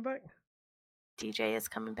DJ coming back? DJ is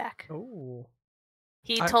coming back. Oh.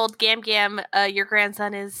 He told Gam Gam, your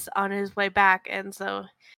grandson is on his way back, and so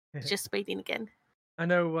just waiting again. I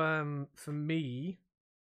know, for me,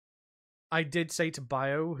 I did say to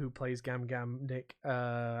Bio, who plays Gam Gam, Nick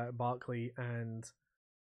Barkley, and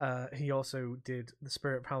he also did the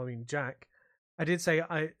Spirit of Halloween, Jack. I did say,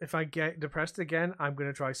 if I get depressed again, I'm going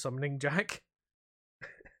to try summoning Jack.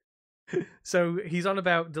 So he's on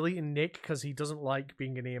about deleting Nick because he doesn't like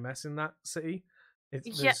being an EMS in that city.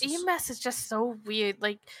 Yeah, EMS is just so weird.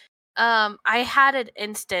 Like, I had an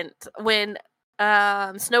instant when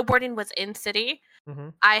snowboarding was in city. Mm-hmm.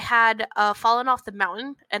 I had fallen off the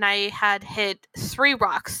mountain and I had hit 3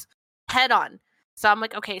 rocks head on. So I'm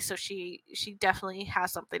like, okay, so she definitely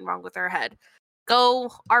has something wrong with her head.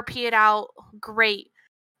 Go RP it out, great.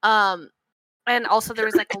 And also there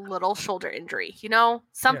was like a little shoulder injury,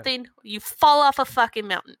 something. You fall off a fucking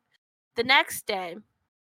mountain. The next day,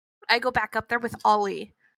 I go back up there with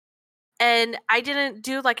Ollie, and I didn't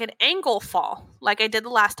do like an angle fall like I did the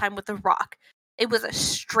last time with the rock. It was a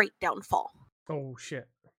straight down fall. Oh shit.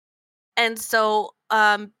 And so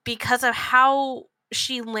because of how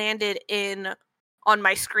she landed on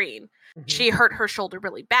my screen, she hurt her shoulder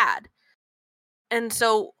really bad. And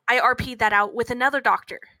so I RP'd that out with another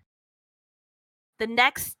doctor. The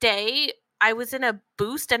next day, I was in a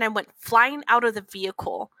boost and I went flying out of the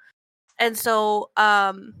vehicle. And so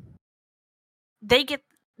they get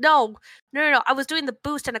no. I was doing the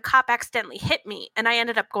boost and a cop accidentally hit me and I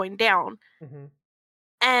ended up going down.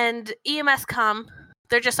 And EMS come.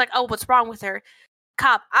 They're just like, oh, what's wrong with her?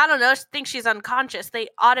 Cop, I don't know, think she's unconscious. They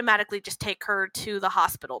automatically just take her to the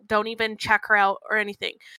hospital. Don't even check her out or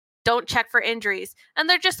anything. Don't check for injuries. And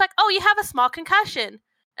they're just like, oh, you have a small concussion.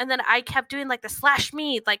 And then I kept doing like the slash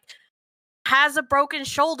me, like has a broken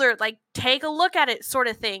shoulder, like take a look at it sort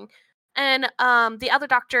of thing. And the other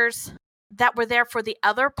doctors that were there for the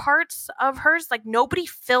other parts of hers, like nobody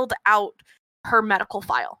filled out her medical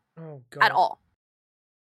file at all.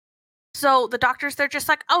 So the doctors, they're just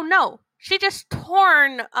like, oh no, she just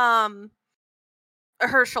torn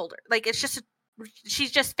her shoulder. Like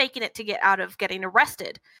she's just faking it to get out of getting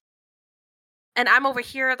arrested. And I'm over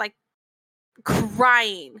here like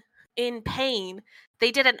crying in pain.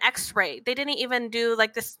 They did an x-ray. They didn't even do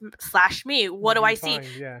like this slash me. What do I see?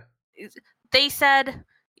 Yeah. They said,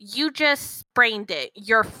 you just sprained it.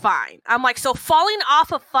 You're fine. I'm like, so falling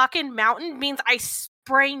off a fucking mountain means I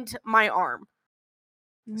sprained my arm.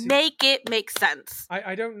 Make it make sense.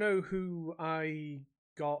 I don't know who I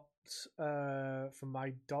got from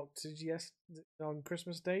my doctors on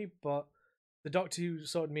Christmas Day, but the doctor who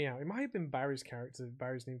sorted me out, it might have been Barry's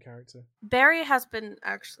new character. Barry has been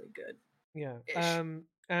actually good. Yeah. Ish.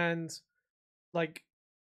 And like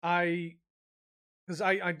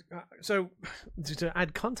so to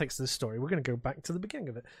add context to this story, we're going to go back to the beginning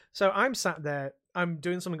of it. So I'm sat there, I'm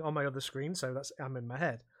doing something on my other screen, so I'm in my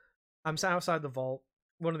head. I'm sat outside the vault.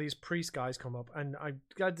 One of these priest guys come up, and I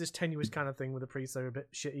got this tenuous kind of thing with the priests. They're a bit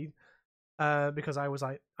shitty because I was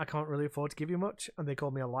like, I can't really afford to give you much, and they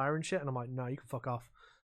called me a liar and shit, and I'm like, no, you can fuck off.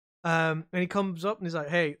 And he comes up and he's like,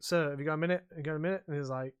 hey, sir, have you got a minute? And he's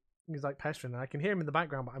like pestering, and I can hear him in the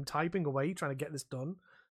background, but I'm typing away trying to get this done.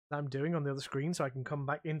 that I'm doing on the other screen so I can come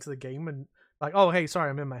back into the game and like, oh hey, sorry,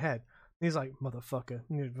 I'm in my head. And he's like, motherfucker.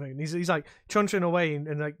 And he's like trunching away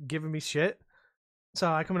and like giving me shit.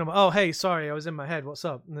 So I come in, I'm like, oh hey, sorry, I was in my head. What's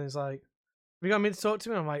up? And he's like, have you got me to talk to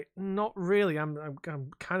me? I'm like, not really. I'm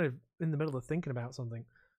kind of in the middle of thinking about something.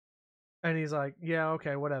 And he's like, yeah,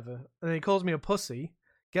 okay, whatever. And then he calls me a pussy,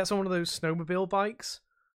 gets on one of those snowmobile bikes,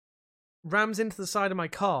 rams into the side of my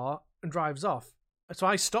car, and drives off. So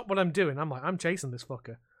I stop what I'm doing. I'm like, I'm chasing this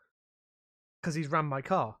fucker. Because he's rammed my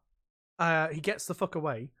car. He gets the fuck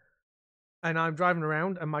away. And I'm driving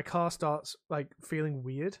around, and my car starts like feeling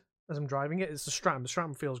weird as I'm driving it. It's the Stratum. The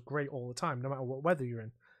Stratum feels great all the time, no matter what weather you're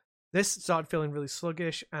in. This started feeling really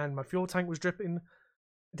sluggish, and my fuel tank was dripping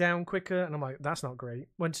down quicker, and I'm like, that's not great.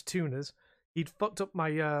 Went to Tuners. He'd fucked up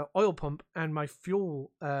my oil pump and my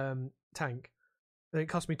fuel tank, and it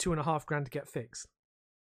cost me $2,500 to get fixed.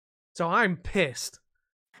 So I'm pissed.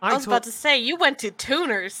 I was about to say, you went to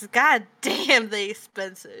Tuners. God damn, they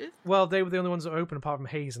expensive. Well, they were the only ones that were open apart from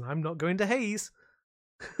Hayes, and I'm not going to Hayes.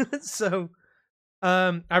 So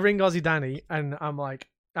I ring Aussie Danny, and I'm like,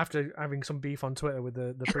 after having some beef on Twitter with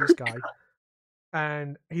the priest guy,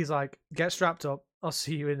 and he's like, get strapped up, I'll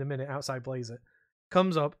see you in a minute outside Blaze It.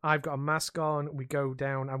 Comes up, I've got a mask on, we go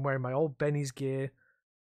down, I'm wearing my old Benny's gear,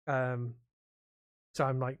 so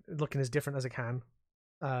I'm like looking as different as I can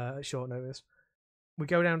at short notice. We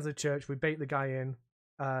go down to the church, we bait the guy in,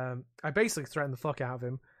 I basically threaten the fuck out of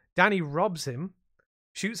him. Danny robs him,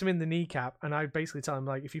 shoots him in the kneecap, and I basically tell him,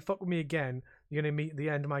 like, if you fuck with me again, you're going to meet the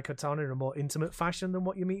end of my katana in a more intimate fashion than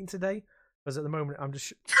what you're meeting today. Because at the moment, I'm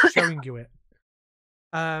just showing you it.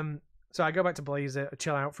 So I go back to Blaze It, I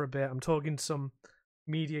chill out for a bit. I'm talking to some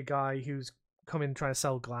media guy who's come in trying to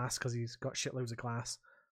sell glass because he's got shitloads of glass.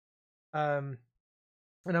 And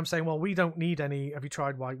I'm saying, well, we don't need any. Have you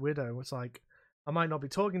tried White Widow? It's like, I might not be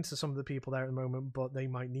talking to some of the people there at the moment, but they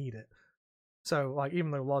might need it. So, like,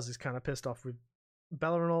 even though Loz is kind of pissed off with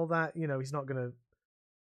Bella and all that, you know, he's not going to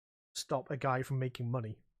stop a guy from making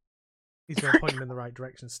money. He's going to point him in the right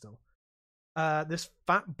direction still. This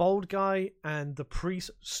fat, bald guy and the priest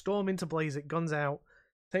storm into Blaze It, guns out,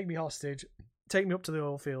 take me hostage, take me up to the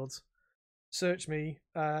oil fields, search me,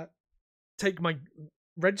 take my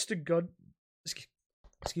registered gun,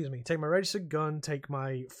 take my registered gun, take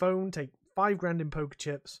my phone, take $5,000 in poker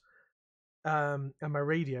chips, and my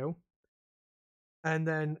radio. And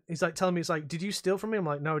then he's like telling me, it's like, did you steal from me? I'm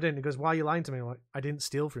like, no, I didn't. He goes, why are you lying to me? I'm like, I didn't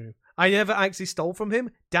steal from you. I never actually stole from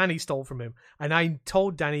him. Danny stole from him. And I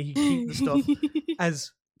told Danny he'd keep the stuff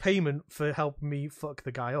as payment for helping me fuck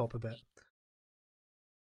the guy up a bit.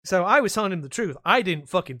 So I was telling him the truth. I didn't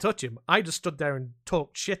fucking touch him. I just stood there and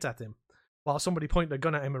talked shit at him while somebody pointed a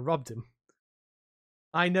gun at him and robbed him.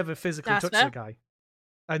 I never physically touched the guy.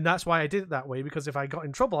 And that's why I did it that way, because if I got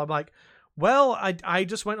in trouble, I'm like, well, I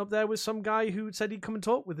just went up there with some guy who said he'd come and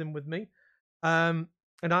talk with me. And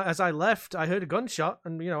as I left, I heard a gunshot,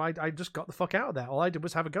 and, you know, I just got the fuck out of there. All I did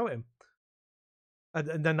was have a go at him.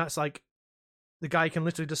 And then that's like, the guy can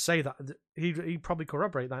literally just say that. He'd probably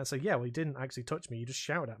corroborate that and say, yeah, well, he didn't actually touch me. He just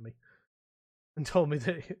shouted at me and told me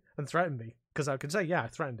that, and threatened me. Because I could say, yeah, I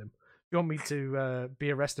threatened him. If you want me to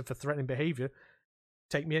be arrested for threatening behavior,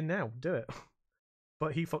 take me in now. Do it.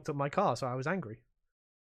 But he fucked up my car, so I was angry.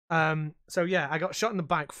 So yeah, I got shot in the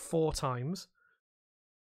back 4 times.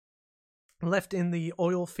 Left in the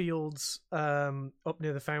oil fields up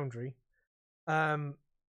near the foundry.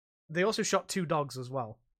 They also shot 2 dogs as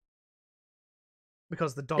well.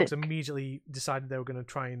 Because the dogs immediately decided they were going to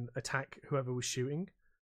try and attack whoever was shooting.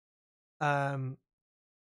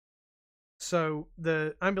 So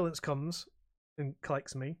the ambulance comes and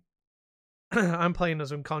collects me. I'm playing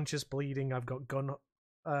as unconscious, bleeding. I've got gun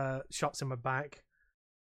shots in my back.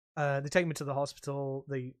 They take me to the hospital.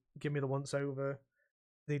 They give me the once over.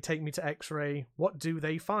 They take me to X-ray. What do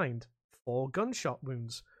they find? 4 gunshot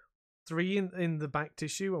wounds, 3 in the back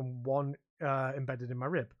tissue and 1 embedded in my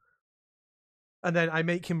rib. And then I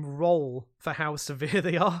make him roll for how severe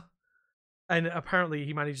they are. And apparently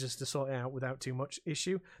he manages to sort it out without too much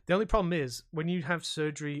issue. The only problem is, when you have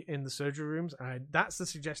surgery in the surgery rooms, and that's the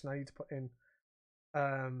suggestion I need to put in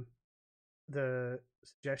the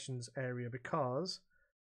suggestions area, because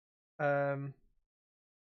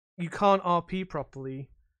you can't RP properly,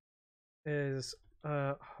 is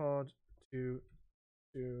hard to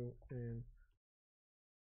do in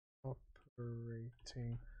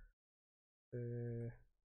operating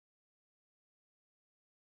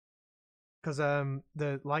because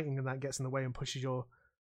the lighting and that gets in the way and pushes your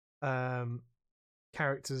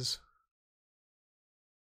character's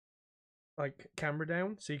like camera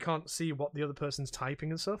down, so you can't see what the other person's typing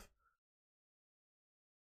and stuff.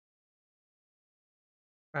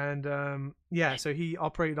 And yeah, so he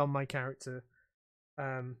operated on my character,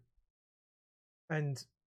 and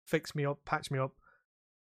fixed me up, patched me up,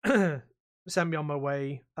 sent me on my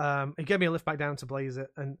way. He gave me a lift back down to Blaze it,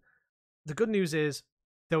 and the good news is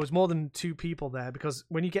there was more than 2 people there, because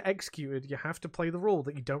when you get executed, you have to play the rule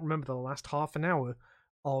that you don't remember the last half an hour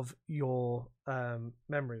of your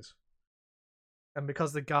memories. And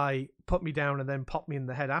because the guy put me down and then popped me in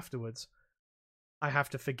the head afterwards, I have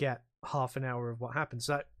to forget half an hour of what happened.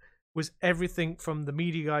 So that was everything from the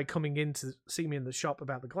media guy coming in to see me in the shop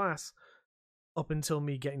about the glass up until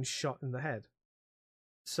me getting shot in the head.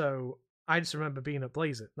 So I just remember being at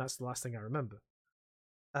Blaze It. That's the last thing I remember.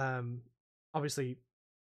 Obviously,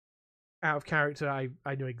 out of character,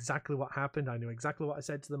 I knew exactly what happened. I knew exactly what I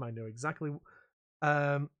said to them. I knew exactly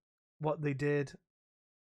what they did.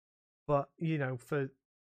 But, you know, for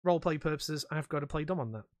roleplay purposes, I've got to play dumb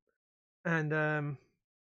on that. And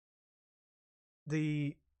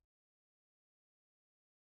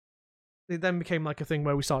it then became like a thing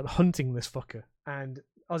where we started hunting this fucker. And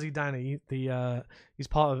Ozzy Danny,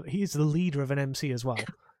 he's the leader of an MC as well.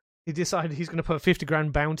 He decided he's going to put a 50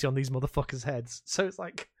 grand bounty on these motherfuckers' heads. So it's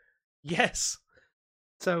like, yes.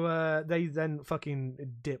 So they then fucking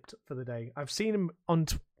dipped for the day. I've seen him on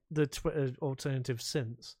the Twitter alternative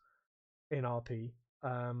since in RP,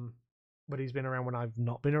 but he's been around when I've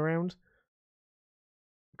not been around.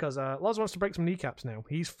 Because Loz wants to break some kneecaps now.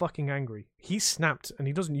 He's fucking angry. He snapped, and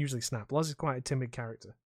he doesn't usually snap. Loz is quite a timid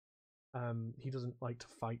character. He doesn't like to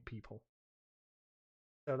fight people.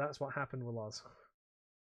 So that's what happened with Loz.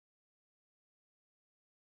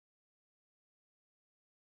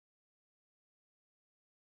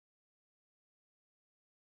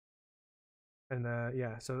 And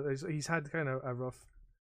yeah, so he's had kind of a rough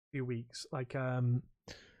few weeks. Like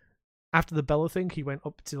after the Bella thing, he went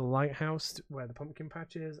up to the lighthouse where the pumpkin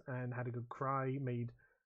patch is and had a good cry. Made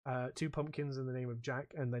 2 pumpkins in the name of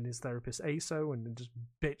Jack, and then his therapist Aso, and then just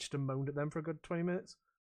bitched and moaned at them for a good 20 minutes.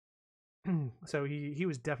 So he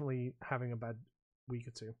was definitely having a bad week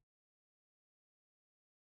or 2.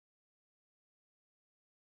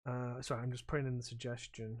 Sorry, I'm just putting in the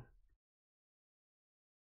suggestion.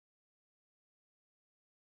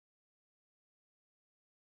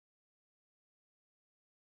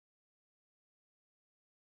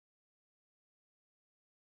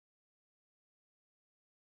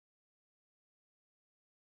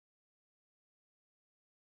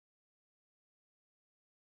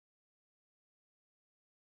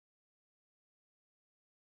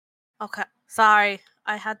 Okay, sorry.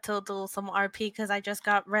 I had to do some RP because I just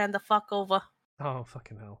got ran the fuck over. Oh,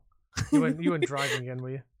 fucking hell. You went driving again, were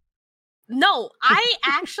you? No, I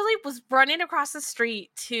actually was running across the street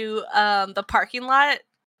to the parking lot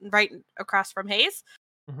right across from Hayes.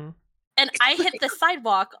 Mm-hmm. And I hit the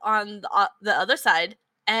sidewalk on the other side,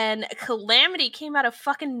 and Calamity came out of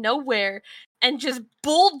fucking nowhere and just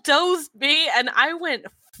bulldozed me, and I went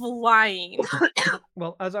flying.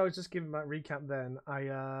 Well, as I was just giving my recap then,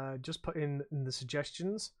 I just put in the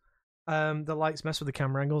suggestions. The lights mess with the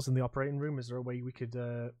camera angles in the operating room. Is there a way we could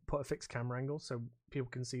put a fixed camera angle so people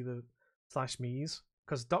can see the /me's?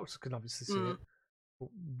 Because doctors can obviously see it, but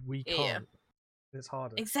we can't. Yeah. It's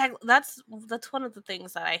harder. Exactly. That's one of the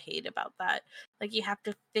things that I hate about that. Like, you have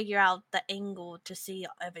to figure out the angle to see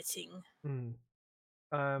everything.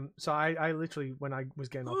 So I literally, when I was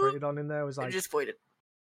getting operated on in there, was like, I just voided.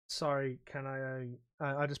 Sorry, can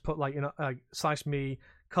I just put like, you know, /me,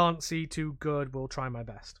 can't see too good, will try my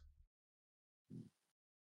best.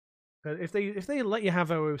 If they let you have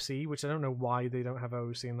OOC, which I don't know why they don't have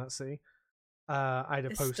OOC in that city, I'd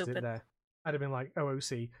have posted it there. I'd have been like,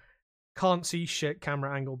 OOC, can't see shit,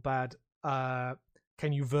 camera angle bad,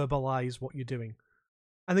 can you verbalize what you're doing?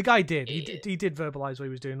 And the guy did. He did verbalize what he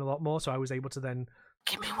was doing a lot more, so I was able to then...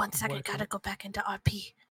 Give me 1 second, gotta go back into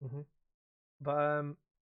RP. Mm-hmm. But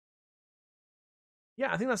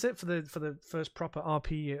yeah, I think that's it for the first proper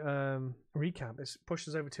RP recap. It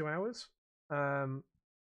pushes over 2 hours, and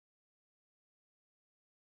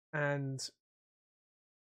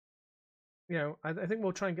you know, I think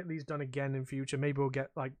we'll try and get these done again in future. Maybe we'll get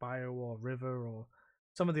like Bio or River or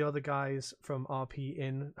some of the other guys from RP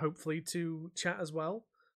in, hopefully, to chat as well.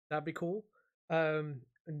 That'd be cool, and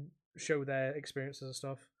show their experiences and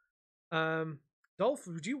stuff. Dolph,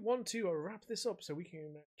 would you want to wrap this up so we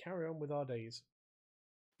can carry on with our days?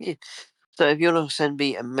 Yeah. So if you want to send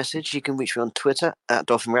me a message, you can reach me on Twitter at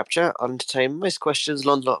Dolphin Rapture. I'll entertain most questions,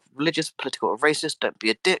 not religious, political, or racist. Don't be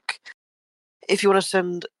a dick. If you want to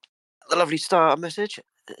send the lovely Star a message,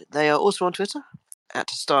 they are also on Twitter at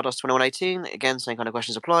Stardust2118. Again, same kind of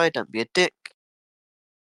questions apply. Don't be a dick.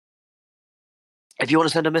 If you want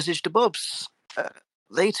to send a message to Bobs,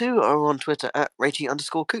 they too are on Twitter at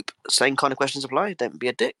rating_coop. Same kind of questions apply. Don't be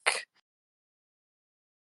a dick.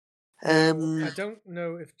 I don't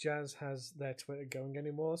know if Jazz has their Twitter going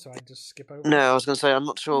anymore, so I just skip over. No, I was going to say I'm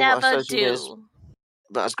not sure what Never her social is, do.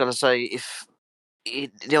 but I was going to say if you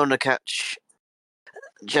want to catch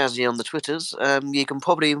Jazzy on the Twitters, you can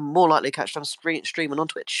probably more likely catch them streaming on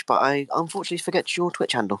Twitch. But I unfortunately forget your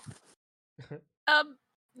Twitch handle.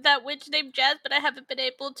 That witch named Jazz, but I haven't been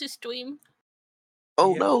able to stream.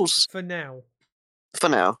 Oh Yeah, no! For now. For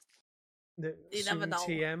now. You never Soon know.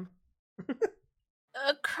 TM.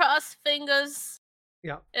 Cross fingers.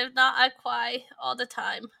 Yeah. If not, I cry all the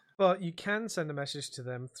time. But you can send a message to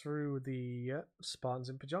them through the Spartans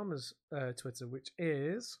in Pajamas Twitter, which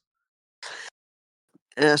is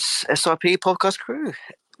SRP Podcast Crew.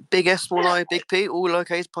 Big S, small I, big P, all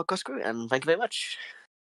lowercase Podcast Crew. And thank you very much.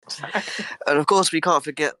 And of course, we can't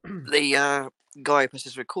forget the guy who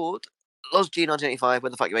presses record, LozG1985, where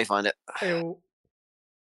the fuck you may find it. Ew.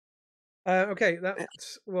 Okay, that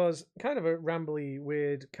was kind of a rambly,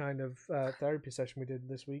 weird kind of therapy session we did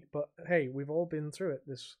this week. But hey, we've all been through it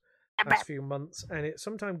this past few months, and it's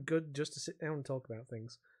sometimes good just to sit down and talk about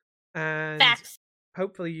things. And Facts.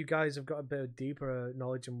 hopefully you guys have got a bit of deeper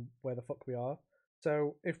knowledge on where the fuck we are.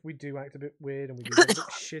 So if we do act a bit weird and we do get a bit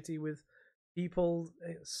shitty with people,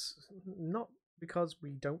 it's not because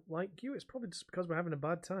we don't like you, it's probably just because we're having a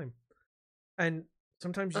bad time. And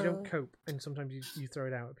sometimes you don't cope, and sometimes you throw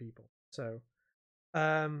it out at people. So,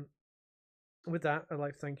 with that, I'd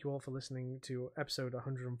like to thank you all for listening to episode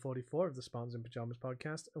 144 of the Spartans in Pajamas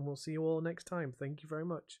podcast, and we'll see you all next time. Thank you very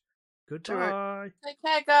much. Goodbye. Take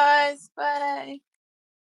care, guys. Bye.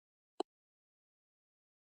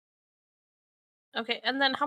 Okay, and then how